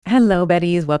Hello,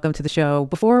 Betties. Welcome to the show.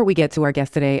 Before we get to our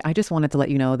guest today, I just wanted to let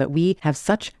you know that we have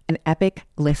such an epic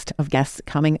list of guests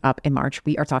coming up in March.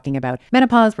 We are talking about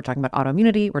menopause, we're talking about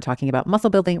autoimmunity, we're talking about muscle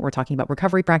building, we're talking about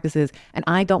recovery practices, and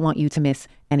I don't want you to miss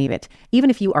any of it. Even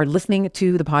if you are listening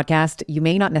to the podcast, you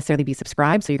may not necessarily be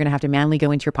subscribed, so you're going to have to manually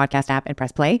go into your podcast app and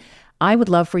press play. I would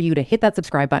love for you to hit that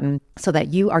subscribe button so that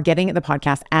you are getting the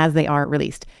podcast as they are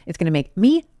released. It's going to make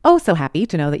me so happy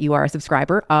to know that you are a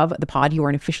subscriber of the pod. You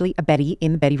are officially a Betty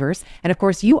in the Bettyverse. And of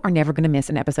course, you are never going to miss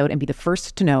an episode and be the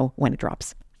first to know when it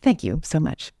drops. Thank you so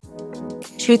much.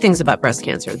 Two things about breast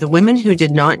cancer. The women who did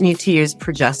not need to use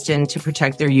progestin to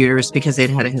protect their uterus because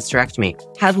they'd had a hysterectomy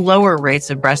had lower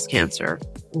rates of breast cancer.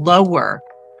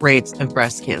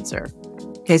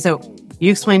 Okay, so you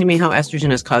explained to me how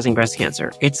estrogen is causing breast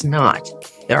cancer. It's not.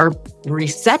 There are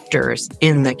receptors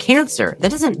in the cancer. That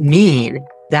doesn't mean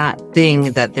that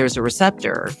thing that there's a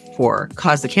receptor for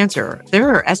caused the cancer. There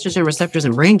are estrogen receptors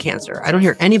in brain cancer. I don't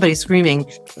hear anybody screaming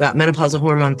about menopausal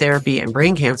hormone therapy and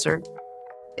brain cancer.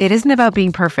 It isn't about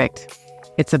being perfect.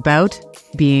 It's about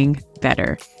being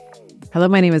better. Hello,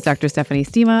 my name is Dr. Stephanie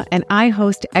Estima, and I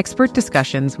host expert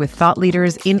discussions with thought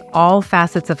leaders in all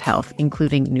facets of health,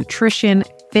 including nutrition,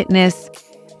 fitness,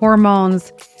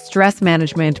 hormones, stress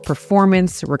management,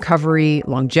 performance, recovery,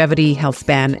 longevity, health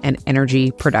span, and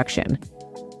energy production.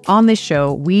 On this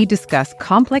show, we discuss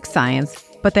complex science,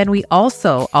 but then we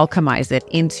also alchemize it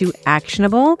into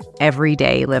actionable,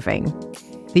 everyday living.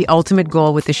 The ultimate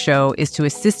goal with the show is to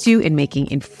assist you in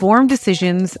making informed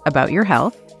decisions about your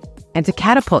health and to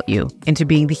catapult you into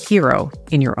being the hero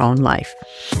in your own life.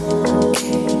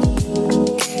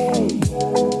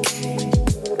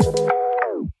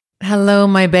 Hello,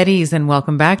 my Betties, and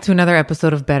welcome back to another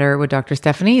episode of Better with Dr.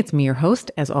 Stephanie. It's me, your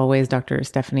host, as always, Dr.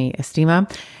 Stephanie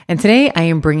Estima. And today I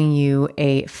am bringing you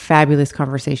a fabulous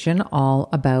conversation all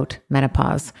about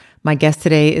menopause. My guest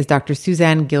today is Dr.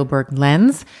 Suzanne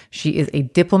Gilberg-Lenz. She is a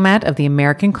diplomat of the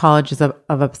American Colleges of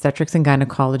Obstetrics and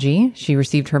Gynecology. She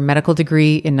received her medical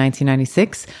degree in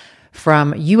 1996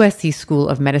 from USC School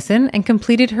of Medicine and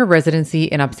completed her residency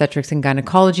in obstetrics and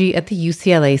gynecology at the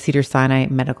UCLA Cedars-Sinai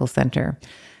Medical Center.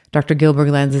 Dr.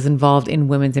 Gilberg-Lenz is involved in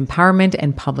women's empowerment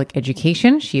and public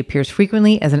education. She appears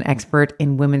frequently as an expert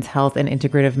in women's health and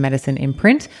integrative medicine in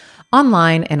print,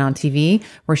 online, and on TV,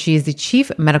 where she is the chief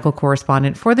medical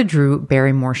correspondent for the Drew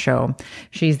Barrymore Show.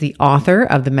 She's the author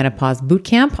of the Menopause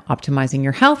Bootcamp, Optimizing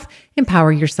Your Health,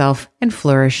 Empower Yourself, and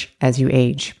Flourish as You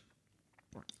Age.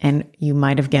 And you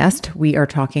might have guessed, we are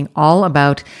talking all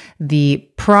about the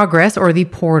progress or the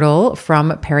portal from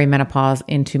perimenopause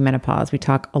into menopause. We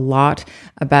talk a lot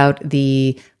about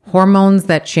the hormones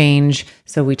that change.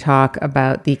 So we talk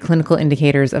about the clinical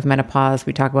indicators of menopause.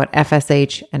 We talk about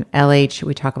FSH and LH.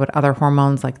 We talk about other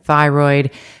hormones like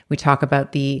thyroid. We talk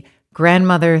about the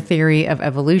grandmother theory of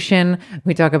evolution.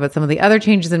 We talk about some of the other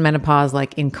changes in menopause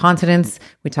like incontinence.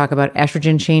 We talk about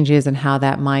estrogen changes and how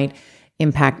that might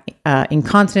impact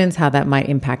incontinence, how that might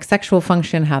impact sexual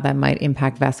function, how that might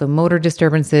impact vasomotor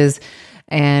disturbances.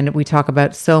 And we talk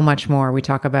about so much more. We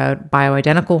talk about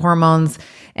bioidentical hormones.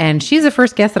 And she's the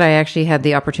first guest that I actually had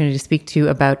the opportunity to speak to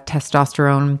about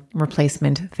testosterone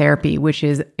replacement therapy, which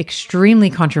is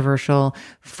extremely controversial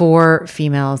for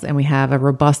females. And we have a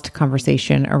robust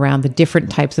conversation around the different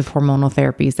types of hormonal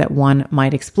therapies that one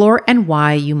might explore and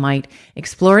why you might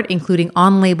explore it, including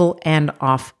on-label and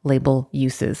off-label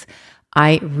uses.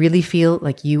 I really feel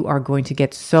like you are going to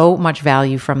get so much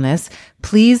value from this.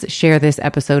 Please share this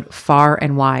episode far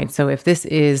and wide. So if this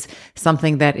is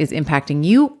something that is impacting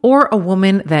you or a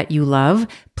woman that you love,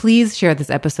 please share this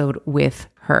episode with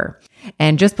her.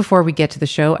 And just before we get to the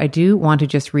show, I do want to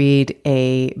just read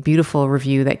a beautiful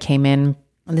review that came in.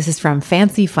 And this is from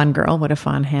Fancy Fun Girl. What a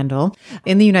fun handle.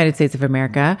 In the United States of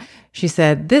America, she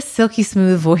said, "This silky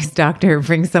smooth voiced doctor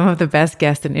brings some of the best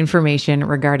guests and information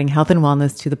regarding health and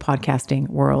wellness to the podcasting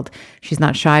world. She's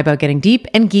not shy about getting deep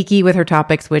and geeky with her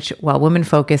topics, which, while women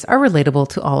focus, are relatable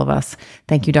to all of us.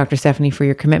 Thank you, Dr. Stephanie, for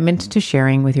your commitment to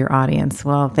sharing with your audience."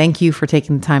 Well, thank you for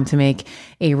taking the time to make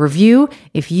a review.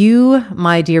 If you,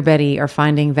 my dear Betty, are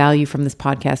finding value from this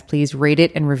podcast, please rate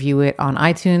it and review it on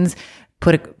iTunes.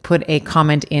 Put a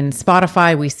comment in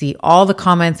Spotify. We see all the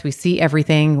comments. We see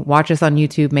everything. Watch us on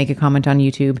YouTube. Make a comment on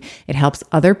YouTube. It helps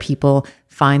other people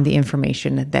find the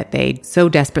information that they so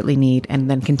desperately need and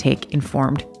then can take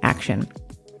informed action.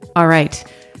 All right.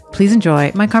 Please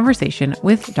enjoy my conversation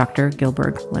with Dr.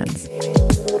 Gilberg-Lenz.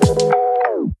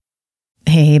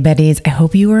 Hey, Betties. I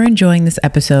hope you are enjoying this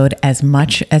episode as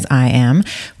much as I am.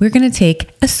 We're going to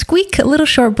take a little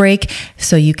short break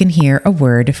so you can hear a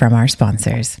word from our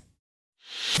sponsors.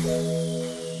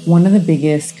 One of the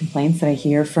biggest complaints that I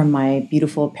hear from my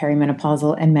beautiful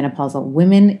perimenopausal and menopausal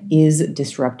women is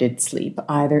disrupted sleep,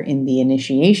 either in the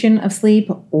initiation of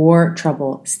sleep or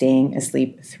trouble staying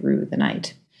asleep through the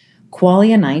night.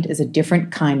 Qualia Night is a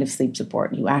different kind of sleep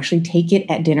support. You actually take it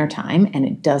at dinner time and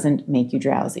it doesn't make you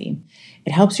drowsy.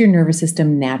 It helps your nervous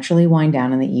system naturally wind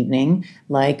down in the evening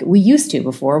like we used to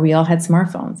before we all had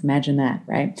smartphones. Imagine that,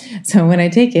 right? So when I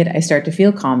take it, I start to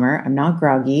feel calmer. I'm not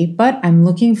groggy, but I'm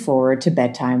looking forward to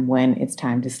bedtime when it's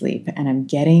time to sleep and I'm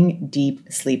getting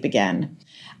deep sleep again.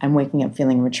 I'm waking up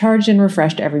feeling recharged and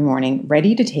refreshed every morning,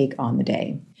 ready to take on the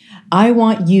day. I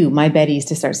want you, my Betties,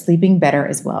 to start sleeping better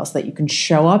as well so that you can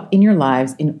show up in your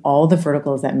lives in all the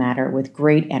verticals that matter with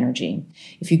great energy.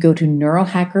 If you go to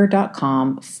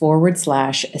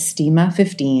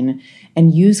neurohacker.com/Estima15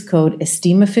 and use code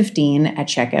Estima15 at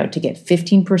checkout to get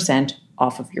 15%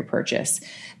 off of your purchase.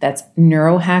 That's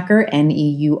Neurohacker,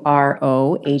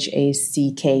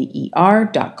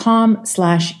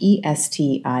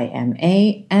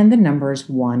 neurohacker.com/ESTIMA and the numbers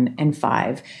 1 and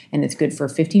 5. And it's good for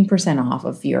 15% off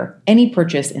of your any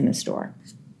purchase in the store.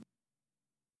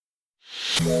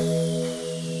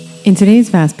 In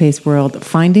today's fast-paced world,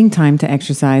 finding time to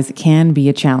exercise can be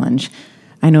a challenge.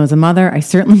 I know as a mother, I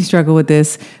certainly struggle with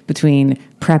this between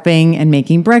prepping and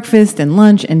making breakfast and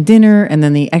lunch and dinner and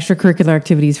then the extracurricular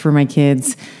activities for my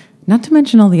kids, not to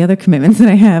mention all the other commitments that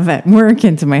I have at work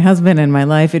and to my husband and my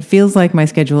life. It feels like my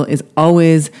schedule is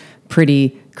always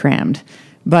pretty crammed.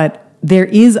 But there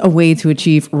is a way to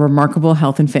achieve remarkable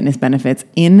health and fitness benefits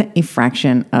in a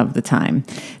fraction of the time.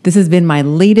 This has been my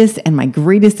latest and my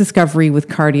greatest discovery with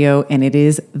cardio, and it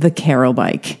is the Carol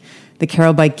Bike. The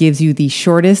Carol Bike gives you the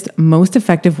shortest, most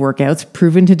effective workouts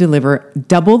proven to deliver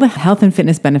double the health and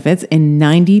fitness benefits in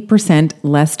 90%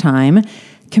 less time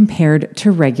compared to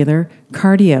regular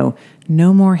cardio.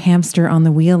 No more hamster on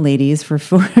the wheel, ladies, for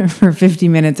 50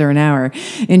 minutes or an hour.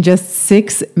 In just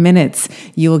 6 minutes,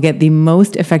 you will get the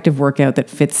most effective workout that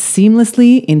fits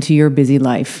seamlessly into your busy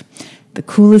life. The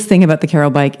coolest thing about the Carol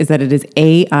Bike is that it is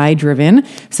AI driven,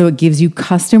 so it gives you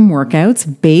custom workouts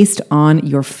based on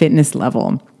your fitness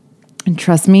level. And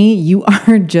trust me, you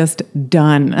are just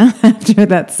done after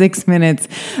that 6 minutes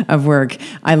of work.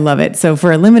 I love it. So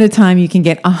for a limited time, you can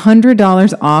get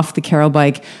 $100 off the Carol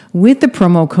Bike with the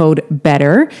promo code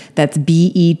BETTER. That's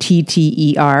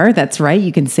BETTER. That's right.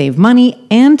 You can save money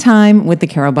and time with the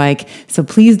Carol Bike. So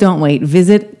please don't wait.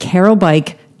 Visit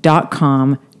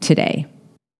carolbike.com today.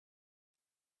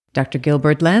 Dr.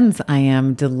 Gilbert-Lenz, I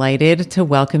am delighted to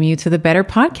welcome you to the Better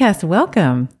Podcast.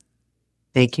 Welcome.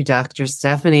 Thank you, Dr.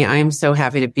 Stephanie. I am so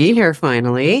happy to be here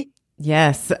finally.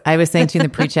 Yes. I was saying to you in the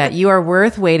pre-chat, you are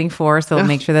worth waiting for. So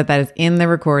make sure that is in the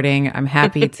recording. I'm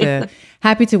happy to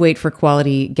wait for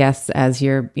quality guests as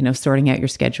you're, sorting out your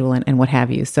schedule and what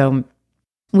have you. So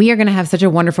we are going to have such a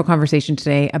wonderful conversation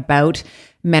today about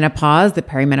menopause, the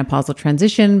perimenopausal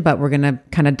transition, but we're going to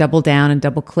kind of double down and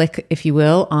double click, if you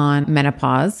will, on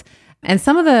menopause and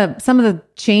some of the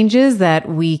changes that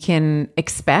we can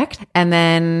expect. And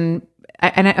then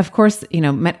of course,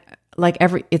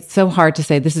 it's so hard to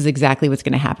say this is exactly what's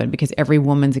going to happen because every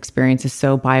woman's experience is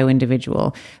so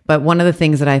bio-individual. But one of the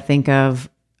things that I think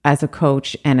of as a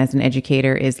coach and as an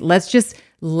educator is let's just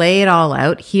lay it all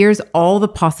out. Here's all the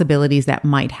possibilities that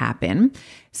might happen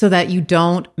so that you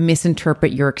don't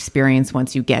misinterpret your experience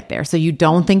once you get there. So you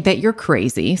don't think that you're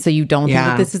crazy. So you don't think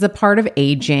that this is a part of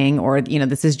aging or,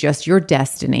 this is just your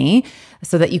destiny,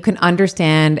 so that you can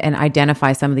understand and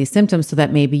identify some of these symptoms so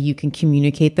that maybe you can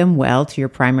communicate them well to your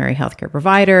primary healthcare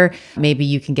provider. Maybe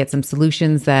you can get some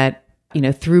solutions that,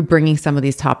 through bringing some of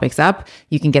these topics up,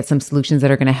 you can get some solutions that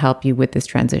are going to help you with this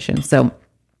transition. So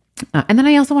and then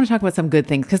I also want to talk about some good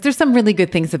things because there's some really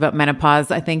good things about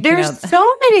menopause. I think there's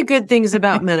so many good things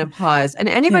about menopause, and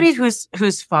anybody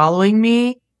who's following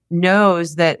me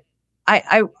knows that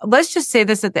I let's just say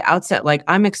this at the outset. Like,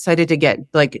 I'm excited to get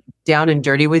down and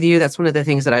dirty with you. That's one of the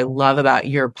things that I love about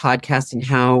your podcast and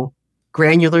how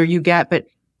granular you get. But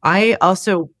I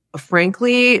also,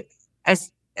 frankly, as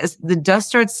the dust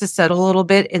starts to settle a little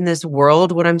bit in this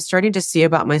world, what I'm starting to see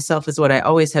about myself is what I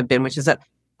always have been, which is that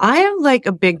I am like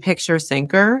a big picture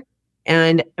thinker.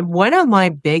 And one of my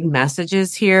big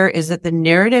messages here is that the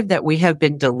narrative that we have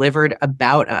been delivered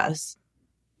about us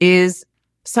is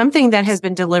something that has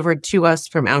been delivered to us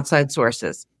from outside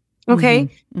sources. Okay.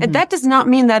 Mm-hmm. And that does not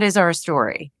mean that is our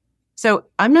story. So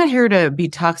I'm not here to be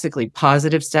toxically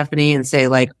positive, Stephanie, and say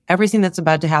everything that's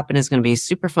about to happen is going to be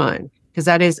super fun, because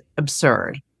that is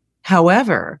absurd.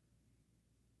 However,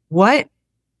 what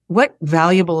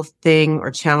valuable thing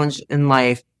or challenge in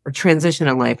life or transition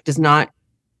in life does not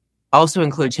also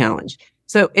include challenge?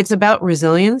 So it's about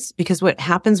resilience, because what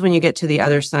happens when you get to the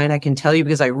other side, I can tell you,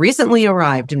 because I recently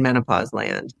arrived in menopause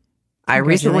land. I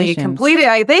recently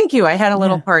completed, thank you. I had a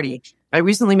little party.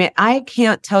 I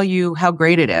can't tell you how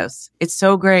great it is. It's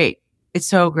so great. It's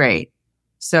so great.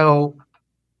 So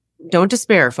don't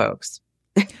despair, folks.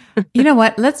 You know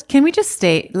what? Let's just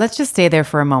stay there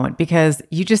for a moment, because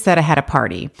you just said I had a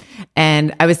party,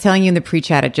 and I was telling you in the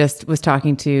pre-chat, I just was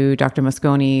talking to Dr.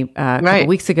 Mosconi a couple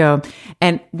weeks ago.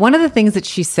 And one of the things that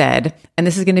she said, and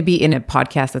this is going to be in a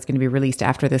podcast that's going to be released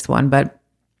after this one, but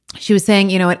she was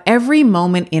saying, at every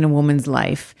moment in a woman's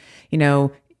life,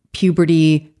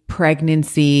 puberty,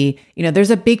 pregnancy,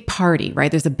 there's a big party,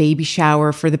 right? There's a baby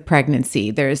shower for the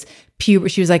pregnancy. There's she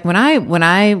was like, when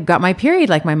I got my period,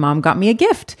 like my mom got me a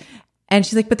gift. And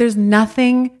she's like, but there's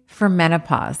nothing for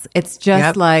menopause. It's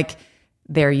just like,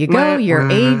 there you go. You're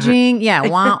aging. Yeah.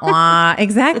 Wah, wah.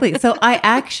 Exactly. So I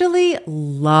actually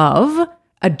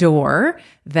adore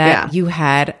that you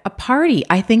had a party.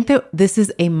 I think that this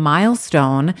is a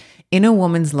milestone in a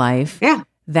woman's life.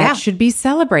 That should be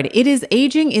celebrated.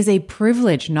 Aging is a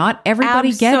privilege. Not everybody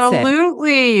gets it.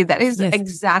 Absolutely. That is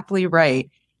exactly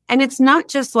right. And it's not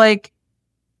just like,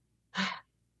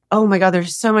 oh my God,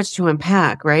 there's so much to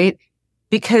unpack, right?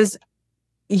 Because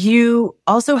you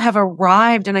also have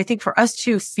arrived, and I think for us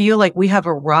to feel like we have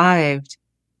arrived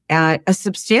at a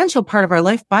substantial part of our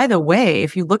life. By the way,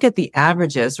 if you look at the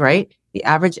averages, right? The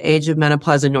average age of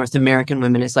menopause in North American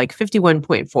women is like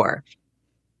 51.4.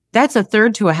 That's a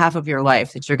third to a half of your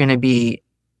life that you're going to be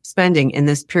spending in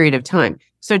this period of time.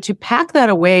 So to pack that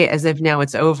away as if now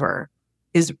it's over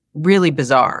is really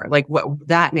bizarre. Like,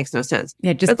 that makes no sense.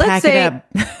 Yeah, just pack it up.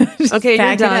 Okay,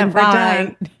 you're done.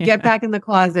 Bye. Get back in the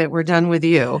closet. We're done with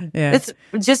you. Yeah. It's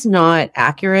just not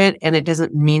accurate, and it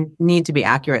doesn't need to be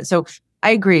accurate. So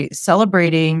I agree.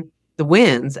 Celebrating the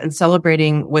wins and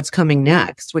celebrating what's coming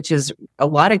next, which is a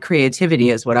lot of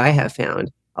creativity, is what I have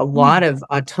found. A lot of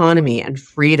autonomy and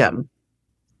freedom,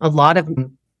 a lot of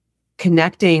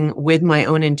connecting with my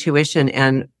own intuition,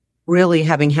 and really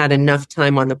having had enough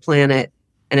time on the planet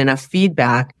and enough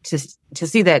feedback to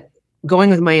see that going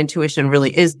with my intuition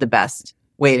really is the best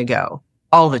way to go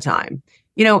all the time.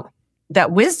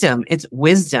 That wisdom, it's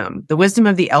wisdom, the wisdom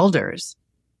of the elders.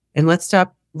 And let's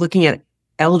stop looking at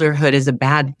elderhood as a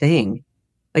bad thing.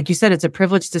 Like you said, it's a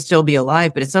privilege to still be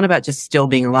alive, but it's not about just still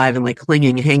being alive and like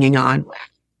clinging, hanging on.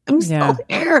 I'm still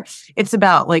there. It's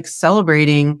about like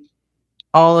celebrating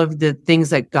all of the things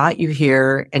that got you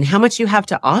here and how much you have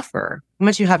to offer,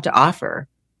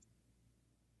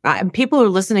 And people are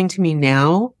listening to me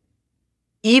now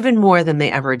even more than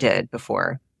they ever did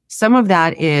before. Some of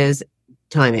that is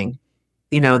timing,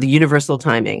 the universal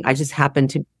timing. I just happened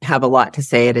to have a lot to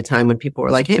say at a time when people were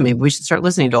like, hey, maybe we should start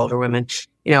listening to older women,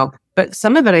 but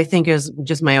some of it I think is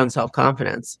just my own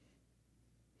self-confidence.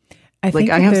 I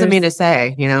have something to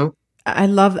say, I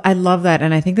love that.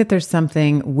 And I think that there's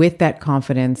something with that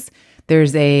confidence.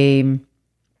 There's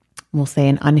we'll say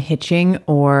an unhitching,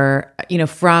 or,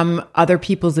 from other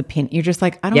people's opinion. You're just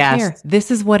like, I don't care. This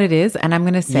is what it is. And I'm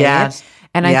going to say it.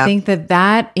 And I think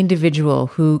that individual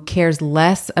who cares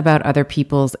less about other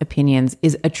people's opinions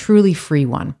is a truly free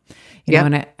one.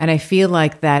 And I feel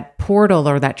like that portal,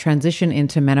 or that transition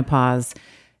into menopause,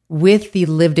 with the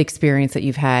lived experience that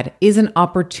you've had, is an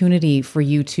opportunity for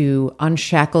you to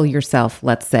unshackle yourself,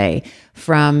 let's say,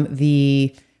 from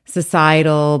the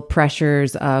societal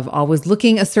pressures of always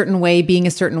looking a certain way, being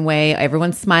a certain way.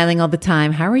 Everyone's smiling all the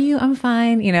time. How are you? I'm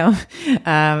fine.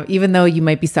 Even though you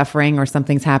might be suffering or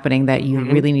something's happening that you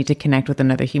really need to connect with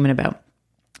another human about.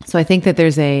 So I think that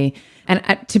there's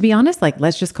and to be honest, like,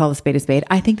 let's just call a spade a spade.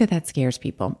 I think that scares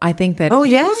people. I think that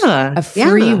a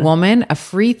free woman, a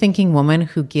free thinking woman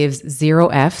who gives 0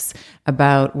 Fs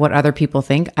about what other people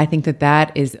think, I think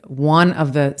that is one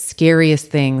of the scariest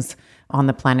things on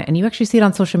the planet. And you actually see it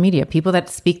on social media. People that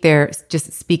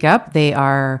just speak up, they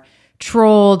are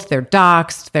trolled, they're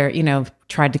doxxed, they're,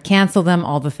 tried to cancel them,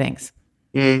 all the things.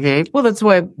 Mm-hmm. Well, that's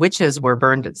why witches were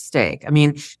burned at stake. I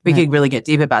mean, we could really get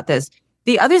deep about this.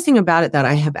 The other thing about it that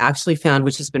I have actually found,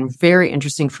 which has been very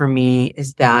interesting for me,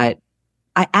 is that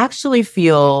I actually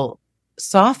feel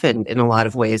softened in a lot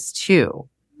of ways too.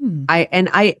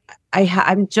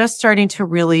 I'm just starting to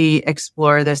really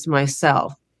explore this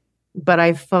myself, but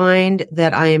I find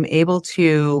that I am able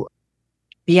to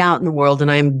be out in the world,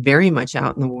 and I am very much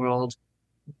out in the world,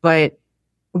 but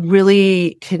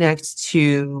really connect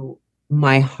to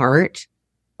my heart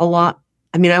a lot.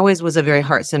 I mean, I always was a very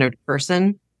heart-centered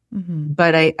person.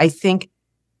 But I think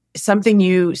something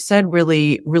you said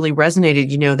really, really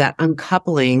resonated, that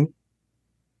uncoupling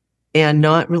and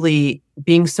not really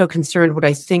being so concerned what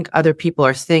I think other people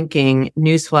are thinking.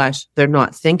 Newsflash, they're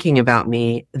not thinking about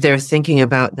me. They're thinking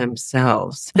about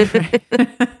themselves.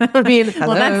 I mean, hello.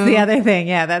 Well, that's the other thing.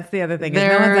 Yeah, that's the other thing.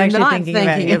 They're no one's actually not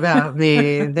thinking about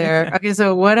me. They're okay,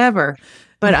 so whatever.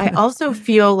 But I also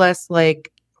feel less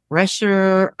like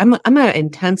pressure. I'm an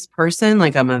intense person.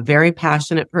 Like I'm a very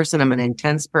passionate person. I'm an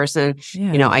intense person.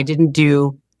 Yeah. I didn't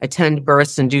attend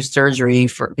births and do surgery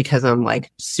because I'm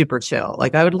like super chill.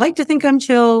 Like I would like to think I'm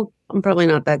chill. I'm probably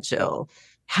not that chill.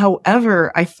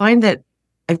 However, I find that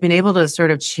I've been able to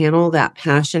sort of channel that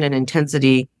passion and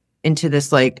intensity into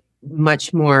this like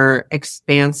much more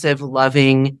expansive,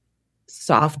 loving,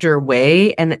 softer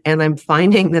way. And I'm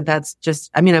finding that that's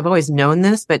just, I mean, I've always known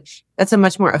this, but that's a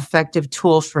much more effective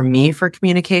tool for me for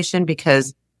communication,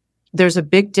 because there's a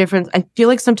big difference. I feel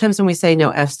like sometimes when we say no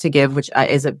F's to give, which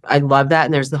I love that.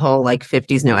 And there's the whole like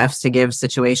 50s no F's to give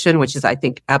situation, which is, I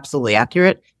think, absolutely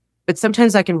accurate. But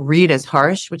sometimes I can read as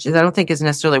harsh, which is, I don't think is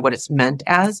necessarily what it's meant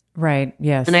as. Right.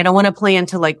 Yes. And I don't want to play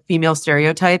into like female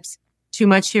stereotypes too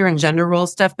much here and gender role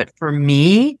stuff. But for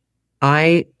me,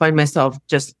 I find myself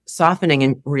just softening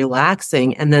and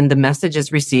relaxing. And then the message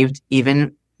is received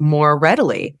even more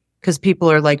readily, because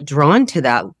people are like drawn to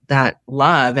that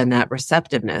love and that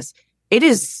receptiveness. It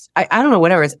is, I don't know,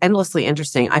 whatever. It's endlessly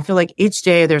interesting. I feel like each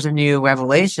day there's a new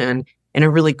revelation in a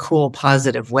really cool,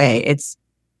 positive way.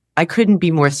 I couldn't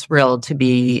be more thrilled to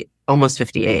be almost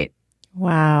 58.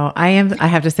 Wow. I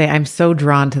have to say, I'm so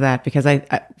drawn to that, because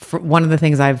for one of the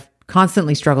things I've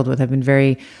constantly struggled with, I've been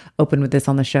very open with this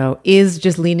on the show, is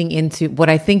just leaning into what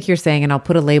I think you're saying, and I'll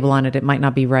put a label on it. It might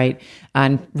not be right,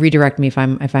 and redirect me if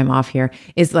I'm off here,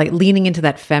 is like leaning into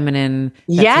that feminine,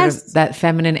 that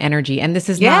feminine energy. And this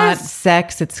is not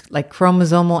sex. It's like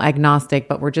chromosomal agnostic,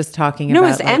 but we're just talking about. No,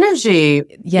 it's like, energy.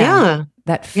 Yeah.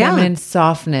 That feminine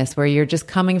softness where you're just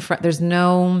coming from, there's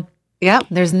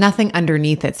nothing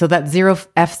underneath it. So that zero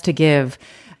F's to give.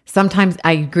 Sometimes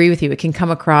I agree with you. It can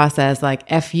come across as like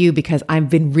F you, because I've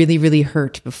been really, really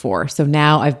hurt before. So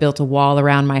now I've built a wall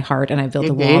around my heart, and I've built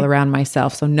a wall around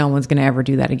myself. So no one's going to ever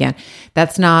do that again.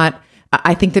 That's not,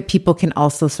 I think that people can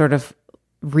also sort of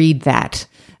read that,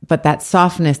 but that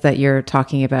softness that you're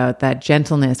talking about, that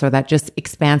gentleness, or that just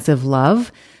expansive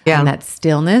love and that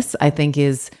stillness, I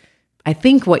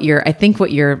think what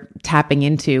you're tapping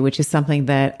into, which is something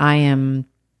that I am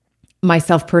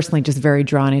myself personally just very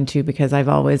drawn into, because I've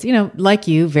always, like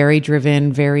you, very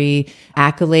driven, very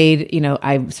accolade.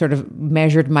 I've sort of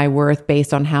measured my worth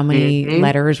based on how many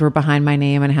letters were behind my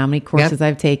name and how many courses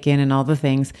I've taken and all the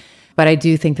things. But I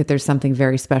do think that there's something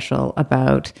very special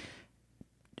about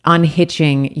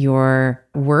unhitching your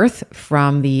worth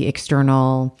from the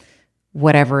external,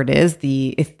 whatever it is,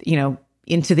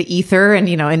 into the ether and,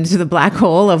 into the black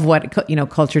hole of what,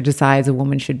 culture decides a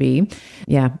woman should be.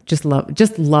 Yeah. Just love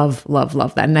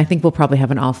that. And I think we'll probably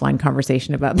have an offline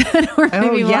conversation about that. Or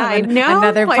maybe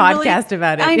another podcast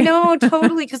about it. I know,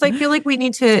 totally. Cause I feel like we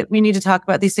need to talk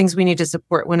about these things. We need to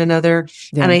support one another.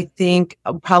 Yeah. And I think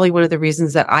probably one of the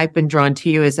reasons that I've been drawn to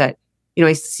you is that,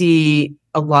 I see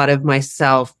a lot of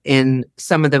myself in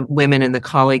some of the women and the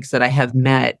colleagues that I have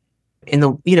met in the,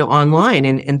 online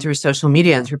and through social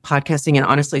media and through podcasting, and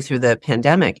honestly through the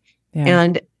pandemic. Yeah.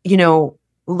 And,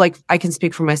 like I can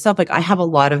speak for myself, like I have a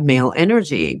lot of male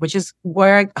energy, which is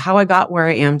how I got where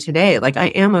I am today. Like I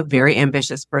am a very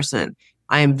ambitious person.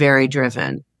 I am very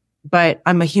driven, but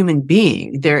I'm a human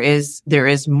being. There is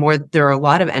more, there are a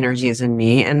lot of energies in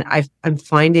me. And I'm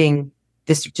finding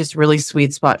this just really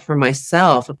sweet spot for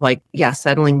myself of like,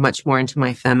 settling much more into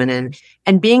my feminine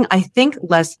and being, I think,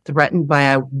 less threatened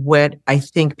by what I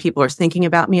think people are thinking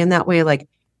about me in that way. Like,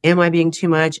 am I being too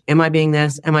much? Am I being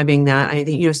this? Am I being that? I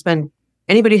think,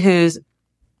 anybody who's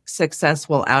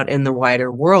successful out in the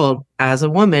wider world as a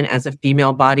woman, as a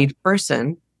female bodied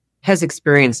person, has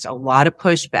experienced a lot of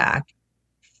pushback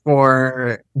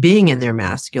for being in their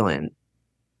masculine.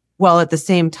 Well, at the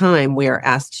same time, we are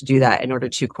asked to do that in order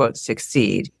to, quote,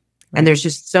 succeed. Right. And there's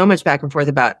just so much back and forth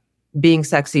about being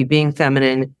sexy, being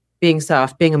feminine, being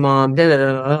soft, being a mom,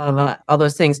 all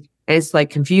those things. And it's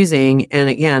like confusing. And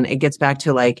again, it gets back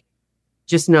to like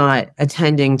just not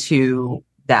attending to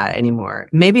that anymore.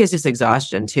 Maybe it's just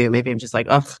exhaustion too. Maybe I'm just like,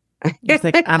 oh, it's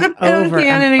like, I'm over it.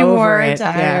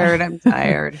 I'm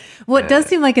tired. Well, it does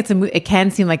seem like it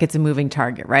can seem like it's a moving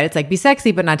target, right? It's like, be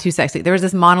sexy, but not too sexy. There was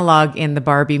this monologue in the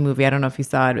Barbie movie. I don't know if you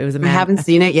saw it. It was I haven't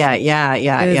seen it yet.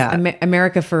 Yeah.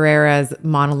 America Ferrera's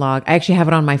monologue. I actually have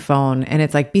it on my phone, and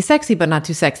it's like, be sexy, but not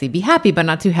too sexy. Be happy, but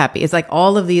not too happy. It's like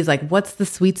all of these, like, what's the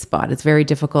sweet spot? It's very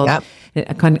difficult. Yep.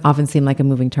 It can often seem like a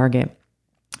moving target.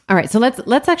 All right. So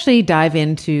let's actually dive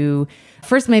into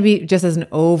First, maybe just as an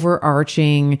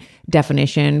overarching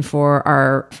definition for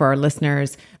our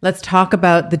listeners, let's talk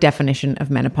about the definition of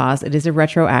menopause. It is a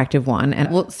retroactive one,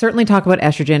 and we'll certainly talk about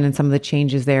estrogen and some of the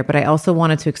changes there, but I also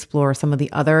wanted to explore some of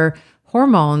the other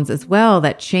hormones as well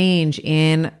that change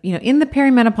in the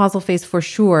perimenopausal phase for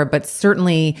sure, but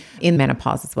certainly in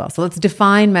menopause as well. So let's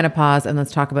define menopause and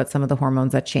let's talk about some of the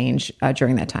hormones that change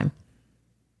during that time.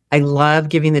 I love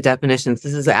giving the definitions.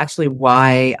 This is actually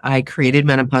why I created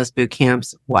Menopause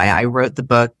Bootcamps, why I wrote the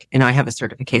book. And I have a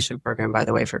certification program, by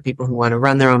the way, for people who want to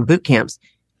run their own boot camps.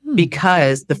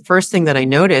 Because the first thing that I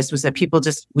noticed was that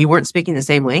we weren't speaking the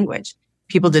same language.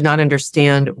 People did not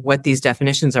understand what these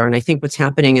definitions are. And I think what's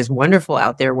happening is wonderful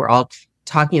out there. We're all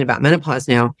talking about menopause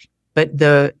now, but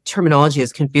the terminology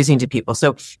is confusing to people.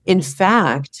 So in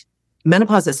fact,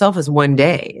 menopause itself is one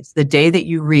day. It's the day that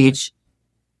you reach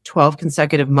 12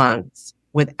 consecutive months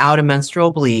without a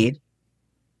menstrual bleed.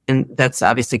 And that's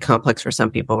obviously complex for some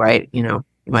people, right? You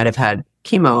might have had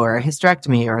chemo or a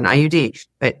hysterectomy or an IUD,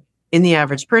 but in the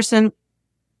average person,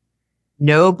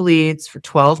 no bleeds for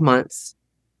 12 months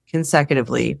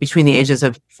consecutively between the ages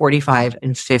of 45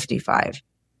 and 55.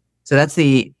 So that's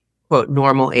the quote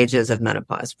normal ages of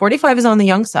menopause. 45 is on the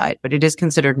young side, but it is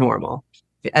considered normal.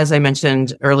 As I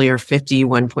mentioned earlier,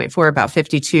 51.4, about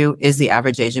 52 is the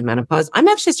average age of menopause. I'm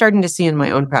actually starting to see in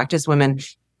my own practice women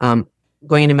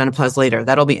going into menopause later.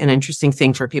 That'll be an interesting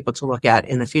thing for people to look at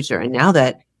in the future. And now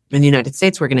that in the United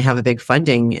States, we're going to have a big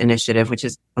funding initiative, which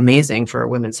is amazing for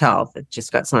women's health. It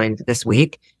just got signed this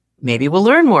week. Maybe we'll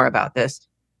learn more about this.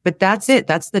 But that's it.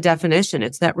 That's the definition.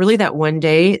 It's that one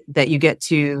day that you get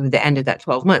to the end of that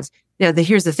 12 months. Now,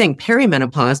 here's the thing.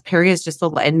 Perimenopause, peri is just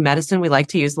in medicine, we like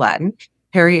to use Latin.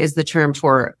 Peri is the term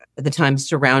for the time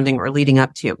surrounding or leading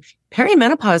up to.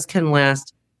 Perimenopause can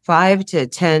last 5 to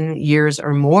 10 years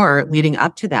or more leading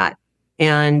up to that.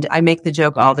 And I make the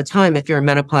joke all the time. If you're a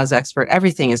menopause expert,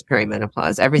 everything is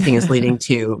perimenopause. Everything is leading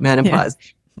to menopause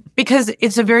because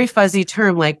it's a very fuzzy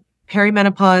term like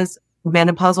perimenopause,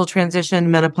 menopausal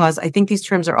transition, menopause. I think these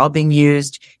terms are all being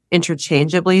used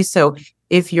interchangeably. So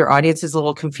if your audience is a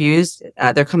little confused,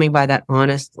 they're coming by that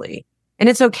honestly. And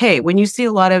it's okay. When you see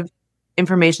a lot of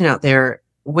information out there,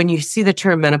 when you see the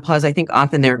term menopause, I think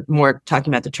often they're more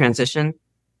talking about the transition,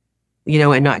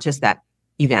 and not just that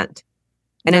event.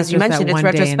 And as you mentioned, it's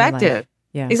retrospective.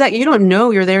 Yeah. Exactly. You don't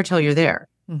know you're there till you're there.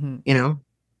 Mm-hmm.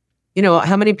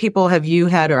 How many people have you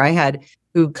had or I had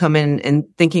who come in and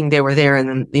thinking they were there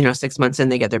and then, 6 months in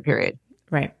they get their period.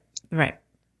 Right.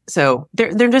 So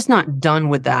they're just not done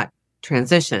with that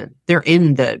transition. They're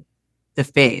in the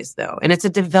phase though. And it's a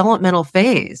developmental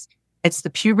phase. It's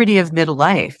the puberty of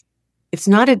midlife. It's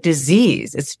not a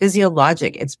disease. It's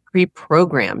physiologic. It's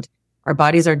pre-programmed. Our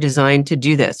bodies are designed to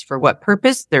do this. For what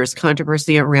purpose? There's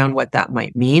controversy around what that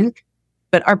might mean.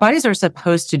 But our bodies are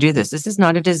supposed to do this. This is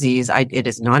not a disease. It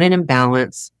is not an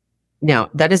imbalance.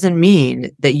 Now, that doesn't mean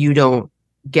that you don't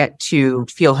get to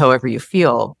feel however you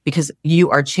feel because you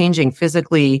are changing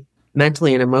physically,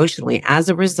 mentally, and emotionally as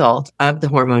a result of the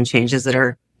hormone changes that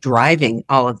are driving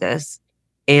all of this.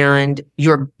 And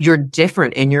you're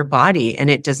different in your body and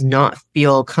it does not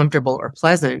feel comfortable or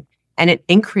pleasant. And it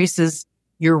increases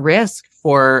your risk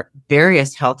for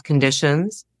various health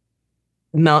conditions,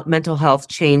 mental health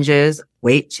changes,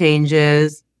 weight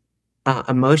changes,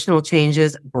 emotional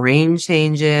changes, brain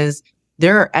changes.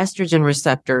 There are estrogen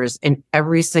receptors in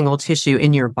every single tissue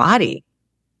in your body.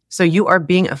 So you are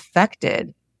being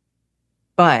affected,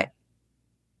 but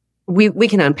we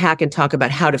can unpack and talk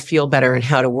about how to feel better and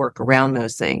how to work around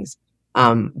those things.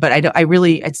 But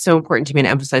it's so important to me to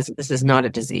emphasize that this is not a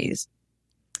disease.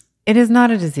 It is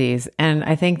not a disease. And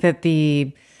I think that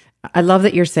I love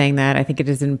that you're saying that. I think it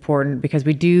is important because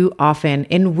we do often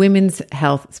in women's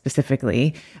health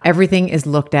specifically, everything is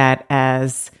looked at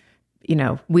as,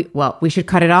 we should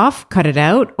cut it off, cut it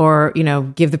out, or,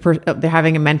 give they're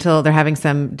having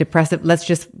some depressive, let's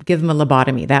just give them a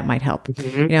lobotomy. That might help,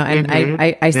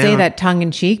 I say that tongue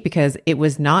in cheek because it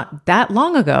was not that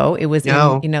long ago. It was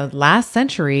in last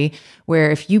century where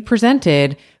if you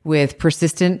presented with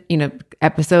persistent,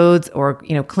 episodes or,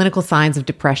 clinical signs of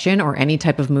depression or any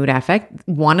type of mood affect,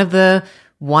 one of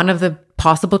the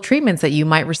possible treatments that you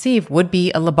might receive would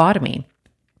be a lobotomy.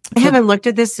 I haven't looked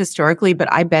at this historically,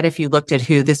 but I bet if you looked at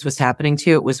who this was happening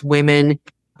to, it was women,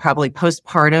 probably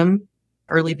postpartum,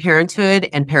 early parenthood,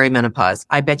 and perimenopause.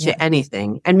 I bet you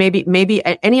anything. And maybe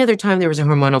at any other time there was a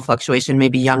hormonal fluctuation,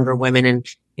 maybe younger women and,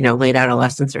 late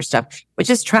adolescence or stuff, which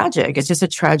is tragic. It's just a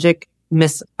tragic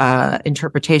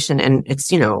misinterpretation. And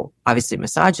it's, obviously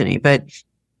misogyny, but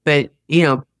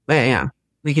yeah.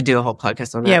 We could do a whole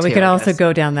podcast on that. Yeah, we too, could I also guess.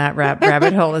 go down that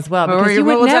rabbit hole as well. Because you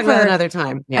would we'll never, talk about it another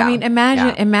time. Yeah. I mean,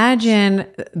 imagine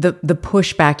the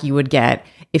pushback you would get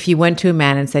if you went to a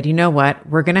man and said, you know what,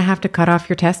 we're going to have to cut off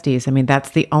your testes. I mean,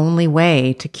 that's the only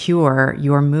way to cure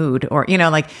your mood. Or,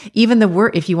 like even the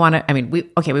word, if you want to, I mean, we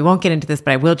won't get into this,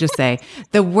 but I will just say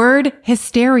the word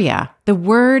hysteria,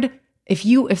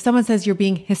 if someone says you're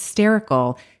being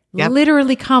hysterical,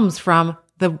 literally comes from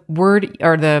the word,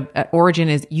 or the origin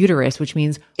is uterus, which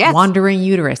means wandering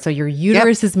uterus. So your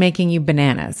uterus is making you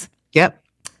bananas. Yep.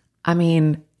 I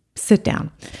mean, sit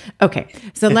down. Okay.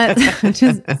 So let's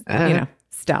just,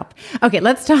 stop. Okay.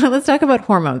 Let's talk about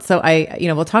hormones. So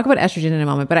we'll talk about estrogen in a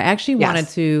moment, but I actually wanted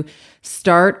to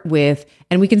start with,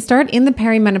 and we can start in the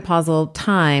perimenopausal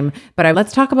time, but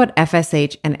let's talk about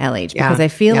FSH and LH, because I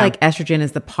feel like estrogen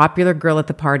is the popular girl at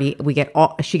the party.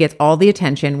 She gets all the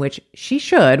attention, which she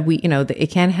should.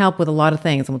 It can help with a lot of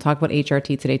things, and we'll talk about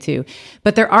HRT today too.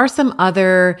 But there are some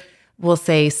other, we'll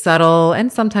say, subtle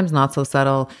and sometimes not so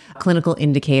subtle clinical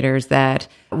indicators that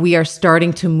we are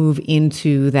starting to move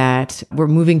into, that we're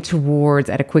moving towards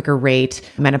at a quicker rate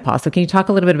menopause. So can you talk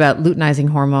a little bit about luteinizing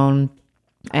hormone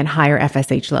and higher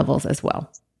FSH levels as well?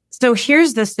 So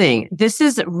here's the thing. This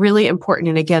is really important.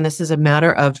 And again, this is a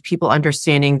matter of people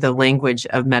understanding the language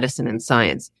of medicine and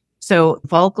science. So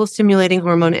follicle stimulating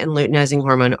hormone and luteinizing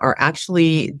hormone are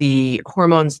actually the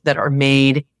hormones that are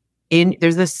made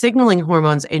there's the signaling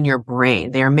hormones in your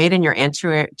brain. They are made in your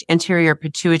anterior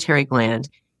pituitary gland,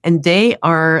 and they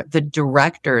are the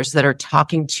directors that are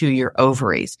talking to your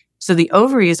ovaries. So the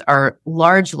ovaries are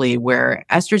largely where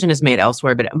estrogen is made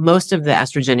elsewhere, but most of the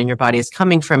estrogen in your body is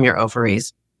coming from your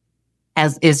ovaries,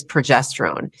 as is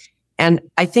progesterone. And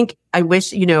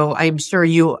I'm sure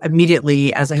you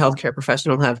immediately, as a healthcare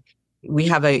professional, we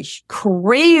have a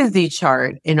crazy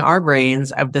chart in our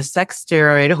brains of the sex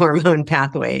steroid hormone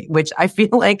pathway, which I feel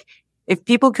like if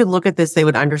people could look at this, they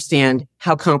would understand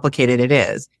how complicated it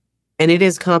is. And it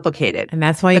is complicated. And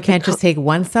that's why you can't just take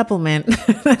one supplement.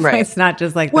 Right. It's not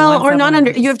just like, you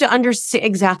have to understand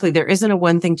exactly. There isn't a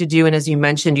one thing to do. And as you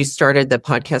mentioned, you started the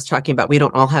podcast talking about, we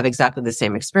don't all have exactly the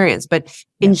same experience, but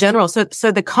in general,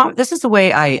 this is the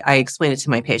way I explain it to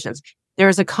my patients. There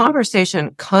is a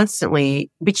conversation constantly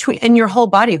in your whole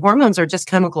body. Hormones are just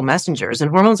chemical messengers,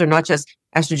 and hormones are not just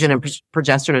estrogen and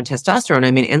progesterone and testosterone.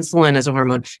 I mean, insulin is a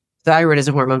hormone. Thyroid is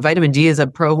a hormone. Vitamin D is a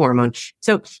prohormone.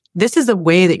 So this is a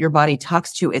way that your body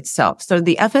talks to itself. So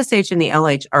the FSH and the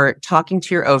LH are talking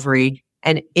to your ovary,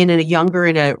 and in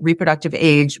a reproductive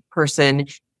age person,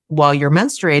 while you're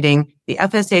menstruating, the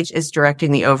FSH is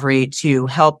directing the ovary to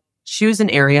help choose an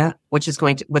area, which is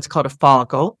what's called a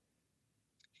follicle,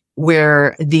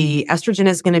 where the estrogen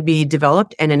is going to be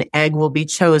developed and an egg will be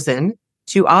chosen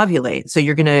to ovulate. So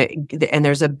and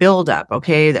there's a buildup.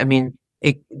 Okay. I mean,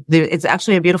 it's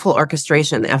actually a beautiful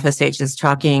orchestration. The FSH is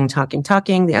talking.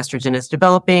 The estrogen is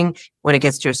developing. When it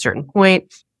gets to a certain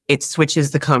point, it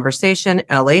switches the conversation.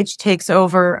 LH takes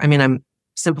over. I mean, I'm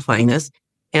simplifying this.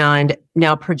 And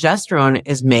now progesterone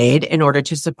is made in order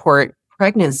to support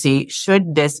pregnancy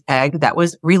should this egg that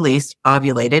was released,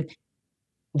 ovulated,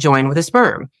 join with a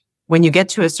sperm. When you get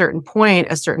to a certain point,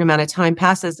 a certain amount of time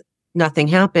passes, nothing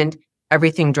happened,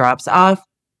 everything drops off.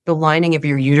 The lining of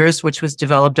your uterus, which was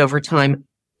developed over time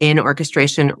in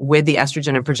orchestration with the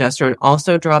estrogen and progesterone,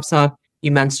 also drops off.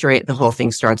 You menstruate, the whole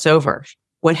thing starts over.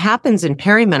 What happens in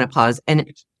perimenopause,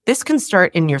 and this can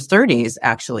start in your 30s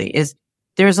actually, is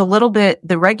there's a little bit,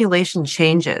 the regulation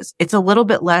changes. It's a little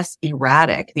bit less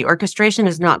erratic. The orchestration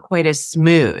is not quite as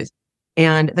smooth,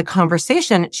 and the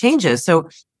conversation changes. So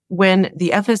when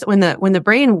the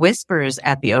brain whispers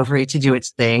at the ovary to do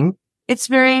its thing, it's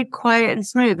very quiet and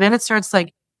smooth. Then it starts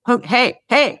like, oh, hey,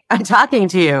 I'm talking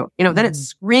to you. Then it's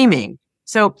screaming.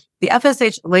 So the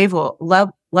FSH level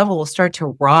will start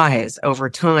to rise over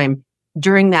time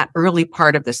during that early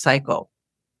part of the cycle.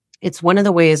 It's one of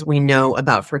the ways we know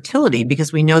about fertility,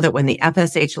 because we know that when the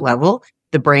FSH level,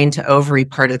 the brain to ovary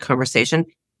part of the conversation,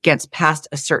 gets past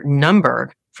a certain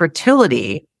number,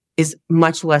 fertility is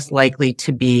much less likely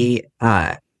to be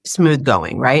smooth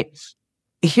going, right?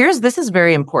 This is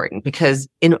very important, because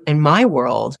in my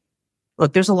world,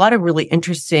 look, there's a lot of really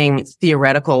interesting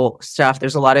theoretical stuff.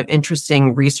 There's a lot of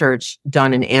interesting research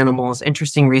done in animals,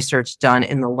 interesting research done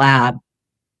in the lab.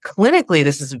 Clinically,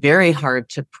 this is very hard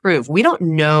to prove. We don't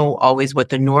know always what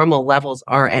the normal levels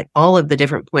are at all of the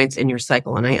different points in your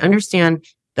cycle. And I understand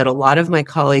that a lot of my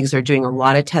colleagues are doing a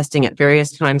lot of testing at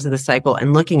various times of the cycle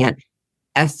and looking at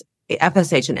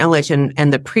FSH and LH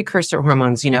and the precursor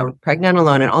hormones,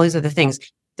 pregnenolone and all these other things.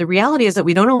 The reality is that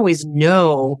we don't always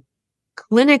know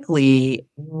clinically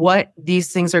what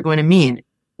these things are going to mean.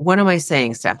 What am I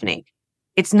saying, Stephanie?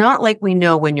 it's not like we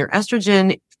know when your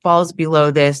estrogen falls below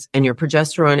this and your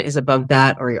progesterone is above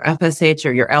that, or your FSH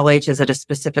or your LH is at a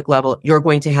specific level, you're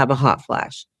going to have a hot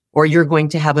flash, or you're going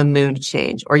to have a mood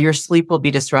change, or your sleep will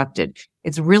be disrupted.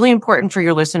 It's really important for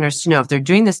your listeners to know if they're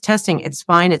doing this testing, it's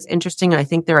fine. It's interesting. I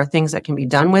think there are things that can be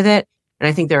done with it. And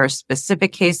I think there are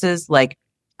specific cases like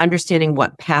understanding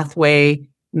what pathway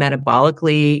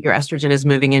metabolically your estrogen is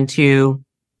moving into,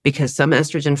 because some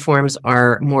estrogen forms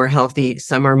are more healthy,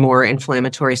 some are more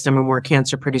inflammatory, some are more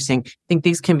cancer producing. I think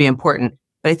these can be important.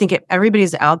 But I think if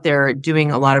everybody's out there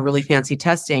doing a lot of really fancy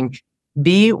testing,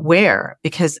 beware,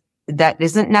 because that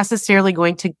isn't necessarily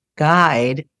going to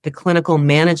guide the clinical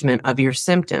management of your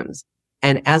symptoms.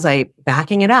 And as I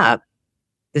backing it up,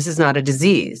 this is not a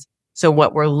disease. So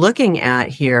what we're looking at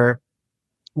here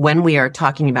when we are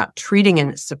talking about treating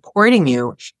and supporting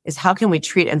you is how can we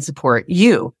treat and support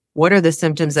you? What are the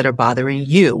symptoms that are bothering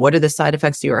you? What are the side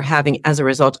effects you are having as a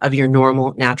result of your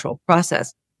normal, natural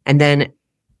process? And then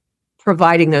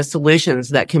providing those solutions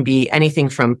that can be anything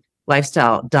from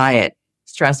lifestyle, diet,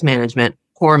 stress management,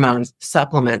 hormones,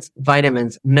 supplements,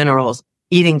 vitamins, minerals,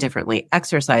 eating differently,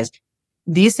 exercise.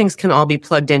 These things can all be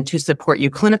plugged in to support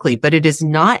you clinically, but it is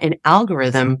not an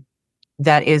algorithm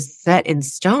that is set in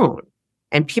stone.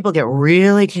 And people get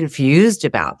really confused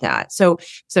about that. So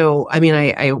I mean,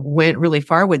 I went really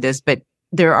far with this, but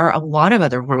there are a lot of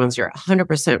other hormones. You're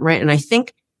 100% right. And I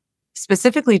think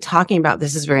specifically talking about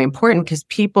this is very important because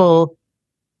people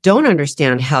don't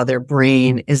understand how their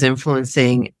brain is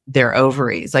influencing their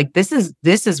ovaries. Like this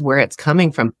is where it's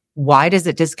coming from. Why does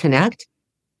it disconnect?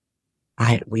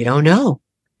 We don't know.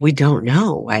 We don't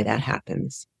know why that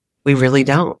happens. We really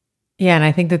don't. Yeah. And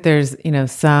I think that there's,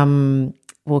 some,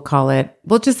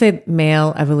 we'll just say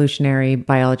male evolutionary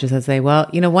biologists that say, well,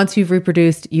 once you've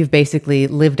reproduced, you've basically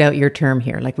lived out your term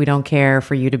here. Like we don't care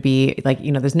for you to be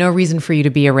there's no reason for you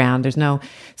to be around.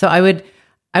 So I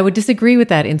would disagree with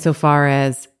that insofar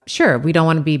as, sure, we don't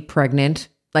want to be pregnant.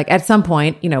 Like at some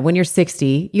point, when you're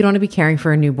 60, you don't want to be caring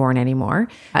for a newborn anymore.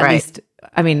 At least,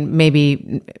 I mean,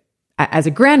 maybe as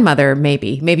a grandmother,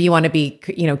 maybe you want to be,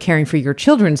 caring for your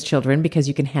children's children because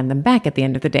you can hand them back at the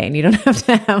end of the day and you don't have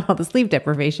to have all the sleep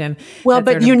deprivation. Well,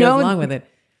 but goes along with it.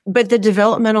 But the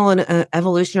developmental and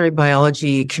evolutionary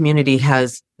biology community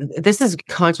this is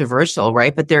controversial,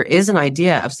 right? But there is an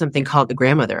idea of something called the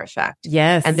grandmother effect.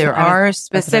 Yes. And there are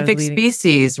specific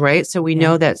species, right? So we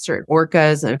know that certain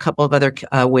orcas and a couple of other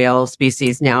whale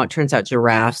species, now it turns out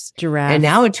giraffes. And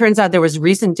now it turns out there was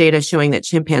recent data showing that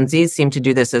chimpanzees seem to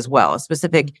do this as well, a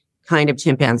specific kind of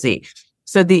chimpanzee.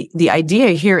 So the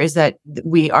idea here is that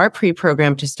we are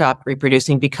pre-programmed to stop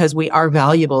reproducing because we are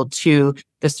valuable to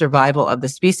the survival of the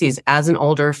species as an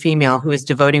older female who is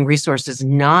devoting resources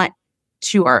not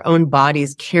to our own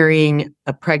bodies, carrying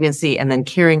a pregnancy and then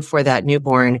caring for that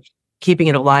newborn, keeping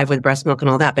it alive with breast milk and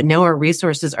all that. But now our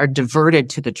resources are diverted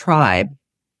to the tribe,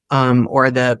 or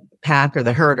the pack or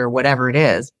the herd or whatever it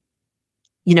is.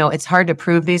 It's hard to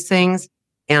prove these things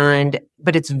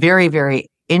but it's very, very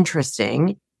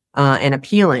interesting. And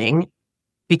appealing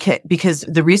because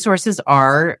the resources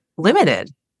are limited,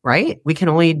 right? We can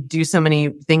only do so many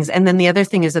things. And then the other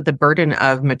thing is that the burden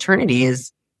of maternity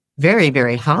is very,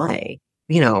 very high.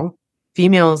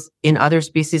 Females in other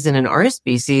species and in our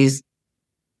species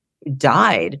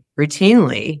died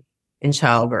routinely in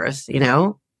childbirth,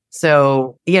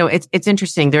 So, it's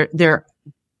interesting.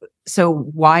 So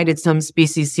why did some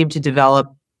species seem to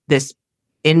develop this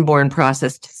inborn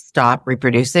process to stop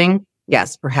reproducing?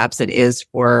 Yes, perhaps it is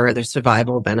for the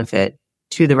survival benefit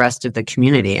to the rest of the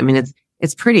community. I mean,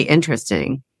 it's pretty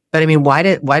interesting. But I mean, why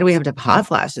do we have to have hot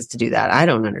flashes to do that? I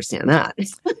don't understand that.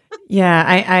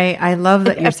 Yeah, I love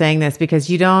that you're saying this because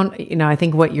you don't, I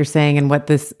think what you're saying and what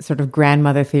this sort of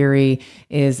grandmother theory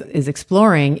is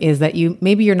exploring is that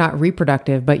maybe you're not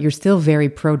reproductive, but you're still very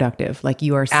productive. Like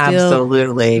you are still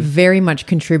absolutely very much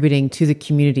contributing to the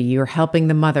community. You're helping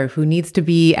the mother who needs to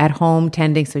be at home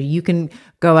tending so you can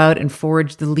go out and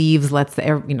forage the leaves, not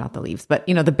the leaves, but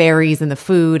the berries and the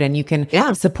food, and you can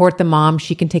support the mom.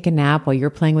 She can take a nap while you're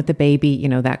playing with the baby,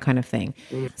 that kind of thing.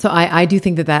 So I do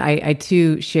think that I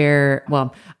too share,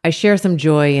 I share some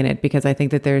joy in it because I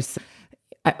think that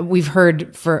we've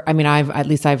heard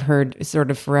I've heard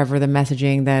sort of forever the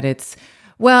messaging that it's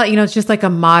just like a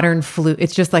modern fluke.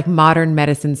 It's just like modern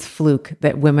medicine's fluke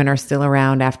that women are still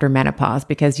around after menopause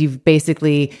because you've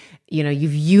basically,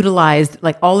 you've utilized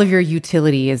like all of your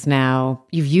utility is now,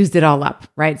 you've used it all up,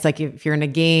 right? It's like if you're in a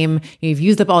game, you've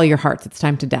used up all your hearts, it's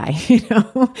time to die,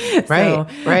 Right,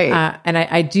 right. And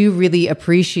I do really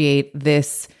appreciate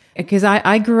this because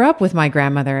I grew up with my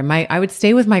grandmother and I would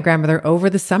stay with my grandmother over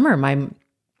the summer.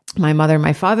 my mother and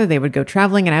my father, they would go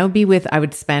traveling, and I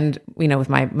would spend, with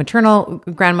my maternal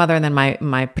grandmother and then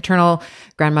my paternal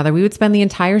grandmother, we would spend the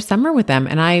entire summer with them.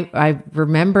 And I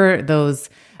remember those,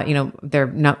 they're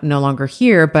no longer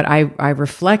here, but I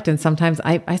reflect, and sometimes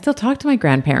I still talk to my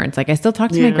grandparents. Like I still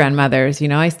talk to my grandmothers,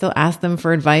 I still ask them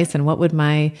for advice. And what would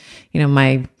my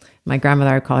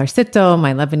grandmother, I call her Sito,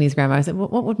 my Lebanese grandma, I said,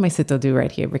 what would my Sito do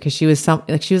right here? Because she was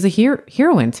she was a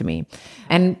heroine to me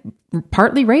and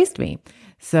partly raised me.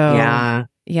 So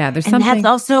there's something. And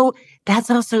that's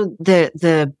also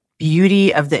the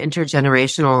beauty of the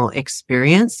intergenerational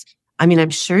experience. I mean,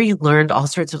 I'm sure you learned all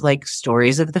sorts of like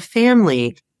stories of the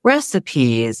family,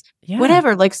 recipes,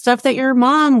 whatever, like stuff that your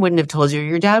mom wouldn't have told you, or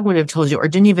your dad wouldn't have told you, or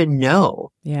didn't even know.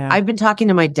 Yeah. I've been talking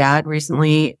to my dad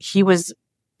recently. He was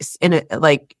in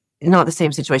not the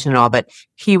same situation at all, but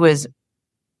he was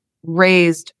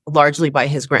raised largely by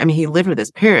he lived with his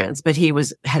parents, but he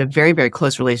had a very, very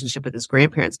close relationship with his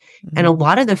grandparents. Mm-hmm. And a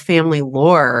lot of the family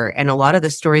lore and a lot of the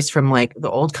stories from like the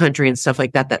old country and stuff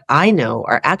like that I know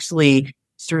are actually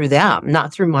through them,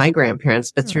 not through my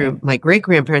grandparents, but through my great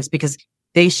grandparents, because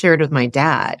they shared with my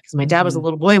dad, because my dad was a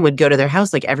little boy and would go to their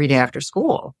house like every day after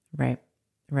school.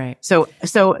 Right. So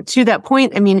to that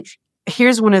point, I mean,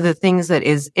 here's one of the things that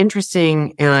is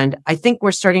interesting. And I think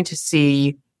we're starting to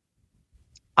see,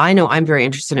 I know I'm very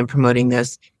interested in promoting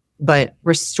this, but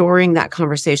restoring that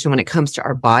conversation when it comes to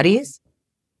our bodies,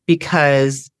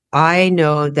 because I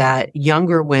know that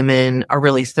younger women are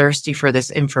really thirsty for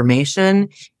this information.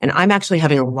 And I'm actually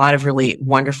having a lot of really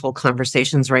wonderful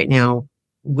conversations right now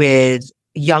with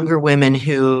younger women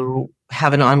who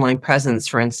have an online presence,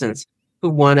 for instance, we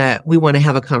want to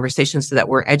have a conversation so that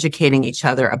we're educating each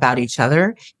other about each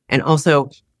other. And also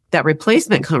that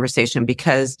replacement conversation,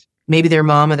 because maybe their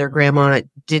mom or their grandma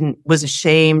was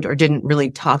ashamed or didn't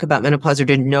really talk about menopause or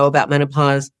didn't know about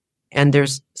menopause. And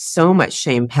there's so much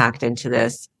shame packed into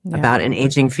this about an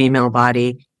aging female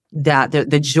body, that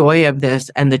the joy of this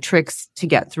and the tricks to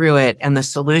get through it and the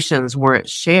solutions weren't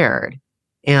shared.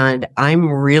 And I'm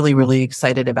really, really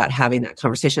excited about having that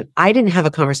conversation. I didn't have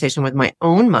a conversation with my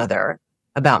own mother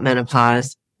about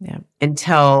menopause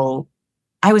until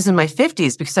I was in my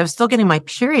 50s, because I was still getting my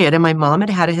period, and my mom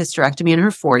had a hysterectomy in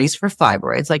her 40s for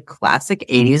fibroids, like classic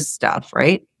 80s stuff,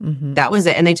 right? Mm-hmm. That was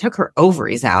it. And they took her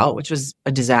ovaries out, which was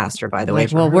a disaster, by the way.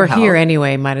 Well, we're here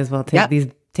anyway. Might as well take these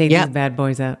bad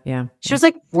boys out. Yeah. She was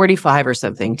like 45 or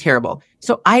something. Terrible.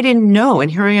 So I didn't know. And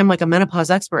here I am, like a menopause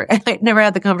expert. And I never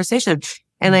had the conversation.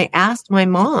 And I asked my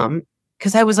mom,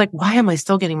 because I was like, why am I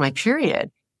still getting my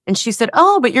period? And she said,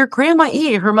 oh, but your grandma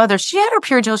E, her mother, she had her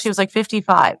period till she was like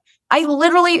 55.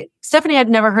 Stephanie had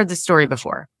never heard this story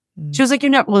before. Mm. She was like,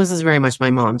 well, this is very much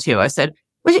my mom too. I said,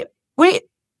 wait.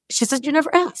 She said, you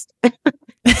never asked.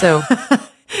 So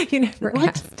you never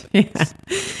asked. Yeah.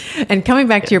 And coming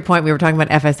back to your point, we were talking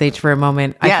about FSH for a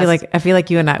moment. Yes. I feel like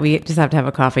you and I, we just have to have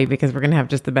a coffee, because we're going to have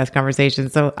just the best conversation.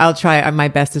 So I'll try my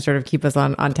best to sort of keep us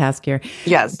on task here.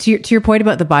 Yes. To your point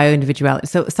about the bioindividuality.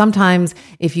 So sometimes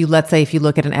if you look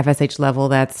at an FSH level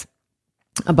that's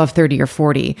above 30 or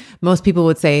 40, most people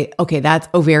would say, okay, that's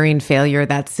ovarian failure,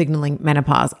 that's signaling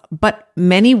menopause. But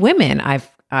many women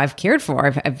I've cared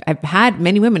for, I've had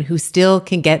many women who still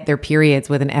can get their periods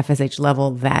with an FSH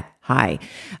level that high.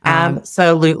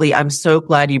 Absolutely. I'm so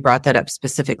glad you brought that up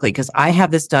specifically, because I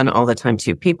have this done all the time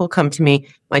too. People come to me,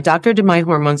 my doctor did my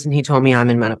hormones and he told me I'm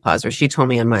in menopause, or she told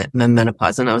me I'm in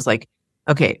menopause. And I was like,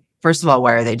 okay, first of all,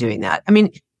 why are they doing that? I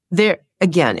mean,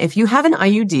 again, if you have an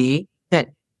IUD that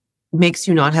makes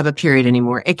you not have a period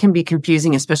anymore, it can be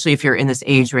confusing, especially if you're in this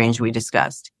age range we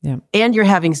discussed. Yeah. And you're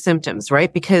having symptoms,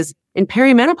 right? Because in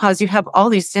perimenopause, you have all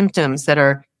these symptoms that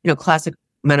are, classic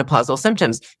menopausal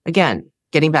symptoms. Again,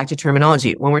 getting back to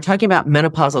terminology, when we're talking about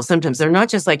menopausal symptoms, they're not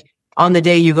just like on the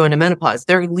day you go into menopause.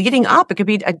 They're leading up. It could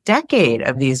be a decade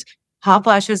of these hot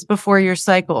flashes before your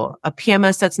cycle, a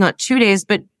PMS that's not 2 days,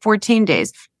 but 14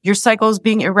 days. Your cycle is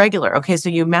being irregular. Okay, so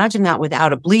you imagine that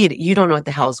without a bleed, you don't know what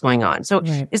the hell is going on. So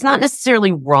It's not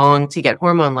necessarily wrong to get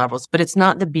hormone levels, but it's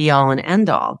not the be all and end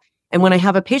all. And when I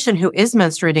have a patient who is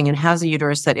menstruating and has a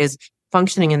uterus that is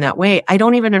functioning in that way, I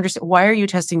don't even understand, why are you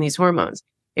testing these hormones?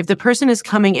 If the person is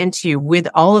coming into you with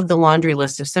all of the laundry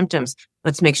list of symptoms,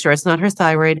 let's make sure it's not her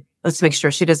thyroid. Let's make sure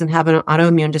she doesn't have an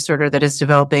autoimmune disorder that is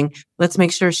developing. Let's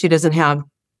make sure she doesn't have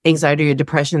anxiety or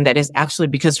depression that is actually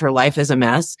because her life is a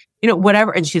mess,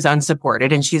 whatever, and she's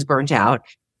unsupported and she's burnt out.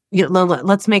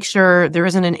 Let's make sure there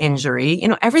isn't an injury.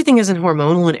 Everything isn't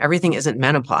hormonal and everything isn't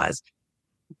menopause,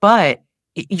 but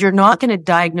you're not going to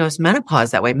diagnose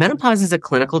menopause that way. Menopause is a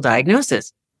clinical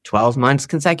diagnosis, 12 months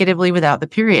consecutively without the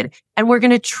period. And we're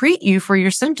going to treat you for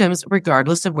your symptoms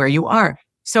regardless of where you are.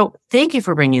 So thank you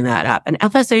for bringing that up. An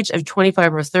FSH of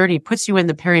 25 or 30 puts you in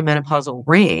the perimenopausal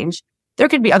range. There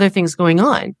could be other things going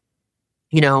on,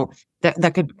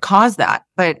 that could cause that.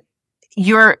 But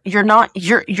your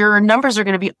numbers are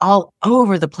going to be all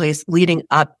over the place leading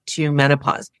up to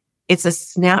menopause. It's a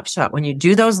snapshot. When you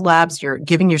do those labs, you're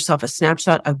giving yourself a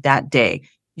snapshot of that day.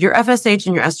 Your FSH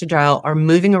and your estradiol are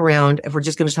moving around, if we're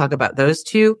just going to talk about those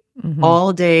two,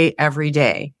 all day, every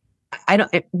day.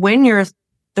 When you're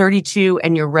 32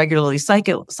 and you're regularly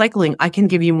cycling, I can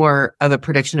give you more of a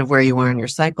prediction of where you are in your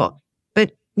cycle.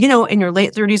 But, in your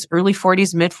late 30s, early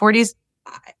 40s, mid 40s,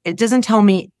 it doesn't tell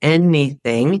me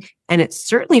anything. And it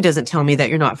certainly doesn't tell me that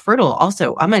you're not fertile.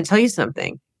 Also, I'm going to tell you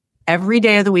something. Every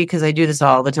day of the week, because I do this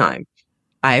all the time,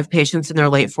 I have patients in their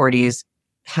late 40s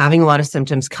having a lot of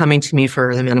symptoms coming to me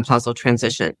for the menopausal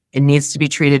transition. It needs to be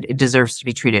treated. It deserves to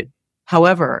be treated.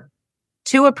 However,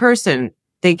 to a person,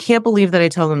 they can't believe that I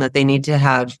tell them that they need to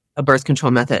have a birth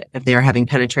control method if they are having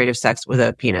penetrative sex with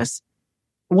a penis.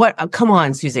 Come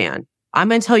on, Suzanne. I'm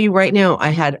going to tell you right now, I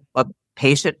had a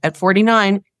patient at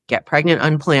 49 get pregnant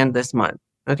unplanned this month.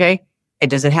 Okay.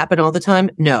 And does it happen all the time?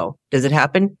 No. Does it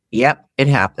happen? Yep, it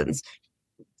happens.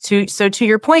 So to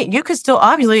your point, you could still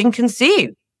ovulate and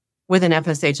conceive with an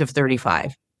FSH of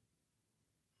 35.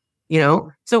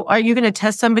 So are you going to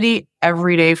test somebody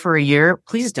every day for a year?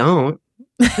 Please don't.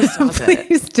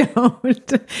 Please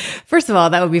don't. First of all,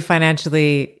 that would be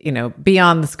financially,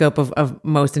 beyond the scope of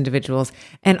most individuals.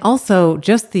 And also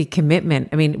just the commitment.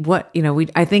 I mean,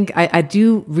 I think I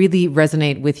do really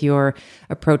resonate with your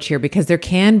approach here, because there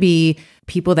can be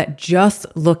people that just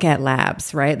look at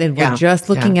labs, right? We're just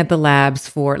looking at the labs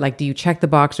for do you check the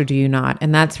box or do you not?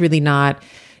 And that's really not,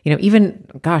 even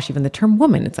the term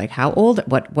woman, it's like, how old,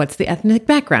 what's the ethnic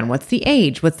background? What's the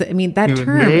age? That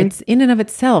term, it's in and of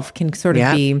itself can sort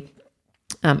of be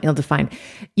ill-defined.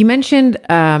 You mentioned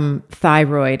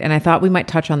thyroid, and I thought we might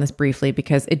touch on this briefly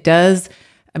because it does,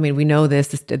 we know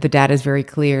the data is very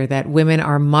clear that women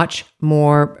are much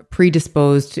more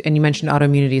predisposed to, and you mentioned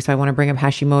autoimmunity, so I want to bring up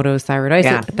Hashimoto's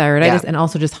thyroiditis, and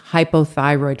also just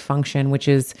hypothyroid function, which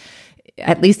is,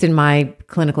 at least in my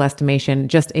clinical estimation,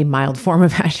 just a mild form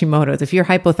of Hashimoto's. If you're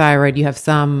hypothyroid, you have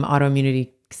some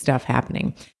autoimmunity stuff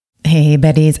happening. Hey,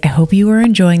 Betties, I hope you are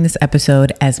enjoying this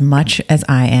episode as much as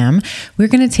I am. We're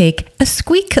going to take a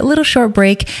little short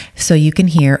break so you can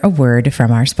hear a word from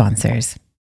our sponsors.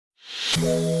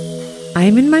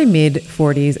 I'm in my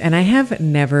mid-40s and I have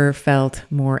never felt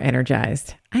more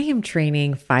energized. I am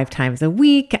training 5 times a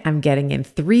week. I'm getting in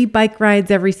 3 bike rides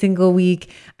every single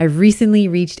week. I recently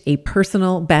reached a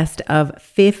personal best of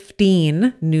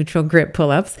 15 neutral grip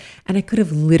pull-ups, and I could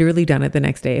have literally done it the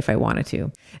next day if I wanted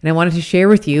to. And I wanted to share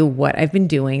with you what I've been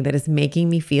doing that is making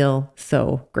me feel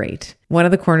so great. One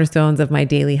of the cornerstones of my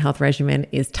daily health regimen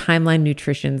is Timeline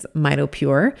Nutrition's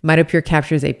MitoPure. MitoPure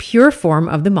captures a pure form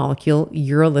of the molecule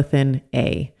urolithin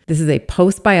A. This is a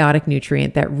postbiotic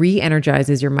nutrient that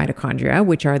re-energizes your mitochondria,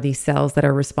 which are the cells that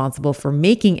are responsible for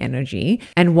making energy,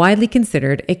 and widely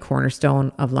considered a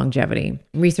cornerstone of longevity.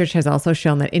 Research has also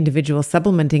shown that individuals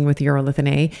supplementing with urolithin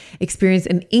A experience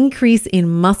an increase in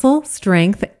muscle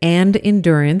strength and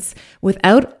endurance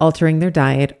without altering their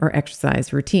diet or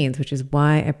exercise routines, which is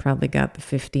why I probably got the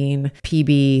 15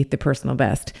 PB, the personal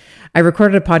best. I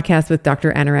recorded a podcast with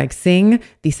Dr. Anurag Singh,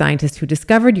 the scientist who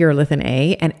discovered urolithin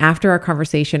A, and after our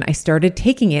conversation, I started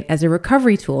taking it as a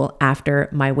recovery tool after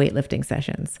my weightlifting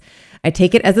sessions. I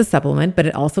take it as a supplement, but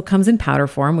it also comes in powder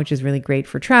form, which is really great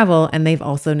for travel. And they've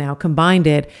also now combined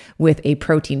it with a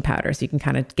protein powder. So you can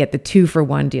kind of get the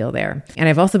 2-for-1 deal there. And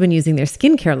I've also been using their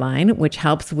skincare line, which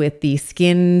helps with the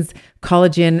skin's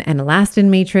collagen and elastin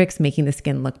matrix, making the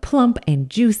skin look plump and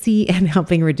juicy and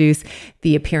helping reduce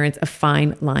the appearance of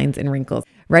fine lines and wrinkles.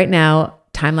 Right now,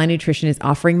 Timeline Nutrition is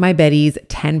offering my Betties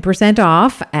 10%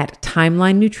 off at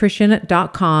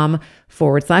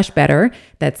timelinenutrition.com/better.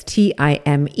 That's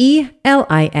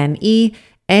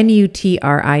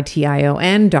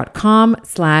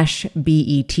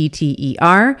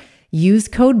TIMELINENUTRITION.com/BETTER. Use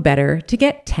code BETTER to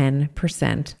get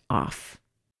 10% off.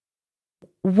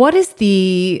 What is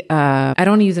the, I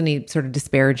don't use any sort of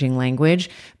disparaging language,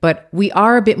 but we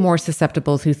are a bit more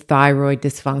susceptible to thyroid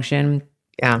dysfunction.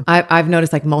 Yeah. I've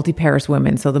noticed like multiparous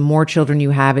women. So the more children you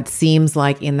have, it seems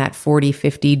like in that 40,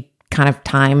 50 kind of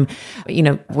time,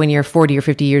 when you're 40 or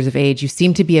 50 years of age, you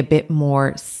seem to be a bit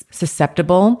more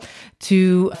susceptible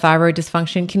to thyroid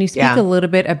dysfunction. Can you speak a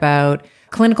little bit about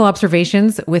clinical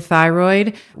observations with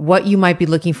thyroid, what you might be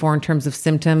looking for in terms of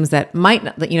symptoms that might,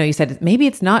 you said maybe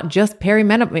it's not just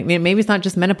perimenopause, maybe it's not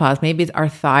just menopause, maybe it's our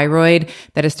thyroid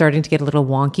that is starting to get a little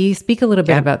wonky. Speak a little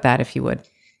bit about that if you would.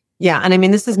 Yeah. And I mean,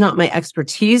 this is not my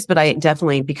expertise, but I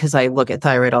definitely, because I look at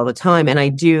thyroid all the time and I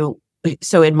do.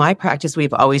 So in my practice,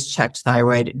 we've always checked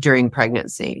thyroid during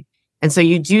pregnancy. And so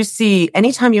you do see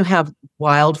anytime you have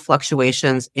wild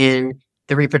fluctuations in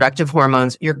the reproductive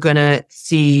hormones, you're going to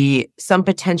see some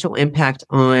potential impact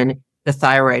on the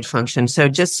thyroid function. So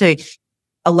just to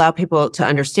allow people to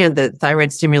understand that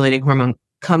thyroid stimulating hormone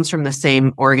comes from the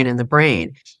same organ in the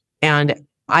brain. And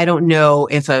I don't know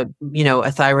if a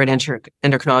thyroid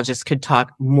endocrinologist could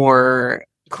talk more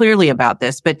clearly about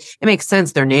this, but it makes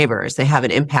sense. They're neighbors. They have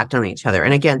an impact on each other.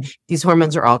 And again, these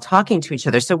hormones are all talking to each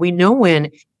other. So we know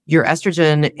when your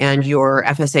estrogen and your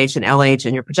FSH and LH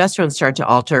and your progesterone start to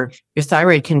alter, your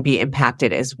thyroid can be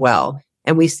impacted as well.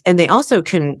 And they also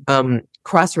can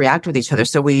cross-react with each other.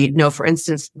 So we know, for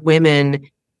instance, women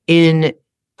in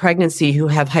pregnancy who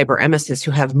have hyperemesis,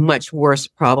 who have much worse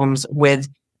problems with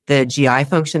the GI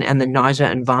function and the nausea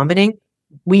and vomiting,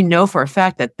 we know for a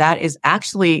fact that that is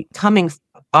actually coming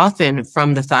often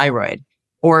from the thyroid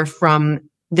or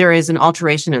there is an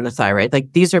alteration in the thyroid.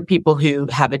 Like these are people who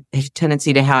have a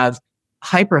tendency to have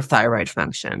hyperthyroid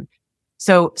function.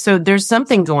 So there's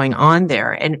something going on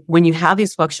there. And when you have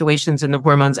these fluctuations in the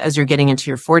hormones as you're getting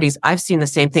into your 40s, I've seen the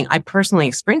same thing. I personally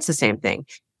experienced the same thing.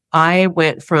 I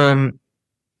went from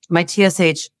my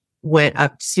TSH went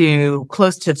up to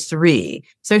close to 3.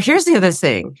 So here's the other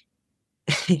thing.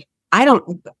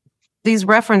 These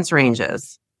reference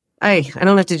ranges, I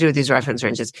don't have to do with these reference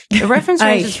ranges. The reference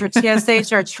ranges for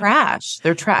TSH are trash.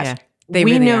 They're trash. Yeah, we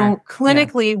really know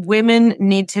clinically women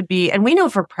need to be, and we know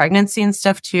for pregnancy and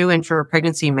stuff too, and for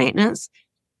pregnancy maintenance,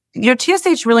 your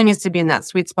TSH really needs to be in that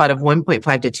sweet spot of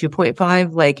 1.5 to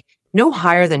 2.5, like no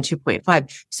higher than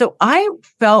 2.5. So I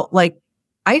felt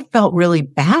really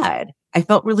bad. I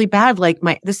felt really bad. Like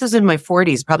this is in my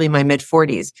 40s, probably my mid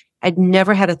 40s. I'd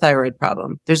never had a thyroid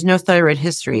problem. There's no thyroid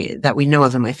history that we know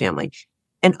of in my family.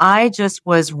 And I just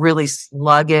was really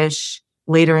sluggish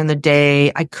later in the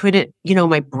day. I couldn't,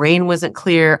 my brain wasn't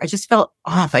clear. I just felt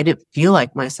off. I didn't feel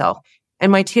like myself.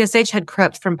 And my TSH had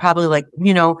crept from probably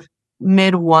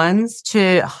mid 1s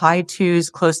to high 2s,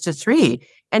 close to 3.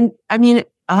 And I mean,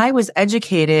 I was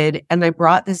educated and I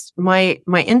brought this, my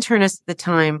internist at the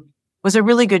time was a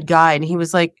really good guy. And he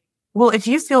was like, well, if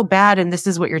you feel bad and this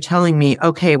is what you're telling me,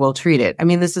 okay, we'll treat it. I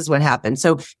mean, this is what happened.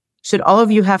 So should all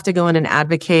of you have to go in and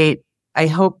advocate? I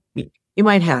hope you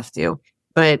might have to,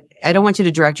 but I don't want you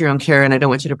to direct your own care and I don't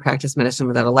want you to practice medicine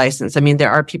without a license. I mean, there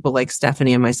are people like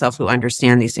Stephanie and myself who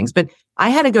understand these things, but I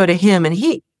had to go to him and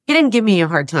he didn't give me a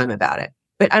hard time about it,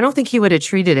 but I don't think he would have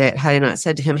treated it had I not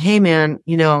said to him, hey man,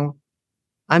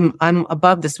 I'm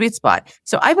above the sweet spot.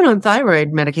 So I've been on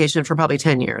thyroid medication for probably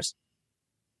 10 years.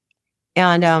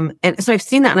 And so I've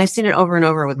seen that and I've seen it over and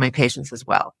over with my patients as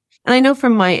well. And I know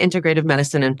from my integrative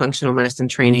medicine and functional medicine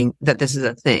training that this is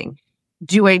a thing.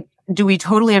 Do we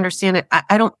totally understand it?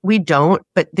 We don't,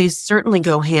 but they certainly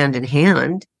go hand in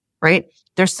hand, right?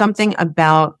 There's something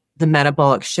about the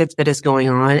metabolic shift that is going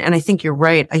on. And I think you're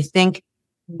right. I think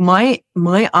my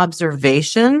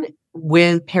observation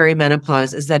with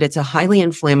perimenopause is that it's a highly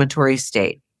inflammatory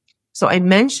state. So I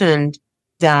mentioned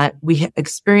that we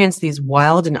experience these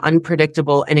wild and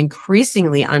unpredictable and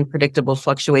increasingly unpredictable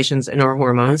fluctuations in our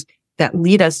hormones that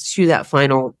lead us to that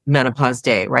final menopause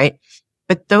day, right?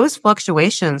 But those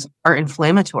fluctuations are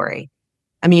inflammatory.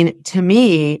 I mean, to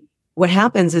me, what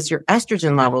happens is your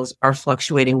estrogen levels are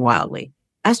fluctuating wildly.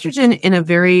 Estrogen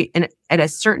at a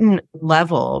certain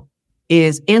level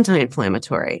is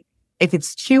anti-inflammatory. If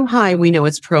it's too high, we know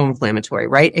it's pro-inflammatory,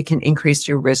 right? It can increase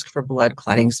your risk for blood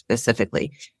clotting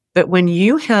specifically. But when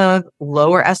you have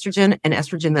lower estrogen and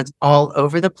estrogen that's all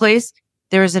over the place,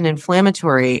 there is an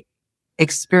inflammatory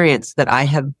experience that I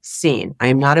have seen. I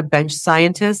am not a bench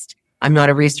scientist. I'm not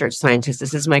a research scientist.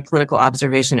 This is my clinical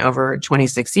observation over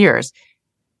 26 years.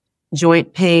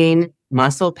 Joint pain,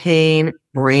 muscle pain,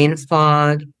 brain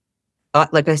fog.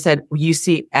 Like I said, you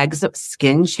see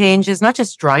skin changes, not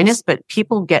just dryness, but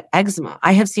people get eczema.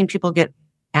 I have seen people get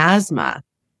asthma.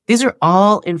 These are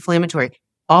all inflammatory.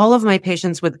 All of my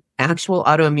patients with actual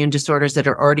autoimmune disorders that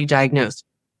are already diagnosed.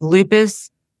 Lupus,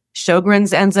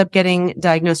 Sjogren's ends up getting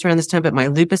diagnosed around this time, but my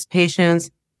lupus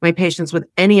patients, my patients with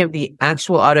any of the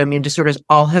actual autoimmune disorders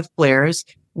all have flares.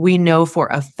 We know for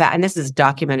a fact, and this is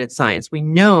documented science, we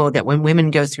know that when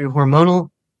women go through hormonal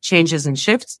changes and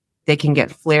shifts, they can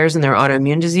get flares in their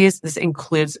autoimmune disease. This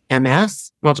includes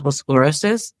MS, multiple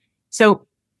sclerosis. So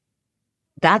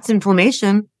that's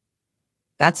inflammation.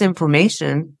 That's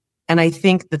inflammation. And I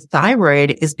think the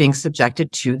thyroid is being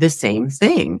subjected to the same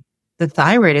thing. The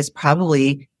thyroid is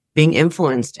probably being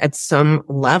influenced at some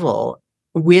level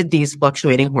with these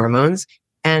fluctuating hormones.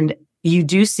 And you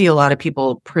do see a lot of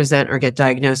people present or get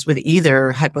diagnosed with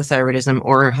either hypothyroidism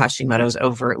or Hashimoto's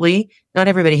overtly. Not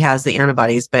everybody has the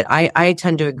antibodies, but I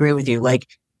tend to agree with you. Like,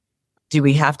 do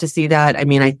we have to see that? I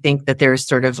mean, I think that there's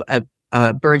sort of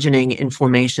a burgeoning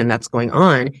inflammation that's going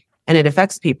on, and it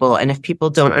affects people. And if people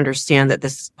don't understand that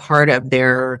this is part of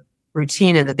their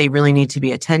routine and that they really need to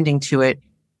be attending to it,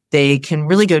 they can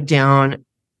really go down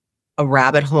a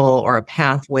rabbit hole or a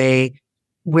pathway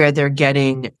where they're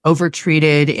getting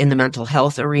overtreated in the mental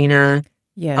health arena,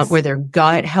 where their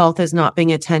gut health is not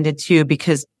being attended to,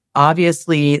 because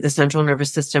obviously the central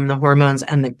nervous system, the hormones,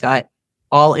 and the gut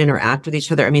all interact with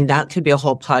each other. I mean, that could be a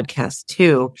whole podcast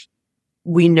too.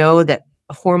 We know that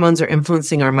hormones are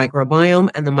influencing our microbiome,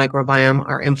 and the microbiome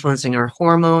are influencing our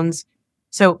hormones.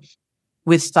 So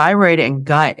with thyroid and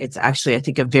gut, it's actually, I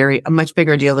think, a much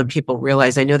bigger deal than people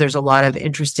realize. I know there's a lot of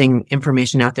interesting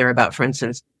information out there about, for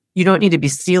instance, you don't need to be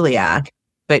celiac,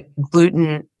 but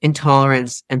gluten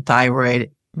intolerance and thyroid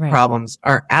problems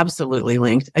are absolutely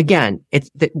linked. Again,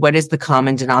 what is the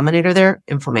common denominator there?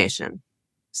 Inflammation.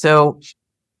 So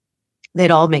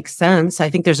it all makes sense. I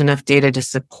think there's enough data to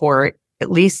support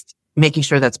at least making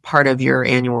sure that's part of your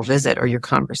annual visit or your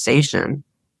conversation.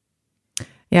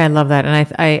 Yeah, I love that.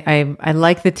 And I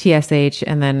like the TSH.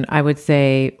 And then I would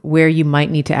say where you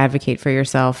might need to advocate for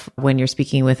yourself when you're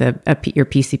speaking with your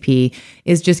PCP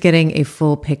is just getting a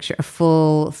full picture, a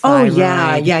full thyroid.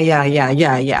 Yeah.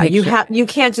 You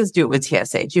can't just do it with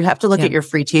TSH. You have to look at your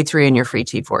free T3 and your free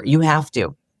T4. You have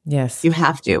to. Yes. You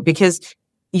have to, because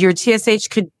your TSH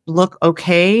could look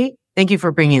okay. Thank you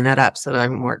for bringing that up so that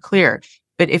I'm more clear.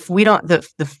 But if we don't, the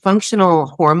functional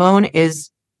hormone is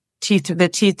the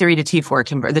T3 to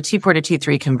T4 the T4 to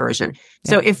T3 conversion.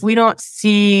 So if we don't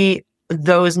see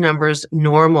those numbers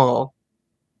normal,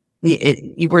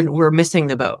 we're missing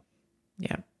the boat.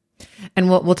 Yeah. And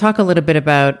we'll talk a little bit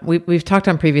about, we've talked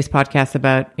on previous podcasts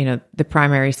about, the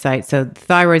primary site. So the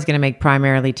thyroid is going to make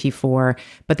primarily T4,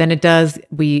 but then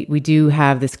we do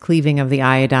have this cleaving of the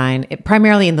iodine,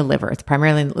 primarily in the liver. It's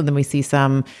primarily, then we see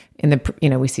some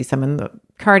we see some in the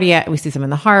cardiac, we see some in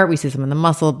the heart, we see some in the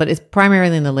muscle, but it's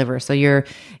primarily in the liver. So you're,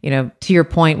 to your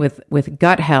point with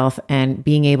gut health and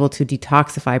being able to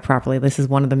detoxify properly, this is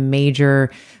one of the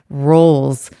major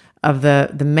roles of the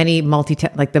many the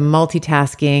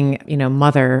multitasking,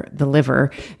 mother, the liver.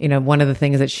 One of the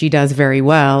things that she does very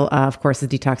well, of course, is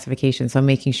detoxification. So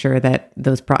making sure that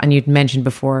and you'd mentioned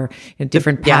before,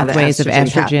 different pathways of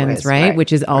estrogens, right?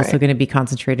 Which is also going to be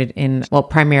concentrated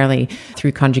primarily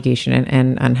through conjugation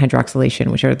and hydroxylation,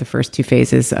 which are the first two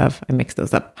phases of, I mix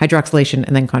those up, hydroxylation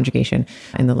and then conjugation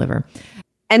in the liver.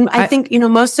 And I think,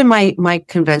 most of my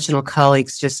conventional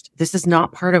colleagues this is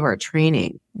not part of our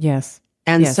training. Yes.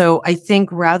 And so I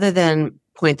think rather than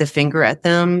point the finger at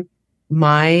them,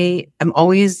 I'm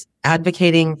always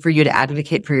advocating for you to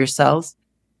advocate for yourselves.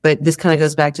 But this kind of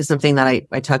goes back to something that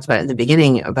I talked about in the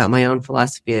beginning about my own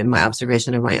philosophy and my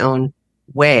observation of my own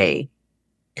way.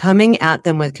 Coming at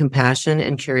them with compassion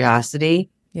and curiosity.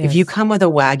 Yes. If you come with a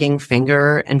wagging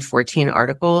finger and 14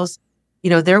 articles,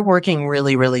 they're working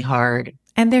really, really hard.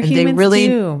 And they're humans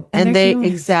too. And they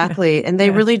exactly. And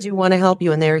they really do want to help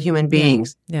you, and they're human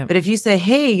beings. Yeah. But if you say,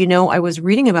 hey, I was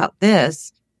reading about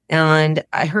this and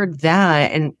I heard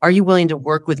that, and are you willing to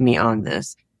work with me on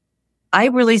this? I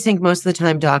really think most of the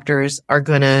time doctors are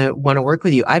going to want to work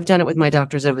with you. I've done it with my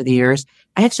doctors over the years.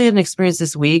 I actually had an experience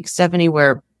this week, Stephanie,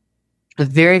 where a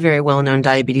very, very well-known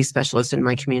diabetes specialist in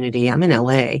my community, I'm in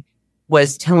LA,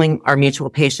 was telling our mutual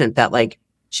patient that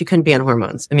she couldn't be on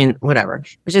hormones. I mean, whatever,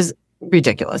 which is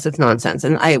ridiculous. It's nonsense.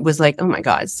 And I was like, oh my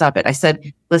God, stop it. I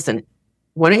said, listen,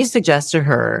 why don't you suggest to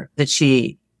her that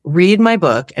she read my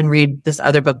book and read this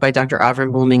other book by Dr.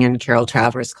 Avram Blooming and Carol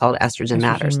Travers called Estrogen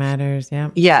Matters.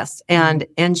 Yeah. Yes. And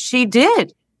she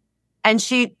did. And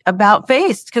she about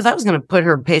faced, because I was going to put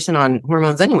her patient on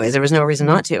hormones anyways. There was no reason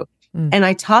not to. And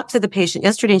I talked to the patient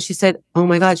yesterday and she said, oh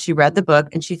my God, she read the book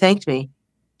and she thanked me.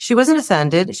 She wasn't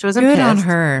offended. She wasn't good pissed. On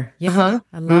her. Yeah.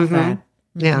 I love that.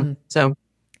 Mm-hmm. Yeah. So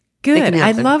good.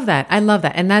 I love that. And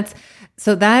that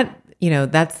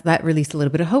released a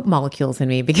little bit of hope molecules in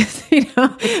me because,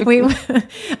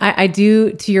 I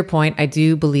do, to your point, I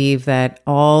do believe that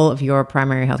all of your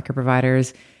primary healthcare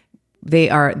providers, they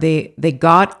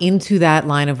got into that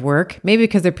line of work, maybe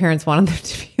because their parents wanted them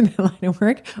to be in that line of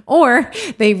work, or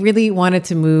they really wanted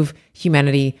to move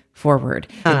humanity forward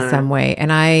in some way.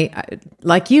 And I,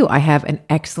 like you, I have an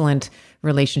excellent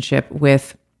relationship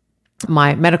with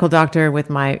my medical doctor, with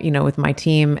my, with my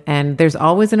team. And there's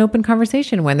always an open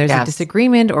conversation when there's a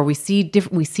disagreement or we see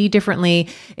differently.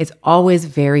 It's always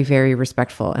very, very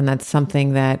respectful. And that's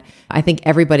something that I think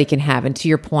everybody can have. And to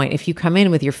your point, if you come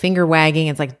in with your finger wagging,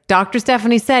 it's like, Dr.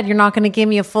 Stephanie said, you're not going to give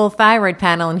me a full thyroid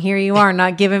panel. And here you are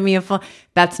not giving me a full,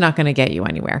 that's not going to get you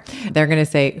anywhere. They're going to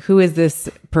say, who is this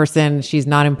person? She's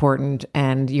not important.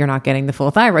 And you're not getting the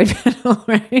full thyroid panel,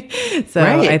 right? So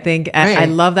I think I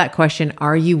love that question.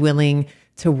 Are you willing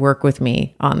to work with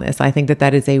me on this? I think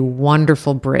that is a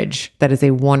wonderful bridge. That is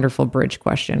a wonderful bridge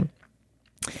question.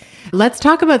 Let's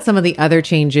talk about some of the other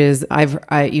changes.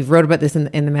 You've wrote about this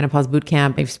in the Menopause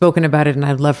Bootcamp. You've spoken about it, and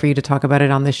I'd love for you to talk about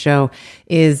it on this show.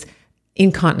 Is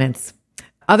incontinence.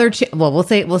 We'll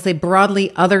say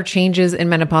broadly other changes in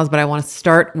menopause, but I want to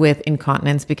start with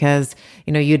incontinence because,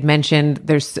 you had mentioned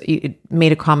you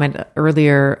made a comment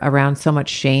earlier around so much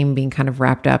shame being kind of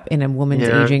wrapped up in a woman's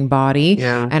aging body.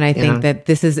 Yeah. And I think that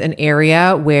this is an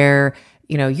area where,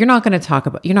 you're not going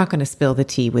to spill the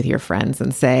tea with your friends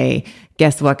and say,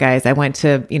 guess what, guys, I went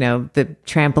to, the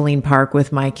trampoline park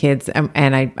with my kids and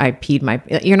I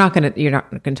peed you're not going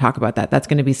to talk about that. That's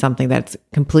going to be something that's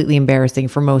completely embarrassing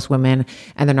for most women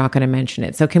and they're not going to mention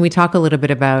it. So can we talk a little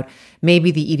bit about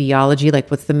maybe the etiology,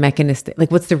 like what's the mechanistic,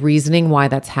 like what's the reasoning why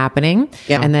that's happening?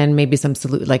 Yeah. And then maybe some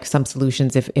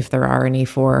solutions if there are any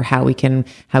for how we can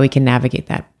navigate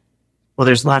that. Well,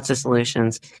 there's lots of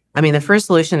solutions. I mean, the first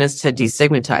solution is to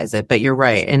destigmatize it, but you're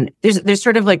right. And there's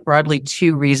sort of like broadly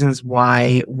two reasons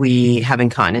why we have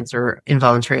incontinence or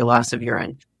involuntary loss of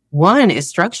urine. One is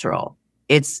structural.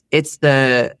 It's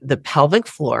the pelvic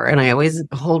floor. And I always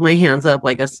hold my hands up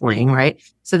like a sling, right?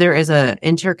 So there is a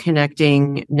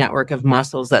interconnecting network of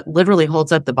muscles that literally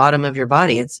holds up the bottom of your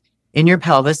body. It's in your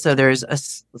pelvis. So there's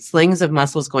slings of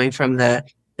muscles going from the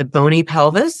bony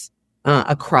pelvis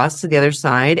across to the other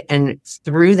side. And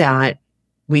through that,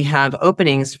 we have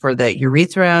openings for the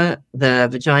urethra, the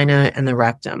vagina, and the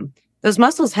rectum. Those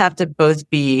muscles have to both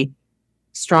be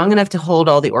strong enough to hold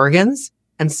all the organs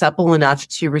and supple enough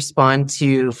to respond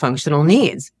to functional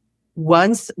needs.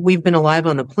 Once we've been alive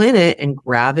on the planet and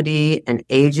gravity and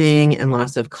aging and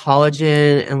loss of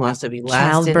collagen and loss of elastin,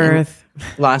 childbirth,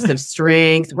 loss of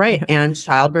strength, right? And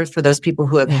childbirth for those people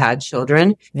who have had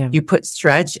children, you put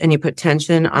stretch and you put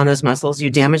tension on those muscles, you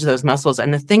damage those muscles.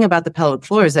 And the thing about the pelvic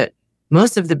floor is that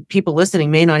most of the people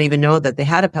listening may not even know that they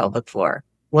had a pelvic floor,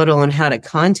 let alone how to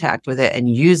contact with it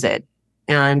and use it.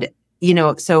 And,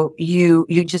 so you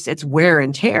just, it's wear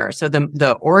and tear. So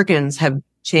the organs have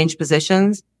changed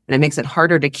positions. And it makes it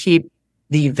harder to keep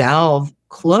the valve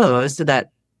closed so that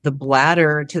the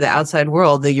bladder to the outside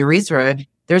world, the urethra,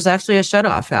 there's actually a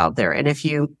shutoff valve there. And if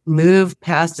you move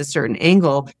past a certain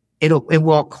angle, it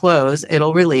won't close,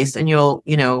 it'll release and you'll,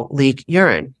 leak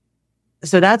urine.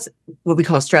 So that's what we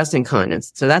call stress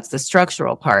incontinence. So that's the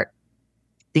structural part.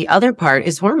 The other part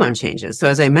is hormone changes. So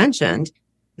as I mentioned,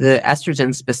 the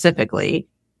estrogen specifically,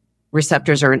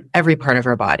 receptors are in every part of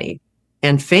our body.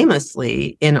 And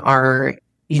famously in our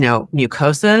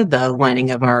mucosa, the lining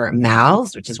of our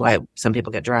mouths, which is why some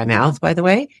people get dry mouth, by the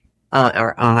way,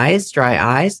 our eyes, dry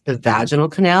eyes, the vaginal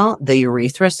canal, the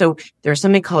urethra. So there's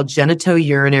something called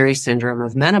genitourinary syndrome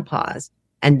of menopause.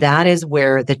 And that is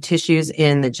where the tissues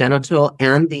in the genital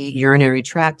and the urinary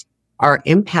tract are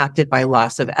impacted by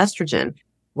loss of estrogen.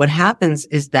 What happens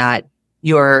is that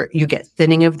you get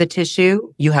thinning of the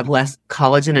tissue. You have less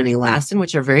collagen and elastin,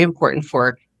 which are very important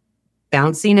for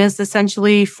bounciness,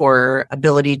 essentially, for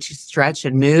ability to stretch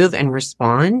and move and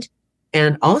respond.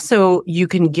 And also you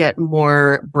can get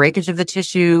more breakage of the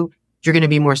tissue. You're going to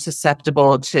be more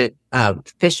susceptible to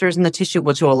fissures in the tissue,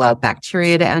 which will allow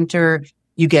bacteria to enter.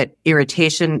 You get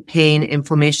irritation, pain,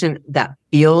 inflammation that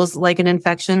feels like an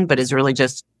infection, but is really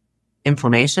just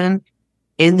inflammation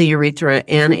in the urethra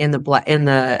and in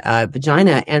the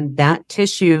vagina. And that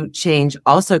tissue change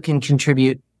also can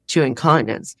contribute to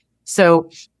incontinence. So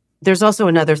there's also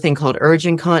another thing called urge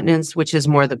incontinence, which is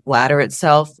more the bladder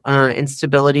itself,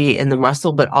 instability in the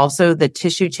muscle, but also the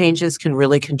tissue changes can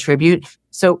really contribute.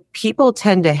 So people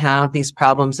tend to have these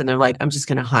problems and they're like, I'm just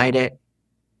going to hide it.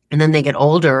 And then they get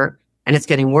older and it's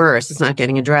getting worse. It's not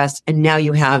getting addressed. And now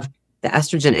you have the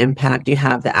estrogen impact. You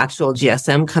have the actual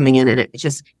GSM coming in and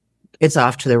it's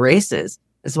off to the races.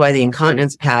 That's why the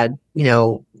incontinence pad,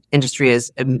 industry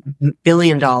is $1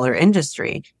 billion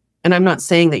industry. And I'm not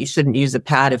saying that you shouldn't use a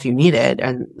pad if you need it.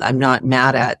 And I'm not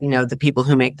mad at, the people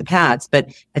who make the pads,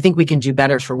 but I think we can do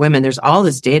better for women. There's all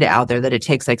this data out there that it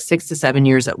takes like 6 to 7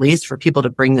 years at least for people to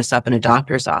bring this up in a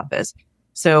doctor's office.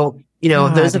 So,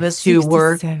 God, those of us who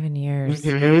were 7 years,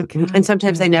 and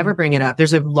sometimes they never bring it up.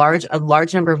 There's a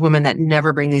large number of women that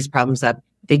never bring these problems up.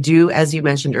 They do, as you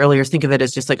mentioned earlier, think of it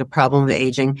as just like a problem of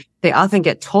aging. They often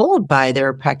get told by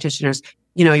their practitioners,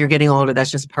 you're getting older.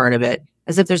 That's just part of it,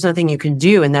 as if there's nothing you can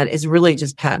do. And that is really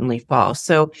just patently false.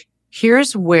 So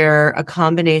here's where a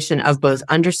combination of both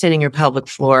understanding your pelvic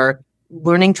floor,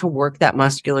 learning to work that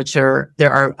musculature.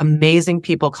 There are amazing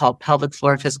people called pelvic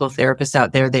floor physical therapists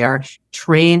out there. They are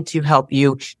trained to help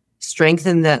you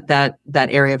strengthen that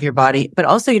area of your body. But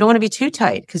also you don't want to be too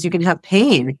tight because you can have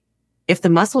pain. If the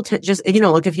muscle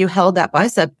look, if you held that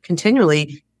bicep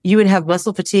continually, you would have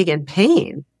muscle fatigue and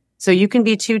pain. So you can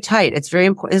be too tight. It's very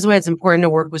important. This is why it's important to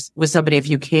work with somebody if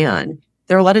you can.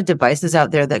 There are a lot of devices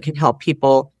out there that can help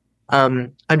people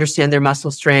understand their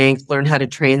muscle strength, learn how to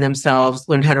train themselves,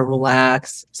 learn how to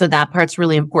relax. So that part's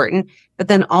really important. But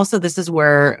then also this is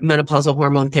where menopausal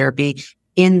hormone therapy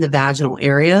in the vaginal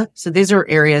area. So these are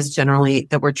areas generally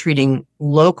that we're treating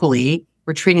locally.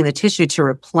 We're treating the tissue to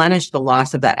replenish the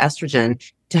loss of that estrogen,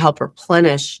 to help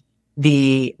replenish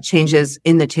the changes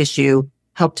in the tissue,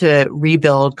 help to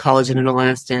rebuild collagen and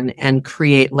elastin, and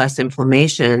create less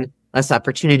inflammation, less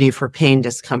opportunity for pain,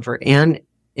 discomfort, and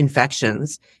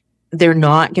infections. They're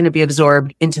not going to be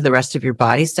absorbed into the rest of your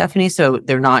body, Stephanie. So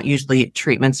they're not usually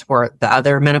treatments for the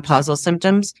other menopausal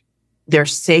symptoms. They're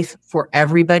safe for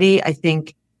everybody. I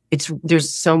think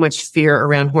there's so much fear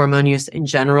around hormone use in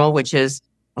general, which is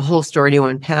a whole story to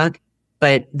unpack.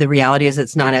 But the reality is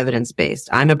it's not evidence-based.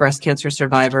 I'm a breast cancer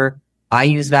survivor. I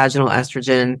use vaginal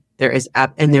estrogen.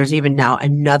 And there's even now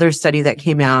another study that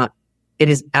came out. It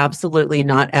is absolutely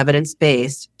not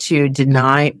evidence-based to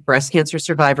deny breast cancer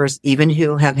survivors, even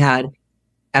who have had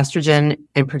estrogen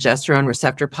and progesterone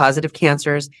receptor positive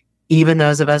cancers, even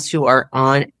those of us who are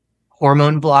on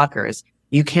hormone blockers,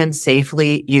 you can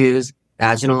safely use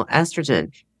vaginal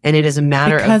estrogen. And it is a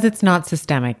matter because it's not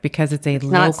systemic, because it's a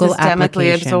local not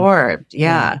systemically application. Absorbed.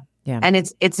 Yeah. And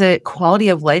it's a quality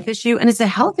of life issue, and it's a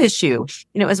health issue.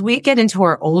 As we get into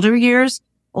our older years,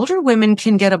 older women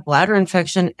can get a bladder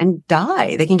infection and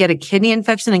die. They can get a kidney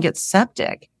infection and get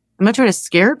septic. I'm not trying to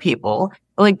scare people,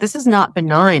 but this is not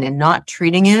benign, and not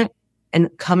treating it and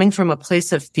coming from a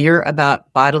place of fear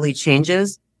about bodily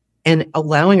changes and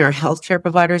allowing our healthcare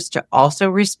providers to also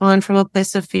respond from a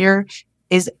place of fear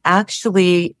is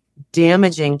actually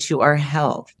damaging to our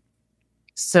health.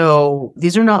 So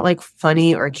these are not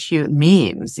funny or cute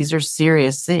memes. These are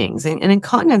serious things. And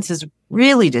incontinence is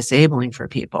really disabling for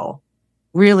people.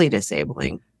 Really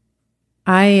disabling.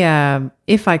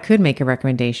 If I could make a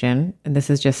recommendation, and this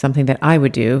is just something that I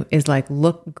would do, is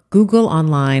Google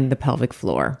online the pelvic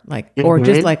floor, or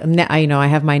just I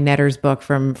have my Netter's book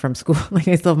from school.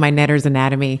 I still have my Netter's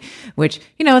anatomy, which,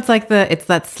 it's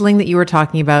that sling that you were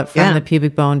talking about from the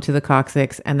pubic bone to the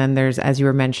coccyx. And then there's, as you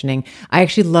were mentioning, I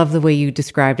actually love the way you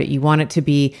described it. You want it to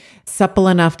be supple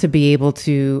enough to be able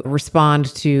to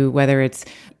respond to whether it's,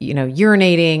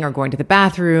 urinating or going to the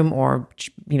bathroom or,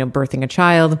 birthing a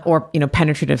child or,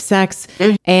 penetrative sex.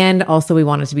 And also we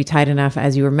want it to be tight enough,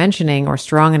 as you were mentioning, or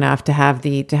strong enough to have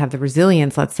the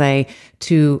resilience, let's say,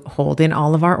 to hold in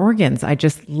all of our organs. I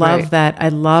just love that. I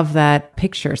love that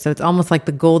picture. So it's almost like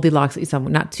the Goldilocks,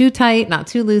 not too tight, not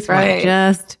too loose, right?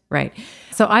 Just right.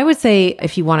 So I would say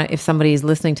if somebody is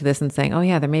listening to this and saying, oh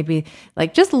yeah, there may be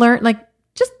just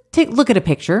look at a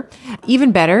picture.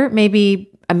 Even better, maybe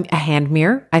a hand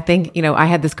mirror. I think, I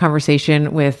had this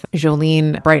conversation with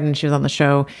Jolene Brighton. She was on the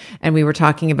show, and we were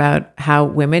talking about how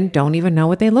women don't even know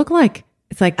what they look like.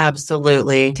 It's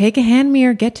absolutely take a hand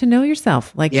mirror, get to know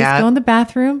yourself. Just go in the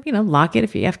bathroom, lock it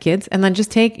if you have kids, and then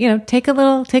just take a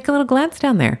little glance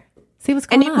down there. See what's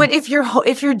going on. And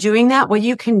if you're doing that, what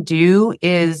you can do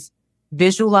is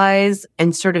visualize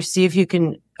and sort of see if you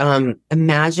can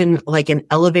imagine an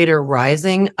elevator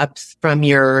rising up from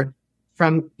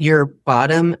your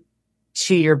bottom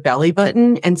to your belly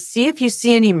button, and see if you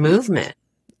see any movement.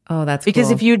 Oh, that's because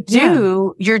cool. If you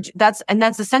do, that's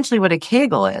essentially what a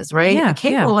Kegel is, right? Yeah, a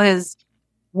Kegel is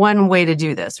one way to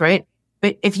do this, right?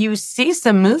 But if you see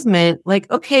some movement,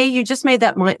 okay, you just made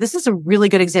that mind. This is a really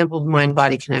good example of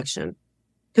mind-body connection,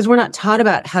 because we're not taught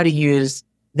about how to use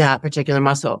that particular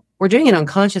muscle. We're doing it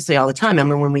unconsciously all the time. I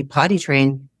remember when we potty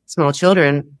train small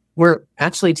children, we're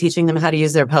actually teaching them how to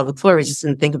use their pelvic floor. We just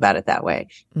didn't think about it that way.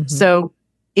 Mm-hmm. So,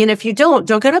 and if you don't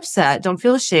get upset. Don't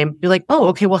feel ashamed. Be like, oh,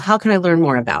 okay, well, how can I learn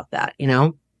more about that?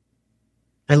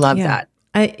 I love that.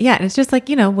 And it's just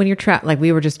when you're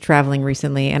we were just traveling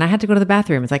recently, and I had to go to the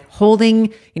bathroom. It's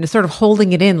holding, sort of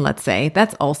holding it in, let's say.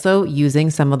 That's also using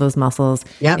some of those muscles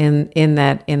in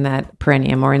that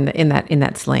perineum, or in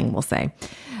that sling, we'll say.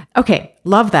 Okay.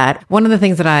 Love that. One of the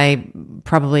things that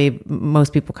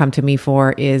most people come to me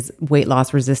for is weight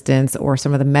loss resistance or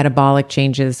some of the metabolic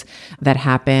changes that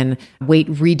happen, weight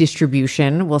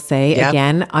redistribution, we'll say,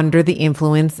 again, under the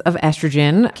influence of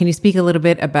estrogen. Can you speak a little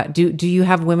bit about, do you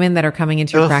have women that are coming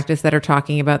into your practice that are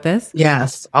talking about this?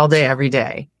 Yes. All day, every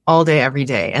day.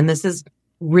 And this has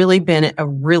really been a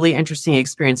really interesting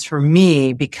experience for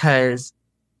me because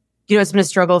it's been a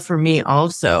struggle for me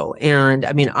also. And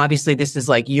I mean, obviously this is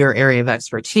like your area of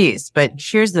expertise, but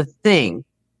here's the thing.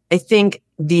 I think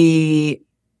the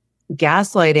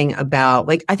gaslighting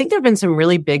about, I think there've been some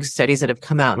really big studies that have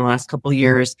come out in the last couple of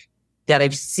years that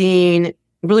I've seen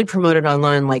really promoted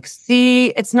online.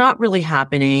 See, it's not really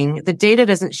happening. The data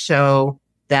doesn't show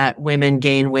that women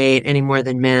gain weight any more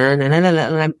than men.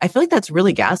 And I feel like that's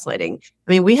really gaslighting.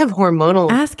 I mean, we have hormonal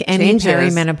Ask any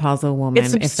changes. Perimenopausal woman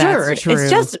It's absurd. if that's true. It's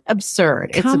just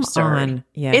absurd. Come it's absurd. on.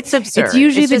 Yeah. It's absurd. It's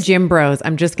usually the gym bros.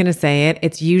 I'm just going to say it.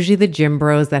 It's usually the gym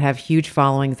bros that have huge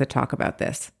followings that talk about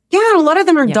this. Yeah, a lot of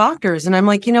them are doctors. And I'm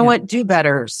like, you know what? Do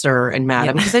better, sir and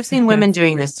madam. Because I've seen women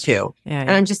doing this too.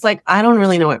 And I'm just like, I don't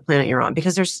really know what planet you're on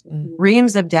because there's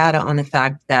reams of data on the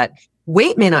fact that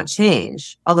weight may not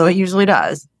change, although it usually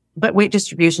does, but weight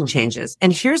distribution changes.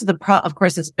 And here's of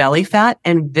course, it's belly fat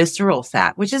and visceral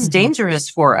fat, which is dangerous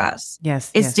for us.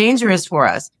 It's dangerous for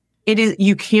us. It is,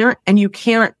 you can't,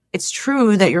 it's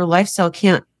true that your lifestyle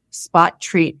can't spot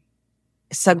treat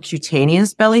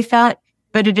subcutaneous belly fat,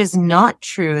 but it is not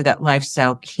true that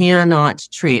lifestyle cannot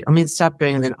treat. Let me stop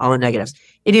doing all the negatives.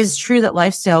 It is true that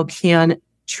lifestyle can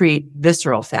treat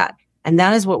visceral fat. And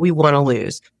that is what we want to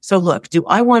lose. So look, do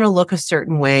I want to look a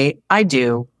certain way? I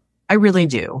do. I really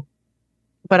do.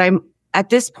 But I'm at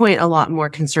this point a lot more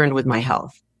concerned with my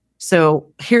health. So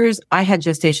I had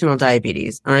gestational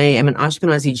diabetes. I am an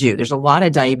Ashkenazi Jew. There's a lot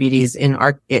of diabetes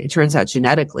it turns out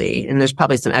genetically, and there's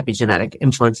probably some epigenetic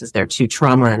influences there too,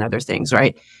 trauma and other things,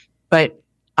 right? But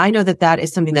I know that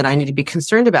is something that I need to be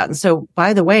concerned about. And so,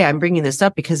 by the way, I'm bringing this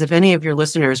up because if any of your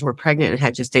listeners were pregnant and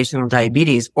had gestational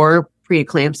diabetes or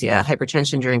preeclampsia,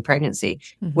 hypertension during pregnancy,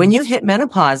 when you hit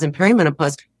menopause and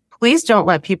perimenopause, please don't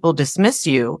let people dismiss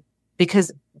you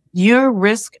because your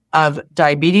risk of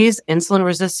diabetes, insulin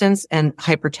resistance, and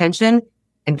hypertension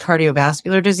and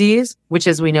cardiovascular disease, which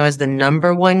as we know is the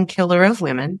number one killer of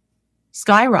women,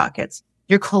 skyrockets.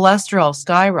 Your cholesterol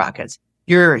skyrockets.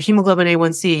 Your hemoglobin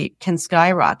A1C can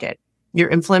skyrocket. Your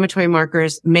inflammatory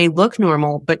markers may look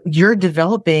normal, but you're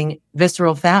developing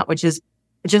visceral fat, which is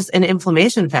just an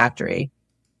inflammation factory.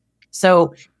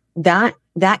 So that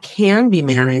can be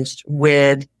managed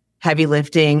with heavy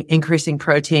lifting, increasing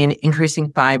protein,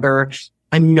 increasing fiber.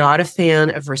 I'm not a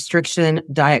fan of restriction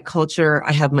diet culture.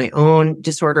 I have my own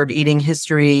disordered eating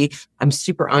history. I'm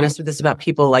super honest with this about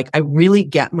people. I really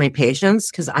get my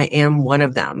patients because I am one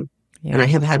of them. Yeah. And I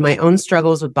have had my own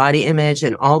struggles with body image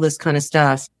and all this kind of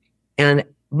stuff. And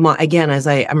again, as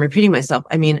I'm repeating myself,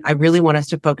 I mean, I really want us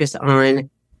to focus on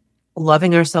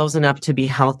loving ourselves enough to be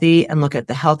healthy and look at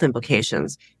the health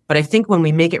implications. But I think when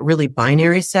we make it really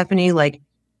binary, Stephanie,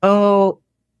 health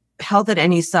at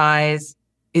any size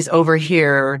is over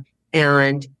here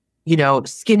and,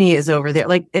 skinny is over there.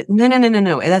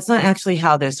 No. That's not actually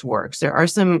how this works. There are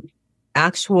some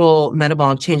actual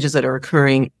metabolic changes that are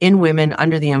occurring in women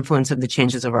under the influence of the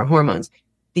changes of our hormones.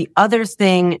 The other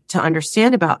thing to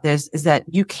understand about this is that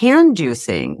you can do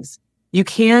things, you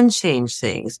can change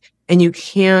things, and you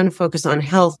can focus on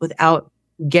health without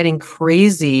getting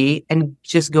crazy and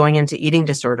just going into eating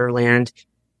disorder land,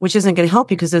 which isn't going to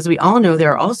help you because as we all know,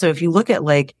 there are also, if you look at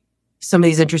some of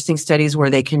these interesting studies where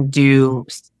they can do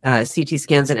CT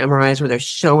scans and MRIs where they're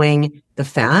showing the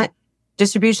fat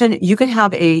distribution, you could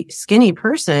have a skinny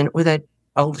person with a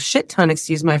shit ton,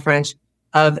 excuse my French,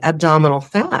 of abdominal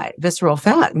fat, visceral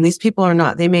fat. And these people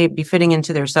they may be fitting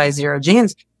into their size 0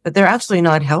 genes, but they're actually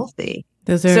not healthy.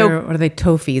 Those are, what are they?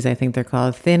 TOFIs, I think they're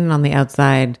called. Thin on the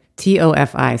outside,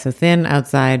 TOFI. So thin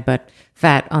outside, but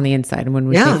fat on the inside. And when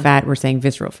we say fat, we're saying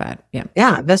visceral fat.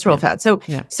 Yeah, visceral fat. So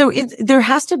there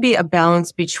has to be a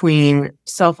balance between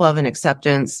self-love and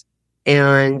acceptance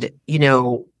and,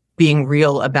 being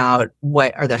real about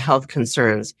what are the health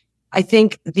concerns. I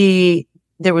think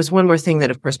there was one more thing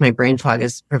that, of course, my brain fog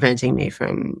is preventing me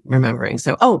from remembering.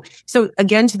 So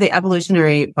again, to the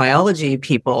evolutionary biology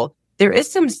people, there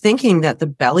is some thinking that the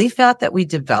belly fat that we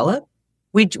develop,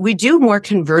 we do more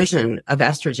conversion of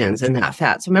estrogens in that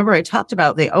fat. So remember, I talked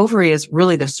about the ovary is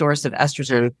really the source of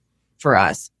estrogen for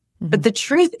us. Mm-hmm. But the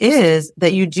truth is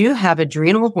that you do have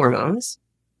adrenal hormones.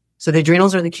 So the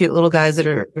adrenals are the cute little guys that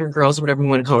are, or girls, whatever you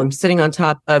want to call them, sitting on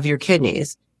top of your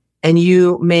kidneys. And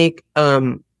you make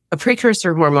a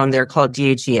precursor hormone there called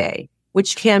DHEA.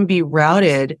 which can be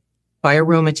routed by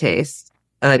aromatase,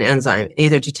 an enzyme,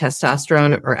 either to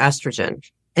testosterone or estrogen.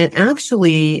 And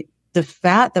actually, the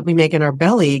fat that we make in our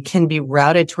belly can be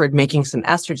routed toward making some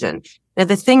estrogen. Now,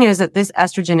 the thing is that this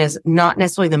estrogen is not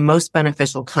necessarily the most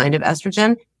beneficial kind of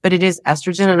estrogen, but it is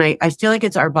estrogen. And I feel like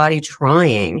it's our body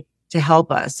trying to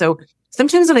help us. So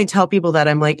sometimes when I tell people that,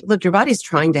 I'm like, look, your body's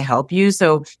trying to help you.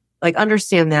 So like,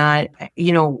 understand that,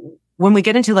 when we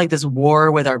get into like this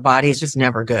war with our body, it's just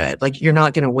never good. Like, you're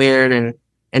not going to win.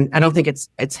 And I don't think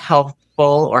it's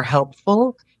healthful or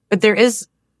helpful, but there is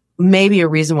maybe a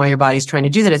reason why your body's trying to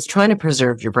do that. It's trying to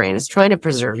preserve your brain. It's trying to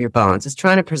preserve your bones. It's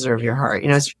trying to preserve your heart.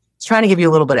 It's trying to give you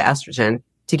a little bit of estrogen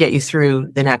to get you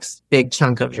through the next big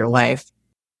chunk of your life.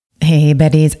 Hey,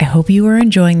 Betties. I hope you are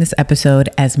enjoying this episode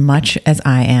as much as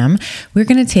I am. We're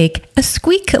going to take a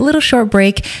little short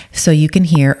break so you can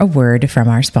hear a word from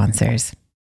our sponsors.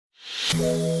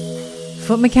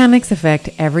 Foot mechanics affect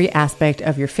every aspect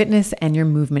of your fitness and your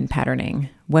movement patterning.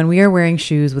 When we are wearing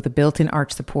shoes with a built-in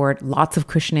arch support, lots of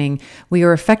cushioning, we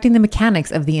are affecting the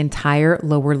mechanics of the entire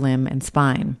lower limb and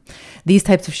spine. These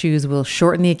types of shoes will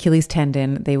shorten the Achilles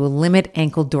tendon, they will limit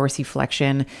ankle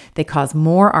dorsiflexion, they cause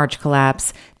more arch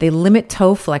collapse, they limit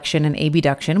toe flexion and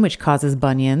abduction, which causes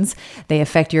bunions, they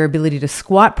affect your ability to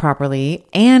squat properly,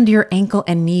 and your ankle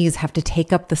and knees have to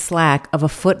take up the slack of a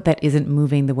foot that isn't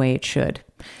moving the way it should.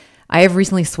 I have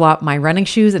recently swapped my running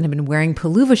shoes and have been wearing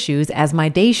Peluva shoes as my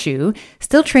day shoe,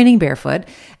 still training barefoot,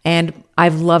 and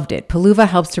I've loved it. Peluva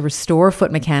helps to restore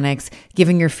foot mechanics,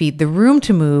 giving your feet the room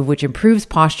to move, which improves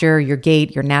posture, your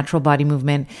gait, your natural body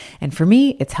movement, and for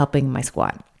me, it's helping my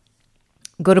squat.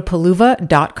 Go to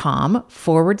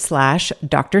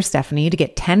peluva.com/Dr. Stephanie to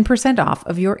get 10% off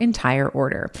of your entire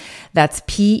order. That's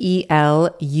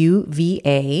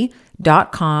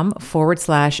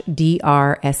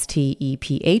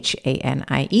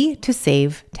PELUVA.com/DRSTEPHANIE to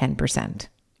save 10%.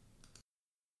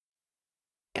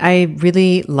 I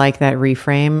really like that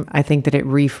reframe. I think that it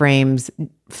reframes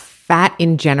fat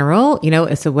in general,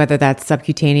 so whether that's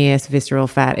subcutaneous, visceral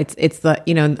fat, it's the,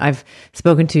 I've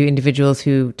spoken to individuals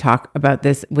who talk about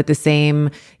this with the same,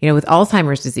 with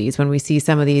Alzheimer's disease, when we see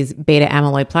some of these beta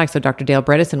amyloid plaques. So Dr. Dale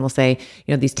Bredesen will say,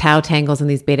 these tau tangles and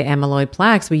these beta amyloid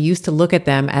plaques, we used to look at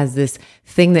them as this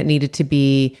thing that needed to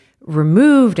be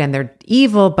removed and they're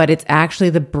evil, but it's actually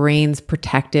the brain's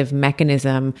protective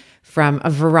mechanism from a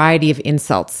variety of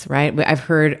insults, right? I've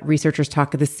heard researchers talk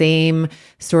the same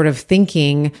sort of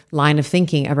line of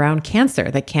thinking around cancer,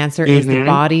 that cancer is the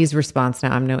body's response.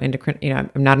 Now, I'm no endocrine,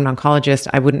 I'm not an oncologist.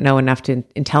 I wouldn't know enough to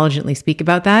intelligently speak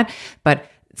about that, but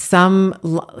some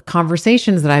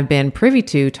conversations that I've been privy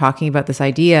to talking about this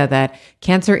idea that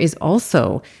cancer is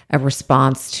also a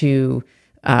response to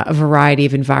a variety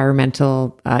of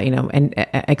environmental, and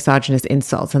exogenous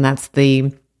insults. And that's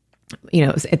it's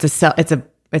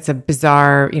a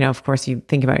bizarre, of course you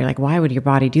think about it, you're like, why would your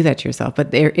body do that to yourself?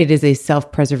 But it is a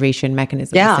self-preservation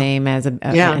mechanism, the same as an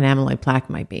amyloid plaque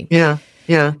might be. Yeah.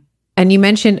 Yeah. And you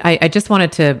mentioned, I just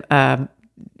wanted to,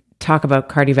 talk about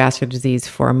cardiovascular disease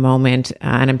for a moment.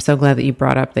 And I'm so glad that you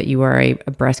brought up that you are a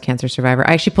breast cancer survivor.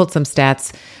 I actually pulled some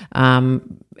stats,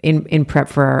 in prep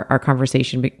for our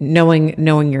conversation, but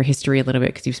knowing your history a little bit,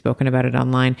 because you've spoken about it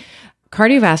online.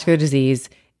 Cardiovascular disease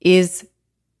is,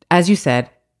 as you said,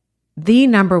 the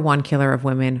number one killer of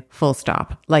women, full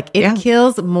stop. Like it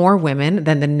kills more women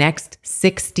than the next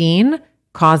 16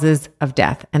 causes of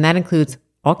death. And that includes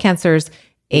all cancers,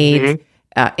 AIDS,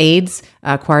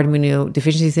 acquired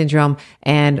immunodeficiency syndrome,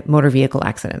 and motor vehicle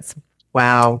accidents.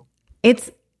 Wow.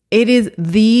 It is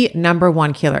the number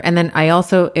one killer. And then I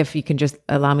also, if you can just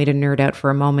allow me to nerd out for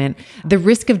a moment, the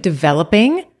risk of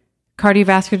developing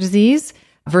cardiovascular disease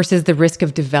versus the risk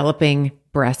of developing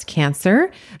breast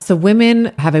cancer. So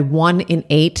women have a 1 in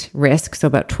 8 risk, so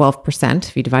about 12%.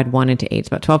 If you divide 1 into 8, it's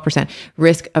about 12%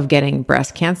 risk of getting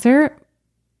breast cancer.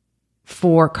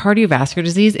 For cardiovascular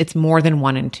disease, it's more than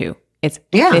 1 in 2. It's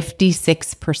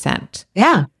 56%.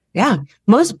 Yeah. Yeah.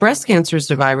 Most breast cancer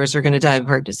survivors are going to die of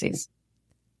heart disease.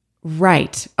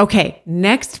 Right. Okay.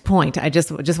 Next point. I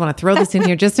just want to throw this in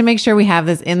here just to make sure we have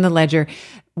this in the ledger.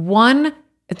 One,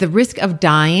 the risk of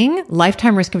dying,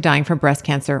 lifetime risk of dying from breast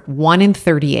cancer, 1 in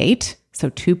 38.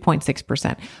 So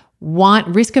 2.6%.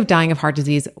 Risk of dying of heart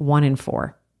disease, 1 in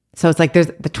 4. So it's like there's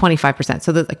the 25%.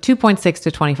 So there's like 2.6 to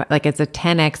 25, like it's a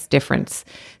 10x difference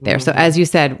there. So as you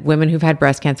said, women who've had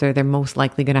breast cancer, they're most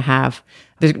likely going to die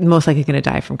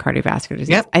from cardiovascular disease.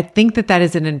 Yep. I think that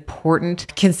is an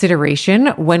important consideration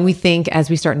when we think, as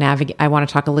we start navigating. I want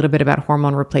to talk a little bit about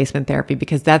hormone replacement therapy,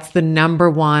 because that's the number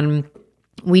one.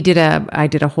 I did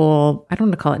a whole, I don't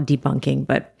want to call it debunking,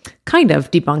 but kind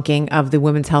of debunking of the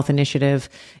Women's Health Initiative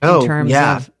in terms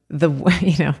of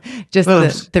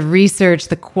just the research,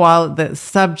 the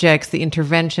subjects, the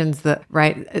interventions,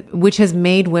 which has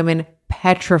made women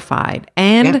petrified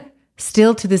and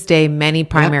still to this day, many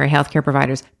primary healthcare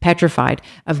providers petrified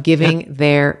of giving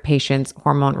their patients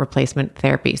hormone replacement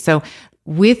therapy. So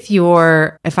with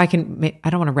I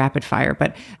don't want to rapid fire,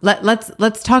 but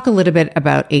let's talk a little bit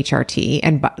about HRT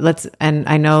and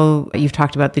I know you've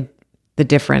talked about the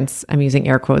difference, I'm using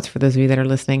air quotes for those of you that are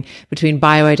listening, between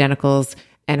bioidenticals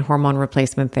and hormone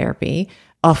replacement therapy.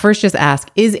 I'll first just ask,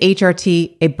 is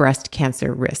HRT a breast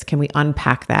cancer risk? Can we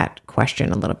unpack that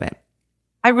question a little bit?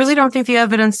 I really don't think the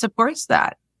evidence supports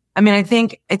that. I mean, I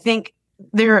think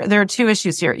there are two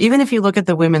issues here. Even if you look at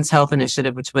the Women's Health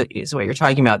Initiative, which is what you're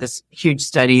talking about, this huge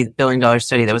study, $1 billion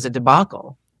study that was a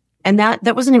debacle. And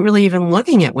that wasn't really even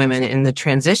looking at women in the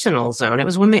transitional zone. It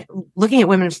was looking at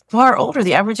women far older.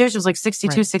 The average age was like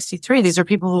 62, 63. These are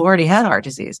people who already had heart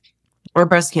disease or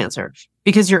breast cancer.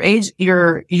 Because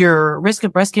your risk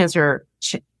of breast cancer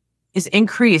is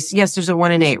increased. Yes, there's a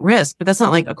 1 in 8 risk, but that's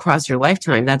not like across your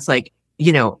lifetime. That's like,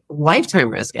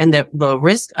 lifetime risk. And the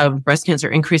risk of breast cancer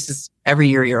increases every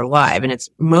year you're alive. And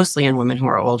it's mostly in women who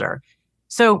are older.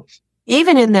 So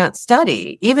even in that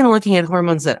study, even looking at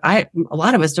hormones that a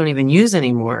lot of us don't even use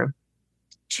anymore,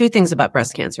 two things about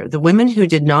breast cancer. The women who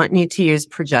did not need to use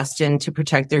progestin to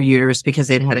protect their uterus because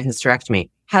they'd had a hysterectomy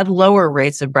had lower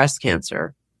rates of breast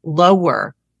cancer.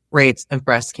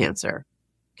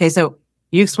 Okay, so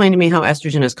you explained to me how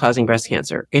estrogen is causing breast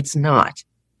cancer. It's not.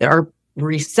 There are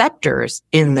receptors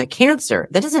in the cancer.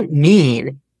 That doesn't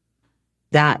mean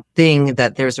that thing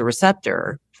that there's a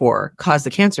receptor for caused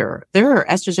the cancer. There are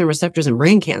estrogen receptors in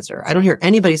brain cancer. I don't hear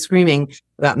anybody screaming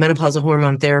about menopausal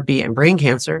hormone therapy and brain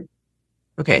cancer.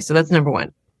 Okay, so that's number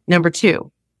one. Number two,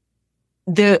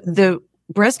 the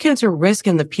breast cancer risk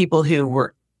in the people who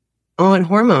were on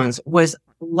hormones was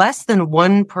less than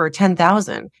 1 per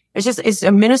 10,000. It's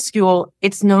a minuscule,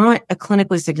 it's not a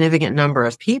clinically significant number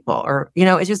of people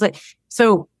it's just like,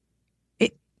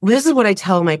 this is what I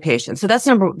tell my patients. So that's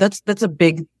a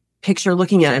big picture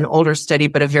looking at an older study,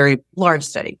 but a very large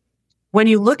study. When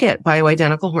you look at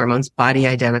bioidentical hormones, body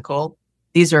identical,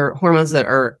 these are hormones that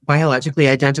are biologically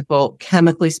identical,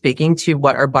 chemically speaking, to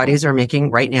what our bodies are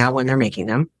making right now when they're making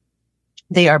them.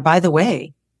 They are, by the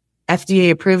way,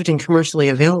 FDA approved and commercially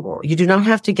available. You do not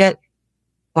have to get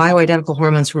bioidentical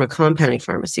hormones from a compounding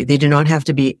pharmacy. They do not have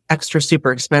to be extra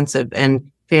super expensive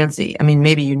and fancy. I mean,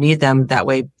 maybe you need them that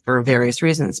way for various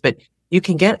reasons, but you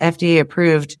can get FDA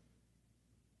approved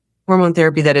hormone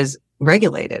therapy that is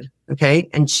regulated, okay,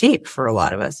 and cheap for a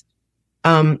lot of us.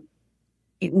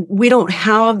 We don't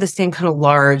have the same kind of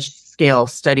large scale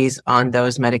studies on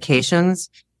those medications,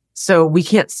 so we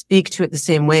can't speak to it the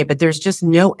same way, but there's just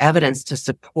no evidence to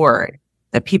support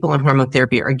that people on hormone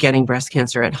therapy are getting breast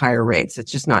cancer at higher rates.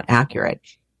 It's just not accurate.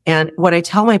 And what I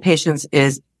tell my patients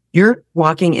is, you're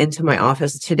walking into my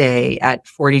office today at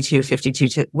 42,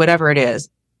 52, whatever it is,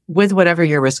 with whatever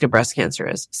your risk of breast cancer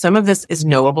is. Some of this is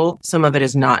knowable. Some of it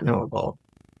is not knowable.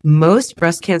 Most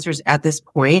breast cancers at this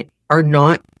point are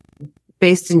not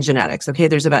based in genetics. Okay.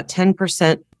 There's about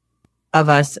 10% of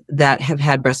us that have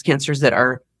had breast cancers that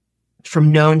are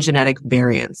from known genetic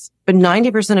variants. But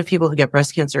 90% of people who get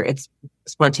breast cancer, it's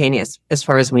spontaneous as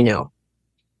far as we know.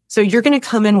 So you're going to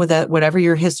come in with whatever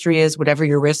your history is, whatever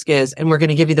your risk is, and we're going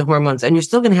to give you the hormones, and you're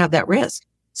still going to have that risk.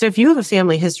 So if you have a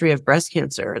family history of breast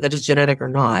cancer that is genetic or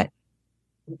not,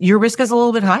 your risk is a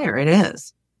little bit higher. It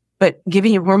is. But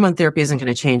giving you hormone therapy isn't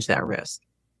going to change that risk.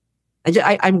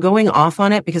 I'm going off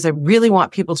on it because I really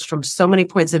want people from so many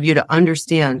points of view to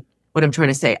understand what I'm trying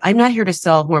to say. I'm not here to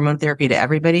sell hormone therapy to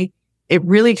everybody. It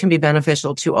really can be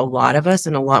beneficial to a lot of us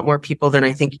and a lot more people than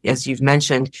I think, as you've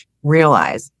mentioned,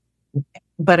 realize.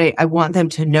 But I want them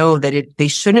to know that they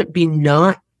shouldn't be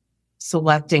not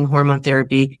selecting hormone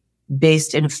therapy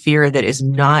based in fear that is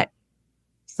not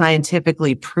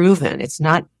scientifically proven. It's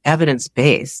not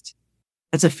evidence-based.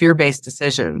 It's a fear-based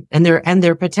decision. And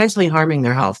they're potentially harming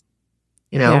their health,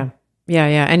 Yeah.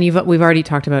 And we've already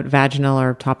talked about vaginal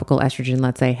or topical estrogen,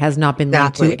 let's say, has not been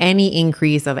linked to any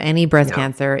increase of any breast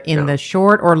cancer in the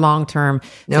short or long term.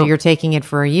 So you're taking it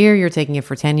for a year, you're taking it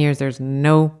for 10 years. There's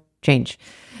no change.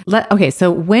 Okay.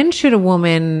 So when should a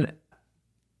woman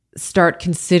start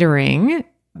considering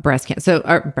breast cancer? So,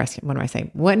 what am I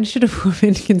saying? When should a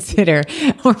woman consider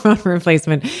hormone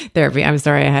replacement therapy? I'm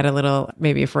sorry, I had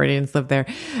maybe a Freudian slip there.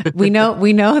 We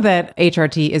know that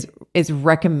HRT is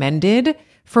recommended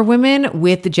for women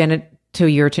with the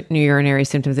genitourinary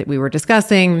symptoms that we were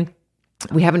discussing,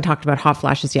 We haven't talked about hot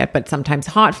flashes yet, but sometimes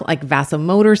like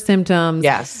vasomotor symptoms.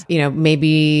 Yes.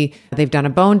 Maybe they've done a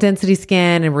bone density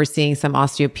scan and we're seeing some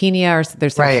osteopenia, or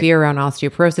there's some fear around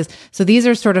osteoporosis. So these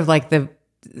are sort of like the,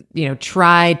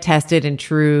 tried, tested, and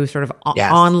true sort of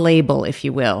on label, if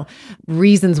you will,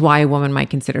 reasons why a woman might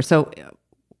consider. So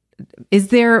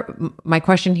my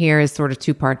question here is sort of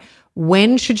two-part.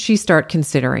 When should she start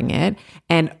considering it?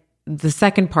 And the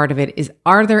second part of it is,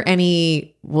 are there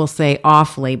any, we'll say,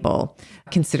 off-label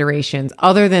considerations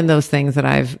other than those things that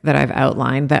I've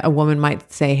outlined that a woman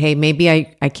might say, hey, maybe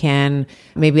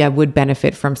I would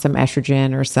benefit from some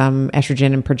estrogen or some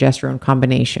estrogen and progesterone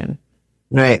combination?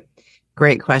 Right.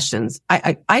 Great questions.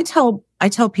 I tell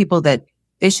people that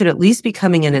they should at least be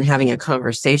coming in and having a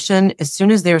conversation as soon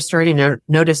as they're starting to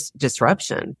notice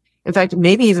disruption. In fact,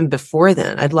 maybe even before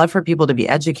then. I'd love for people to be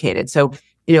educated. So,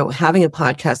 having a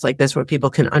podcast like this where people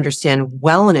can understand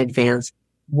well in advance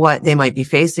what they might be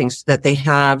facing so that they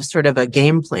have sort of a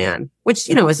game plan, which,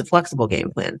 is a flexible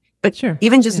game plan. But sure,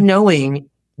 even just knowing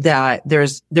that there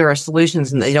are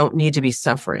solutions and they don't need to be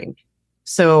suffering.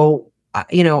 So,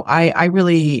 I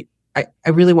really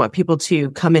want people to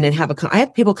come in and I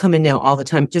have people come in now all the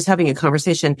time, just having a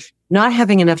conversation, not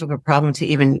having enough of a problem to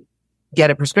even get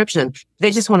a prescription.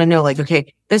 They just want to know, like,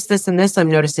 okay, this, and this, I'm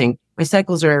noticing my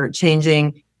cycles are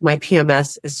changing. My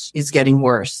PMS is getting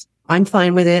worse. I'm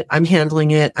fine with it. I'm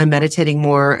handling it. I'm meditating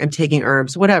more. I'm taking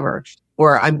herbs, whatever.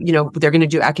 Or they're going to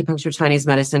do acupuncture, Chinese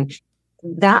medicine.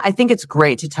 That, I think it's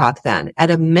great to talk then.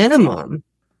 At a minimum,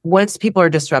 once people are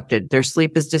disrupted, their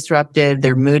sleep is disrupted,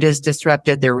 their mood is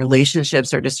disrupted, their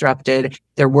relationships are disrupted,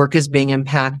 their work is being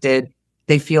impacted,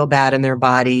 they feel bad in their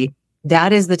body.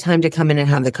 That is the time to come in and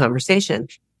have the conversation,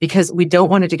 because we don't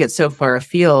want it to get so far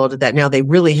afield that now they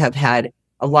really have had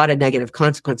a lot of negative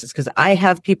consequences. Because I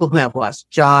have people who have lost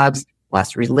jobs,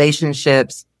 lost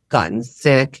relationships, gotten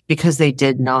sick because they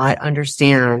did not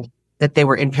understand that they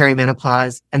were in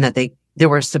perimenopause and that there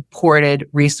were supported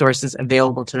resources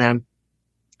available to them.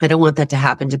 I don't want that to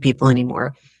happen to people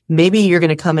anymore. Maybe you're going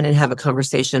to come in and have a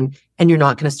conversation and you're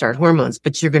not going to start hormones,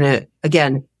 but you're going to,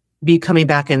 again, be coming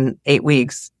back in 8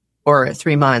 weeks or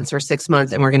 3 months or 6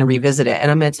 months, and we're going to revisit it. And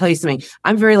I'm going to tell you something.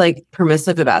 I'm very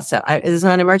permissive about stuff. It's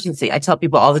not an emergency. I tell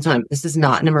people all the time, this is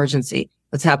not an emergency.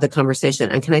 Let's have the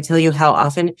conversation. And can I tell you how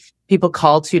often people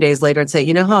call 2 days later and say,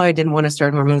 you know how I didn't want to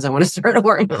start hormones? I want to start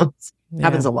hormones. Yeah.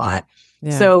 Happens a lot.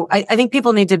 Yeah. So I think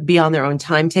people need to be on their own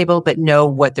timetable, but know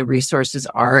what the resources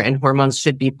are, and hormones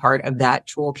should be part of that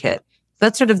toolkit.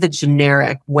 That's sort of the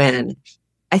generic when.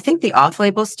 I think the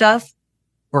off-label stuff,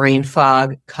 brain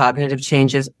fog, cognitive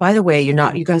changes. By the way, you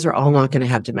guys are all not going to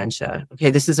have dementia. Okay.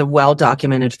 This is a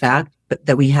well-documented fact, but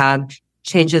that we have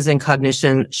changes in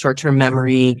cognition, short-term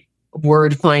memory,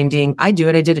 word finding. I do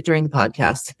it. I did it during the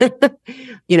podcast.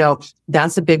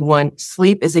 That's a big one.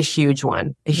 Sleep is a huge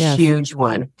one, huge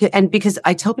one. And because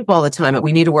I tell people all the time that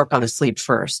we need to work on the sleep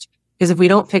first, because if we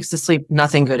don't fix the sleep,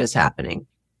 nothing good is happening.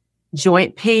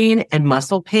 Joint pain and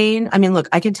muscle pain. I mean, look,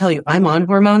 I can tell you I'm on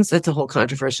hormones. That's a whole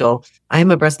controversial. I am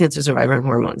a breast cancer survivor on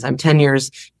hormones. I'm 10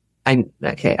 years. I'm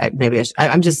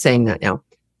just saying that now.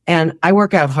 And I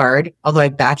work out hard, although I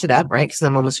batch it up, right? Because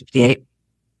I'm almost 58.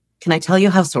 Can I tell you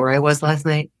how sore I was last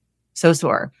night? So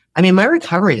sore. I mean, my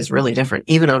recovery is really different,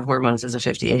 even on hormones as a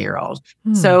 58-year-old.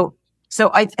 So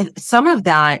I some of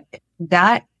that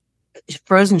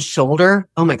frozen shoulder,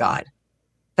 oh my God.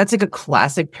 That's like a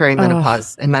classic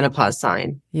perimenopause and menopause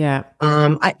sign. Yeah.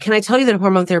 Can I tell you that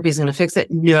hormone therapy is going to fix it?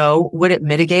 No. Would it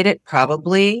mitigate it?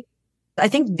 Probably. I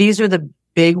think these are the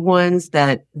big ones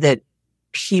that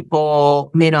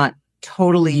people may not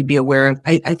totally be aware of.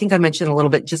 I think I mentioned a little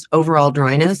bit just overall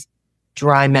dryness,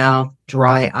 dry mouth,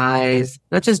 dry eyes,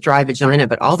 not just dry vagina,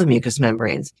 but all the mucous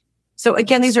membranes. So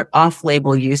again, these are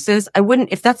off-label uses.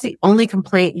 If that's the only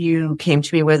complaint you came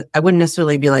to me with, I wouldn't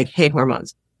necessarily be like, hey,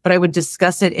 hormones. But I would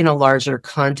discuss it in a larger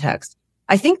context.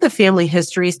 I think the family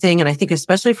history thing, and I think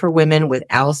especially for women with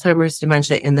Alzheimer's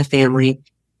dementia in the family,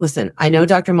 listen, I know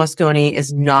Dr. Mosconi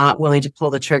is not willing to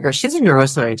pull the trigger. She's a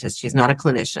neuroscientist. She's not a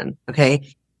clinician.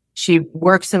 Okay. She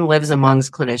works and lives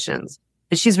amongst clinicians,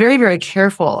 but she's very, very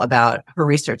careful about her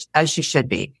research, as she should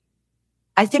be.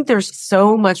 I think there's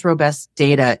so much robust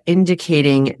data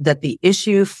indicating that the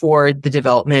issue for the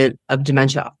development of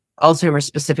dementia, Alzheimer's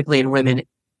specifically in women,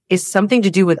 is something to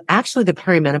do with actually the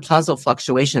perimenopausal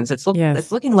fluctuations. It's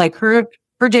looking like her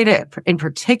data in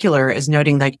particular is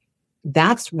noting like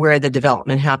that's where the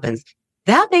development happens.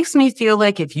 That makes me feel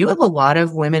like if you have a lot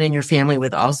of women in your family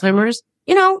with Alzheimer's,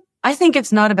 I think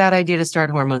it's not a bad idea to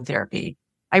start hormone therapy.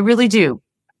 I really do.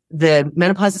 The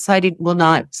Menopause Society will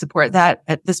not support that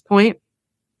at this point.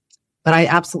 But I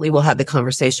absolutely will have the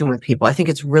conversation with people. I think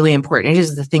it's really important. It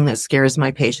is the thing that scares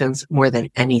my patients more than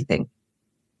anything.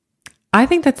 I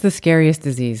think that's the scariest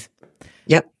disease.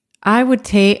 Yep. I would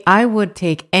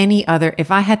take any other,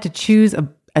 if I had to choose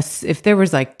if there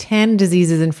was like 10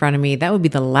 diseases in front of me, that would be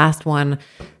the last one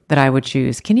that I would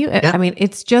choose. Can you, Yep. I mean,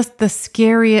 it's just the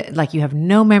scariest, like you have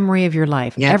no memory of your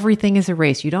life. Yep. Everything is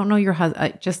erased. You don't know your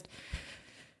husband.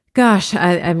 Gosh,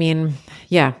 I mean,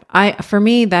 yeah, for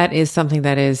me, that is something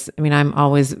that is, I mean, I've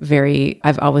always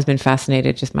been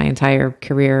fascinated just my entire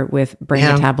career with brain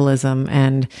metabolism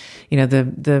and, you know,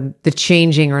 the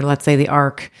changing, or let's say the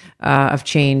arc of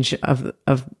change of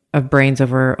brains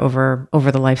over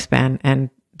the lifespan. And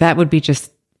that would be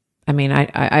just, I mean,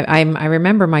 I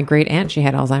remember my great aunt, she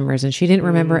had Alzheimer's and she didn't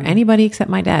remember anybody except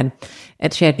my dad.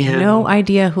 And she had no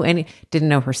idea didn't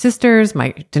know her sisters,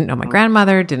 didn't know my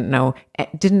grandmother, didn't know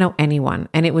anyone.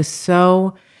 And it was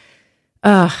so,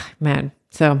 man.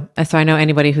 So I know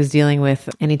anybody who's dealing with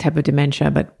any type of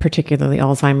dementia, but particularly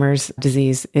Alzheimer's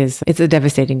disease it's a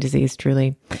devastating disease,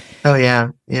 truly. Oh yeah.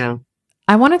 Yeah.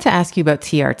 I wanted to ask you about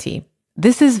TRT.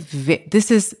 This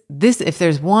is, if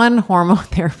there's one hormone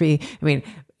therapy, I mean,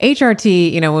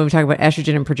 HRT, you know, when we talk about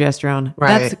estrogen and progesterone,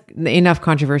 that's enough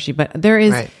controversy, but there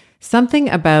is something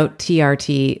about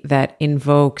TRT that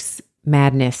invokes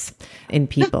madness in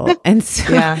people. And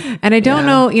so, and I don't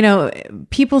know, you know,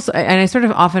 people, and I sort of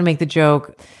often make the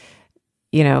joke,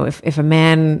 you know, if a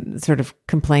man sort of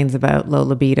complains about low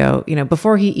libido, you know,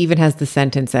 before he even has the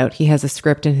sentence out, he has a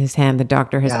script in his hand. The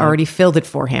doctor has already filled it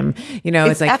for him. You know,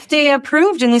 it's like FDA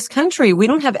approved in this country. We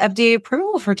don't have FDA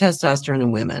approval for testosterone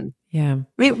in women. Yeah.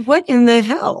 I mean, what in the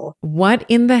hell? What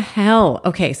in the hell?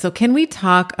 Okay. So can we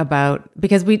talk about,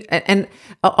 because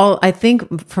I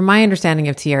think from my understanding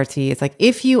of TRT, it's like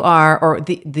if you are, or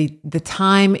the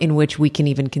time in which we can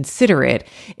even consider it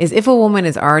is if a woman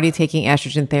is already taking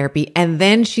estrogen therapy and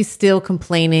then she's still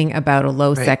complaining about a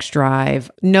low sex drive,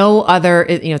 no other,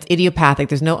 you know, it's idiopathic.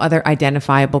 There's no other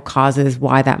identifiable causes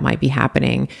why that might be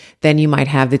happening. Then you might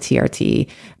have the TRT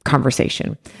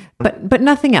conversation. But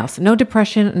nothing else, no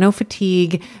depression, no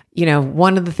fatigue. You know,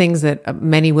 one of the things that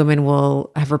many women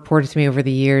will have reported to me over the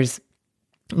years,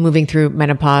 moving through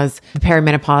menopause,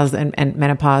 perimenopause and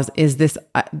menopause, is this,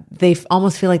 they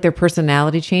almost feel like their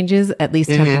personality changes, at least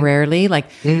temporarily, like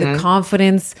the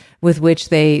confidence with which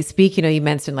they speak. You know, you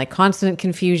mentioned like constant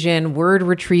confusion, word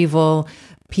retrieval,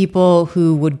 people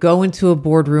who would go into a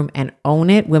boardroom and own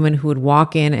it, women who would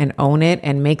walk in and own it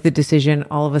and make the decision,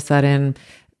 all of a sudden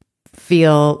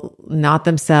feel not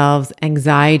themselves,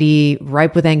 anxiety,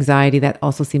 ripe with anxiety that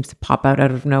also seems to pop out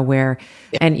of nowhere.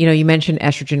 Yeah. And, you know, you mentioned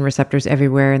estrogen receptors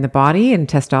everywhere in the body, and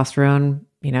testosterone,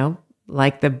 you know,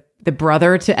 like the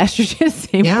brother to estrogen,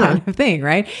 same kind of thing,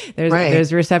 right?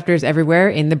 There's receptors everywhere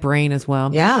in the brain as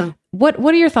well. Yeah. What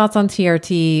are your thoughts on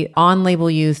TRT,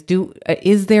 on-label use?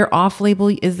 Is there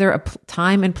off-label? Is there a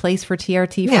time and place for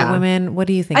TRT for women? What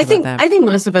do you think about that? I think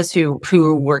most of us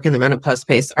who work in the menopause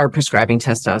space are prescribing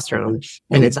testosterone,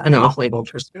 and it's an off-label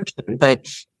prescription. But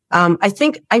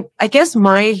I guess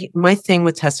my thing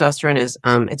with testosterone is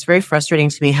it's very frustrating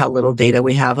to me how little data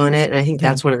we have on it, and I think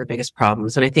that's one of the biggest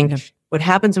problems. And I think what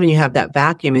happens when you have that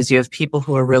vacuum is you have people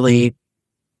who are really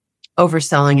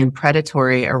overselling and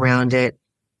predatory around it,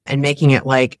 and making it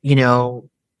like, you know,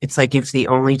 it's like if the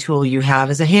only tool you have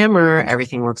is a hammer,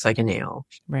 everything works like a nail.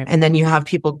 Right. And then you have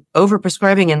people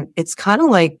overprescribing, and it's kind of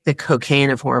like the cocaine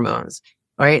of hormones,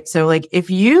 right? So like if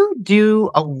you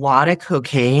do a lot of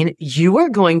cocaine, you are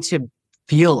going to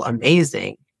feel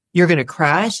amazing. You're going to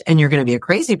crash and you're going to be a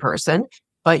crazy person,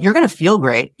 but you're going to feel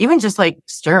great. Even just like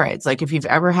steroids. Like if you've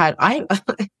ever had,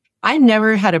 I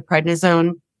never had a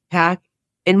prednisone pack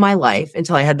in my life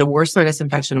until I had the worst sinus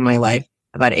infection of my life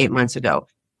about 8 months ago.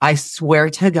 I swear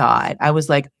to God, I was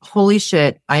like, holy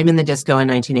shit, I'm in the disco in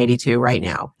 1982 right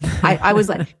now. I was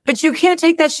like, but you can't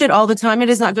take that shit all the time. It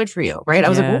is not good for you, right? I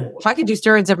was like, well, if I could do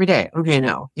steroids every day. Okay,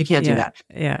 no, you can't do that.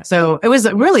 Yeah. So it was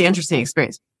a really interesting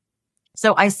experience.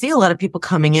 So I see a lot of people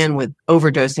coming in with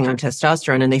overdosing on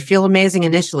testosterone, and they feel amazing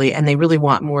initially, and they really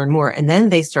want more and more. And then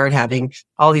they start having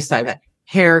all these side effects,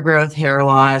 hair growth, hair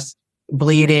loss,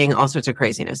 bleeding, all sorts of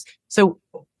craziness. So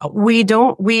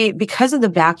because of the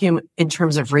vacuum in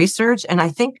terms of research, and I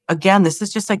think, again, this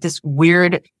is just like this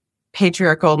weird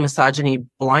patriarchal misogyny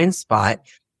blind spot.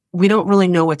 We don't really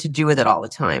know what to do with it all the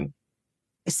time.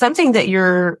 It's something that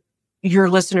your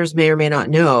listeners may or may not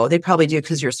know. They probably do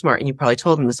because you're smart and you probably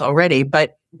told them this already,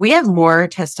 but we have more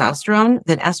testosterone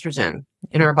than estrogen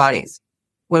in our bodies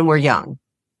when we're young.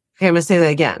 Okay, I'm going to say that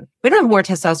again. We don't have more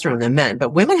testosterone than men,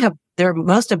 but women have their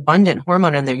most abundant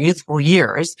hormone in their youthful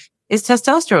years is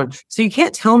testosterone. So you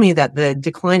can't tell me that the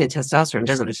decline in testosterone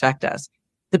doesn't affect us.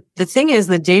 The thing is,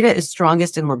 the data is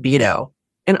strongest in libido.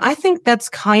 And I think that's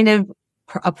kind of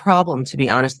a problem, to be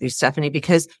honest with you, Stephanie,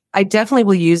 because I definitely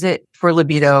will use it for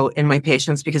libido in my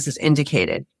patients because it's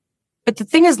indicated. But the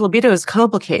thing is, libido is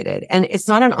complicated and it's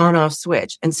not an on-off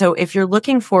switch. And so if you're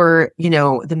looking for,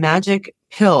 the magic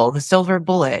pill, the silver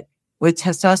bullet with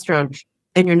testosterone,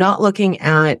 and you're not looking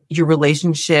at your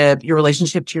relationship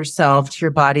to yourself, to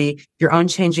your body, your own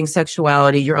changing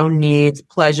sexuality, your own needs,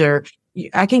 pleasure,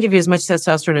 I can give you as much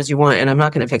testosterone as you want, and I'm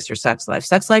not going to fix your sex life.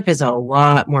 Sex life is a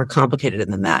lot more complicated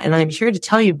than that. And I'm here to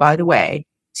tell you, by the way,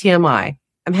 TMI,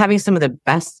 I'm having some of the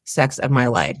best sex of my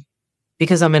life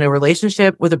because I'm in a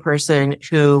relationship with a person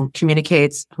who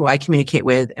communicates, who I communicate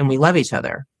with, and we love each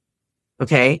other.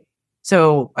 Okay.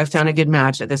 So I've found a good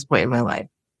match at this point in my life.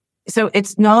 So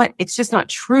it's just not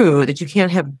true that you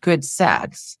can't have good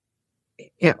sex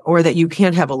or that you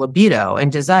can't have a libido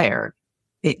and desire.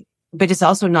 But it's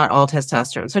also not all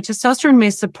testosterone. So testosterone may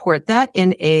support that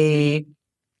in a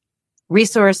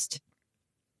resourced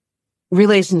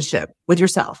relationship with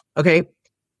yourself. Okay.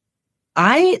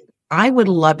 I would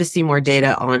love to see more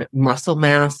data on muscle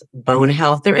mass, bone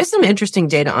health. There is some interesting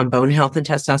data on bone health and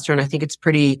testosterone. I think it's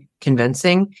pretty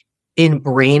convincing in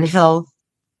brain health,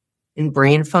 in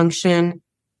brain function.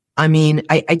 I mean,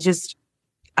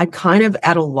 I'm kind of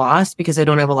at a loss because I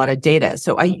don't have a lot of data.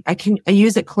 So I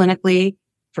use it clinically.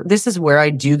 This is where I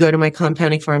do go to my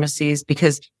compounding pharmacies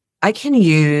because I can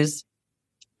use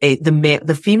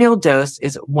the female dose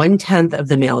is 1/10 of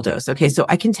the male dose. Okay. So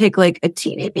I can take like a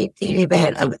teeny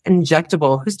bit of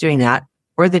injectable. Who's doing that?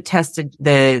 Or the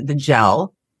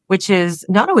gel, which is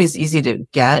not always easy to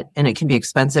get. And it can be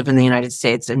expensive in the United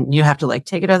States. And you have to like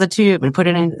take it out of the tube and put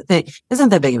it in the thing. Isn't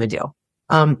that big of a deal?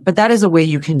 But that is a way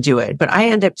you can do it. But I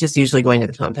end up just usually going to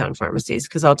the compound pharmacies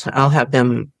because I'll have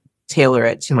them tailor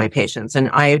it to my patients. And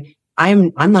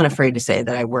I'm not afraid to say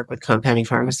that I work with compounding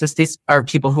pharmacists. These are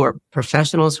people who are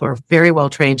professionals, who are very well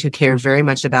trained, who care very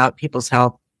much about people's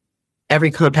health.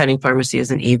 Every compounding pharmacy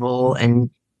isn't evil and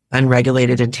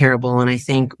unregulated and terrible. And I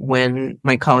think when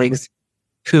my colleagues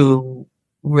who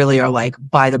really are like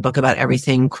by the book about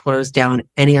everything close down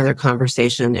any other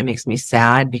conversation, it makes me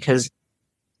sad because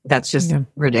that's just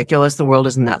ridiculous. The world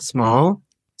isn't that small.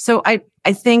 So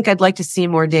I think I'd like to see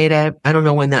more data. I don't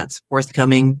know when that's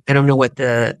forthcoming. I don't know what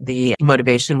the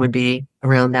motivation would be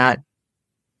around that.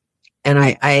 And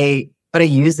but I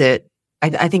use it.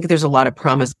 I think there's a lot of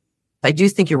promise. I do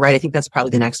think you're right. I think that's probably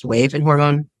the next wave in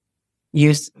hormone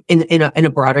use in a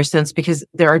broader sense, because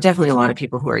there are definitely a lot of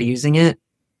people who are using it,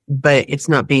 but it's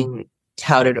not being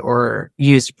touted or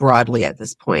used broadly at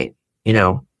this point,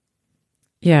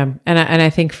 Yeah. And I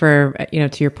think to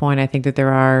your point, I think that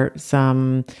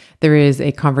there is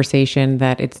a conversation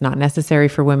that it's not necessary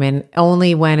for women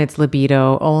only when it's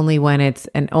libido, only when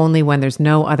there's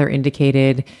no other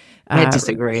indicated. I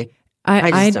disagree.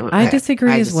 I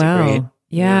disagree as well.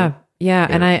 Yeah.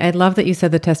 And I love that you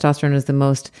said that testosterone is the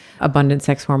most abundant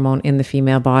sex hormone in the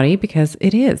female body, because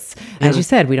it is. As you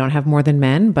said, we don't have more than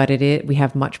men, but we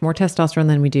have much more testosterone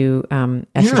than we do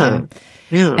estrogen.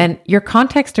 Yeah. And your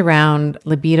context around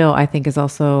libido, I think, is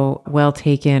also well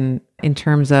taken in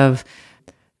terms of,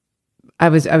 I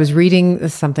was reading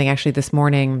something actually this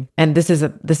morning, and this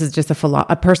is just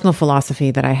a personal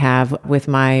philosophy that I have with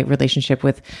my relationship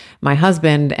with my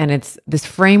husband. And it's this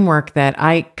framework that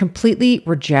I completely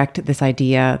reject this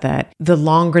idea that the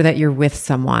longer that you're with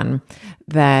someone,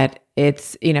 that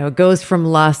it's, it goes from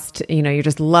lust, you're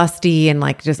just lusty and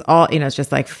like just all, it's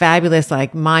just like fabulous,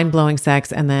 like mind blowing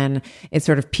sex. And then it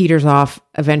sort of peters off.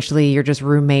 Eventually you're just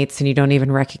roommates and you don't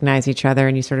even recognize each other,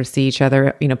 and you sort of see each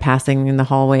other, passing in the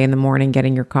hallway in the morning,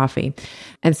 getting your coffee.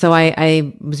 And so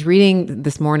I was reading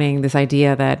this morning, this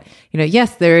idea that,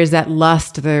 yes, there is that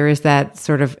lust, there is that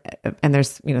sort of, and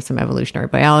there's, some evolutionary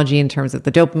biology in terms of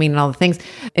the dopamine and all the things,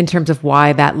 in terms of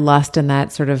why that lust and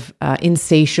that sort of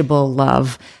insatiable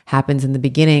love happens in the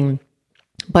beginning.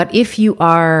 But if you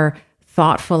are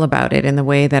thoughtful about it in the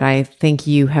way that I think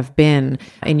you have been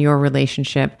in your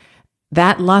relationship,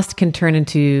 that lust can turn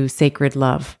into sacred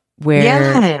love,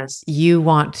 where you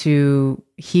want to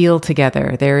heal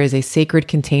together. There is a sacred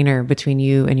container between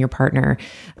you and your partner,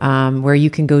 where you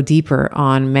can go deeper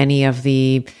on many of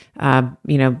the,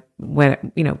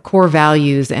 core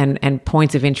values and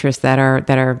points of interest that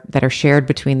are shared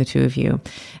between the two of you.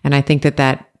 And I think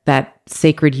that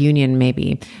sacred union,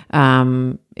 maybe,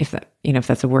 if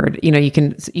that's a word,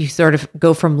 you sort of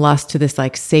go from lust to this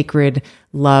like sacred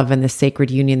love and this sacred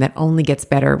union that only gets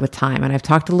better with time. And I've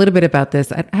talked a little bit about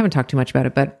this. I haven't talked too much about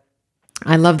it, but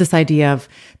I love this idea of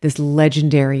this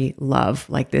legendary love,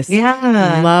 like this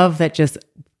love that just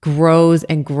grows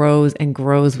and grows and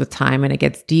grows with time, and it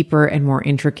gets deeper and more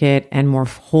intricate and more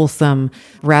wholesome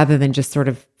rather than just sort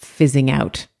of fizzing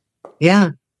out.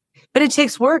 Yeah. But it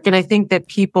takes work. And I think that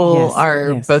people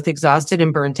are both exhausted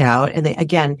and burnt out. And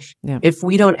if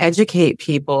we don't educate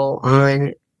people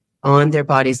on their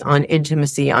bodies, on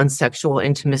intimacy, on sexual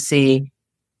intimacy,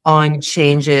 on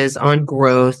changes, on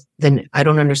growth, then I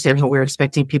don't understand how we're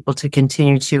expecting people to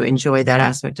continue to enjoy that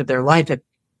aspect of their life. If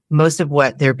most of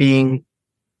what they're being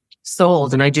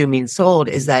sold, and I do mean sold,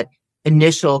 is that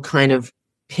initial kind of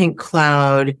pink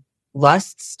cloud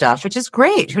lust stuff, which is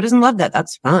great. Who doesn't love that?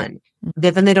 That's fun.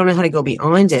 But then they don't know how to go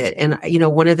beyond it. And,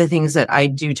 one of the things that I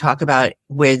do talk about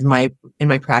in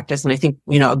my practice, and I think,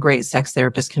 a great sex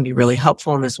therapist can be really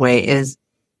helpful in this way, is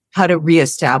how to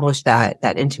reestablish that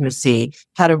intimacy,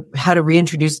 how to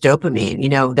reintroduce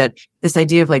dopamine, that this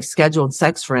idea of like scheduled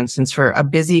sex, for instance, for a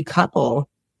busy couple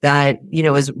that,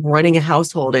 is running a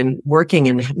household and working,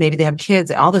 and maybe they have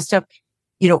kids, all this stuff,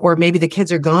 or maybe the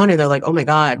kids are gone and they're like, oh my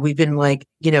God, we've been like,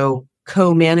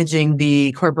 co-managing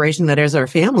the corporation that is our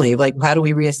family. Like, how do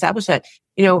we reestablish that?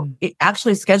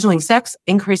 Actually scheduling sex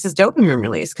increases dopamine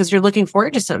release because you're looking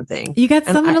forward to something. You got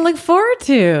something to look forward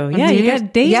to. Yeah, you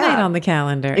got date night on the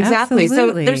calendar. Exactly.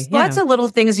 Absolutely. So there's lots of little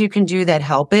things you can do that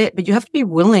help it, but you have to be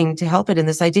willing to help it in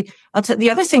this idea.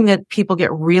 The other thing that people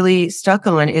get really stuck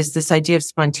on is this idea of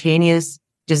spontaneous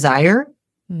desire,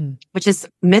 which is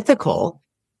mythical.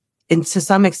 And to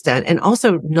some extent, and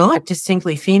also not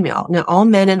distinctly female. Now, all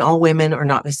men and all women are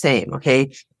not the same.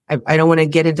 Okay. I don't want to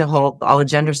get into all the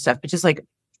gender stuff, but just like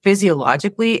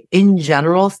physiologically, in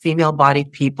general, female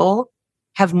bodied people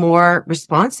have more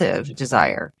responsive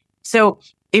desire. So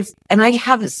and I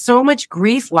have so much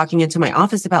grief walking into my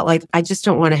office about like, I just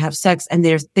don't want to have sex. And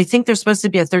they think they're supposed to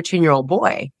be a 13-year-old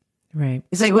boy. Right.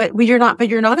 It's like, well, you're not a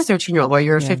 13-year-old boy.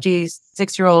 You're a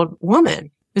 56-year-old woman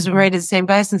who's been married to the same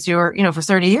guy since you were, for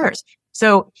 30 years.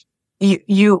 So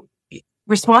you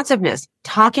responsiveness,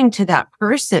 talking to that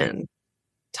person,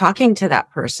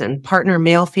 partner,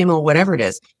 male, female, whatever it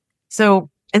is. So,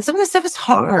 and some of this stuff is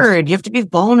hard. You have to be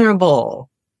vulnerable,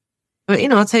 but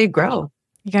that's how you grow.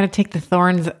 You got to take the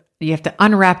thorns. You have to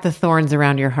unwrap the thorns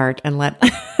around your heart and let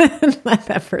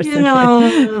that person.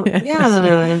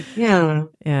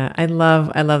 Yeah. I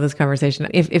love this conversation.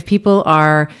 If people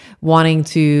are wanting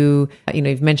to,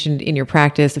 you've mentioned in your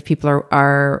practice, if people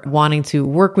are wanting to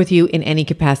work with you in any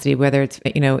capacity, whether it's,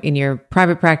 in your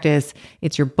private practice,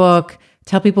 it's your book,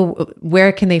 tell people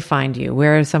where can they find you?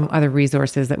 Where are some other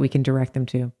resources that we can direct them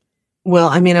to? Well,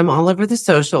 I'm all over the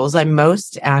socials. I'm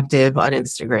most active on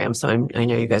Instagram. So I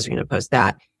know you guys are going to post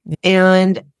that.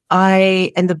 And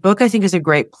the book I think is a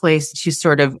great place to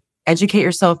sort of educate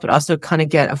yourself, but also kind of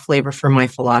get a flavor for my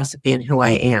philosophy and who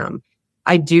I am.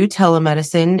 I do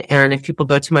telemedicine. And if people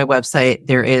go to my website,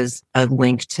 there is a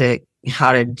link to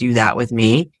how to do that with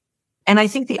me. And I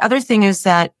think the other thing is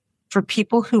that for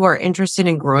people who are interested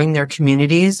in growing their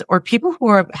communities, or people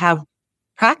who have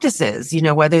practices,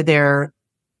 whether they're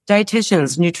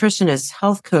dietitians, nutritionists,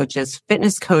 health coaches,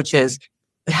 fitness coaches,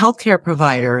 healthcare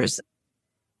providers,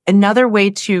 another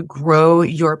way to grow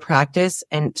your practice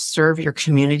and serve your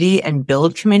community and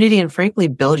build community and frankly,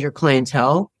 build your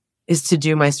clientele is to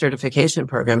do my certification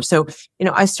program. So,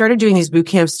 I started doing these boot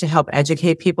camps to help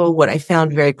educate people. What I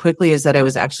found very quickly is that I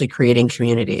was actually creating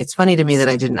community. It's funny to me that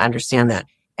I didn't understand that.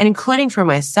 And including for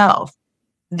myself,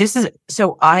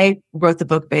 so I wrote the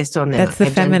book based on that. That's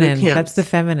the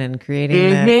feminine,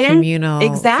 creating that communal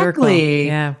exactly. Circle.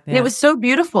 Yeah. And it was so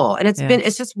beautiful. And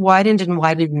it's just widened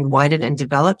and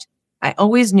developed. I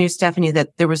always knew, Stephanie,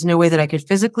 that there was no way that I could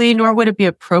physically, nor would it be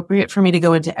appropriate for me to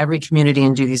go into every community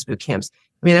and do these boot camps.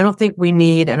 I don't think we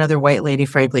need another white lady,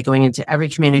 frankly, going into every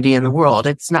community in the world.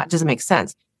 Doesn't make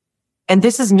sense. And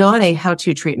this is not a how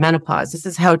to treat menopause. This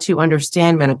is how to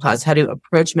understand menopause, how to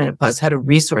approach menopause, how to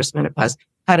resource menopause,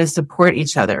 how to support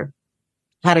each other,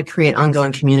 how to create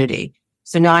ongoing community.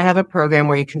 So now I have a program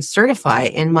where you can certify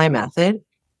in my method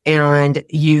and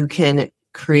you can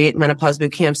create menopause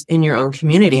boot camps in your own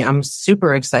community. I'm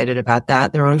super excited about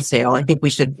that. They're on sale. I think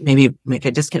we should maybe make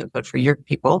a discount code for your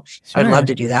people. Sure. I'd love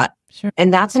to do that. Sure.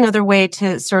 And that's another way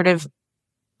to sort of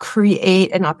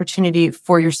create an opportunity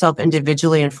for yourself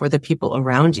individually and for the people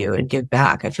around you and give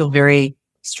back. I feel very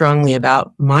strongly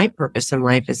about my purpose in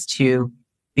life is to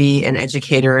be an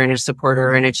educator and a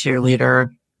supporter and a cheerleader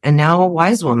and now a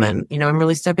wise woman. I'm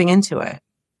really stepping into it.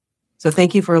 So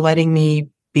thank you for letting me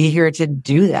be here to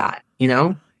do that. You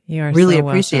are really so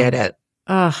appreciate welcome. it.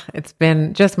 It's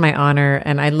been just my honor.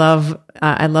 And I love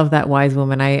that wise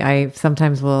woman. I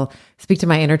sometimes will speak to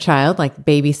my inner child, like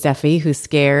baby Steffi, who's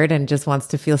scared and just wants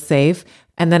to feel safe.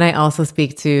 And then I also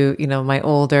speak to, my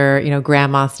older,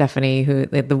 grandma Stephanie,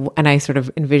 and I sort of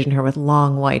envision her with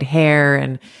long white hair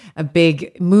and a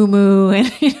big moo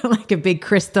and, like a big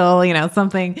crystal,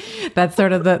 something that's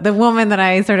sort of the woman that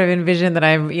I sort of envision that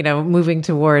I'm, moving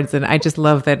towards. And I just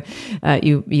love that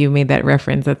you made that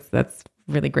reference. That's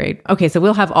really great. Okay, so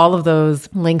we'll have all of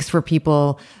those links for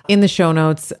people in the show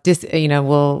notes.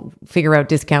 We'll figure out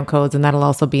discount codes, and that'll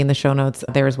also be in the show notes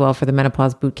there as well for the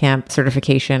Menopause Bootcamp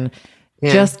certification.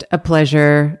 Yeah. Just a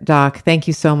pleasure, Doc. Thank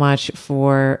you so much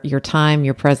for your time,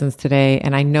 your presence today.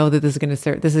 And I know that this is going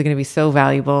to be so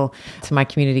valuable to my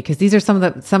community, because these are some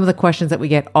of the questions that we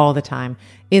get all the time.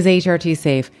 Is HRT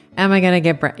safe? Am I going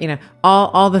to get,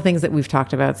 all the things that we've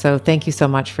talked about. So thank you so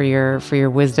much for your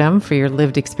wisdom, for your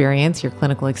lived experience, your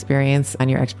clinical experience, and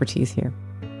your expertise here.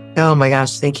 Oh my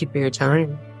gosh. Thank you for your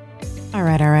time. All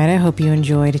right. I hope you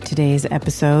enjoyed today's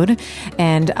episode.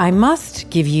 And I must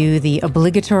give you the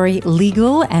obligatory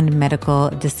legal and medical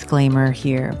disclaimer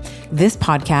here. This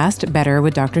podcast, Better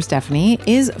with Dr. Stephanie,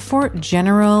 is for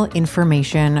general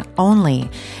information only.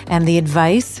 And the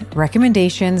advice,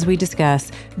 recommendations we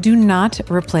discuss do not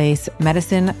replace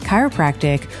medicine,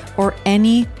 chiropractic, or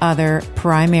any other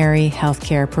primary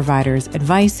healthcare provider's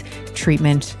advice,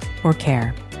 treatment, or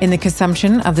care. In the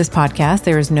consumption of this podcast,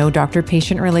 there is no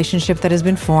doctor-patient relationship that has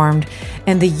been formed,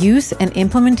 and the use and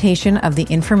implementation of the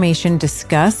information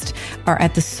discussed are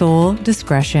at the sole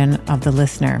discretion of the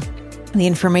listener. The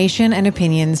information and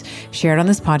opinions shared on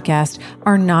this podcast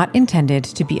are not intended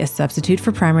to be a substitute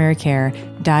for primary care,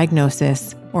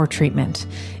 diagnosis, or treatment.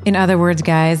 In other words,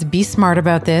 guys, be smart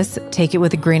about this. Take it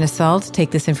with a grain of salt.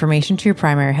 Take this information to your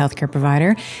primary healthcare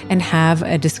provider and have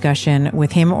a discussion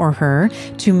with him or her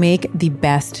to make the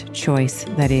best choice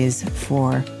that is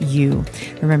for you.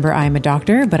 Remember, I am a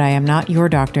doctor, but I am not your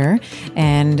doctor.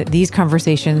 And these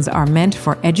conversations are meant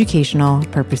for educational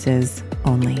purposes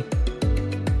only.